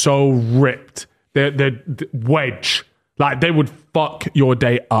 They're so ripped. They're wedge. Like, they would fuck your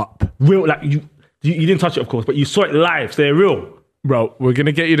day up. Real, like you didn't touch it, of course, but you saw it live, so they're real. Bro, we're going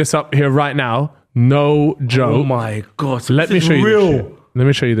to get you this up here right now. No joke. Oh my God. Let me this show is you real. this shit. Let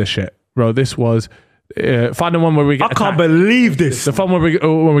me show you this shit. Bro, this was... find the one where we get I can't attacked. believe this. The fun when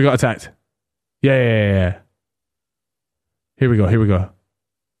we got attacked. Yeah. Here we go.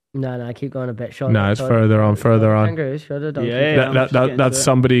 No, keep going a bit. Show No, the- it's show further the- on, show further the on. kangaroos, show the donkey. Yeah. That's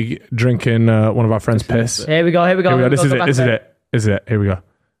somebody drinking one of our friends' piss. Here we go. Here we go. This is it. Here we go.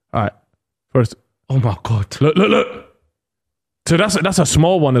 All right. First, Oh my God. look. So that's a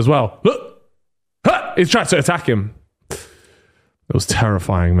small one as well. Look. Ha! He's trying to attack him. It was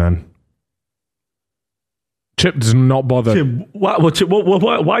terrifying, man. Chip does not bother Tim, why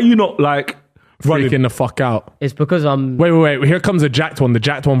are you not like running? freaking the fuck out. It's because I'm Wait. Here comes the jacked one. The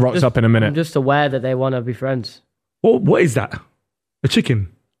jacked one rocks up in a I'm minute. just aware that they want to be friends. What is that? A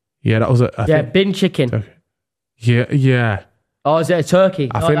chicken? Yeah, that was I Yeah, think, bin chicken. Okay. Yeah. Oh, is it a turkey?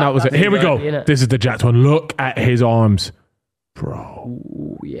 I think that was it. that's Here we go. turkey, innit? This is the jacked one. Look at his arms. Bro,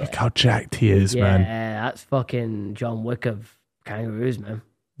 Ooh, yeah. look how jacked he is, Yeah, man. that's fucking John Wick of kangaroos, man.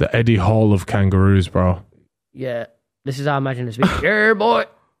 The Eddie Hall of kangaroos, bro. Yeah, this is how I imagine this. Yeah, boy.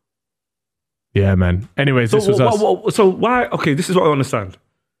 Yeah, man. Anyways, this was us. So why? Okay, this is what I understand.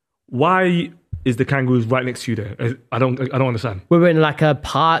 Why is the kangaroos right next to you there? I don't understand. We were in like a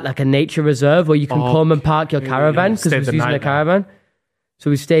park, like a nature reserve where you can come and park your caravan because we was using a caravan. So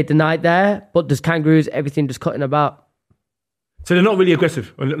we stayed the night there, but there's kangaroos, everything just cutting about. So they're not really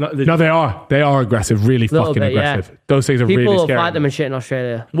aggressive? No, they are. They are aggressive, really fucking aggressive. Yeah. Those things are People really scary. People will fight them and shit in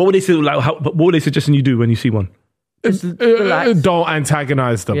Australia. What would they say? What would they suggesting you do when you see one? Don't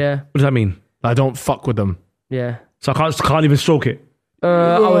antagonize them. Yeah. What does that mean? I don't fuck with them. Yeah. So I can't even stroke it?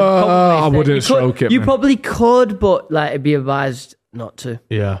 I wouldn't stroke it. You probably could, but like it'd be advised not to.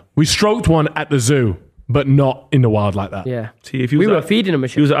 Yeah. We stroked one at the zoo, but not in the wild like that. Yeah. See, if you we were feeding them a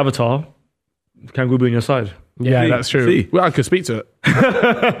shit. If you was an avatar, the kangaroo be on your side. Yeah, that's true. See? Well, I could speak to it.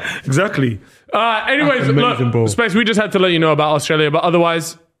 Exactly. Anyways, look, Space, we just had to let you know about Australia, but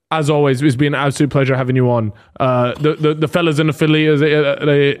otherwise, as always, it's been an absolute pleasure having you on. The fellas in the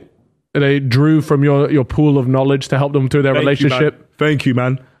Philly, they drew from your pool of knowledge to help them through their relationship. Thank you,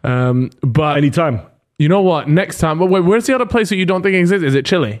 man. But anytime. You know what? Next time, where's the other place that you don't think exists? Is it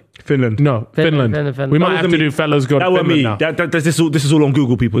Chile? Finland. No, Finland. Finland. We might have to do fellas go to Finland me. now. This is all on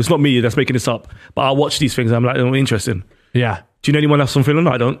Google, people. It's not me that's making this up. But I watch these things. I'm like, oh, interesting. Yeah. Do you know anyone else from Finland?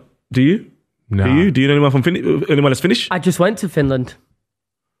 I don't. Do you? No. Do you? Do you know anyone from Finland? Anyone that's Finnish? I just went to Finland.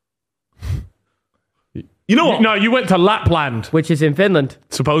 You know what? No, you went to Lapland. Which is in Finland.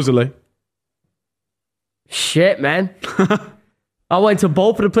 Supposedly. Shit, man. I went to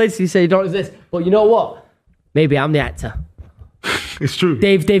both of the places you say you don't exist. But you know what? Maybe I'm the actor. It's true.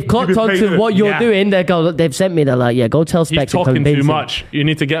 They've clocked on to what you're doing. They've sent me. They're like, yeah, go tell Spec. He's talking too much. You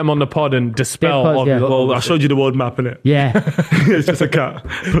need to get him on the pod and dispel. Well, I showed you the world map, innit? Yeah. It's just a cat.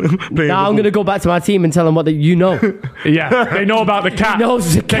 Now I'm going to go back to my team and tell them what you know. Yeah, they know about the cat. He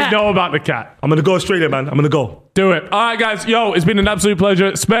knows the cat. They know about the cat. I'm going to go Australia, man. I'm going to go. Do it. All right, guys. Yo, it's been an absolute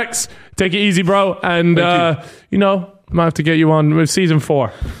pleasure. Specs, take it easy, bro. And, you know, might have to get you on with season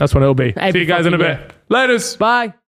 4. That's when it'll be. See you guys in a bit. Laters. Bye.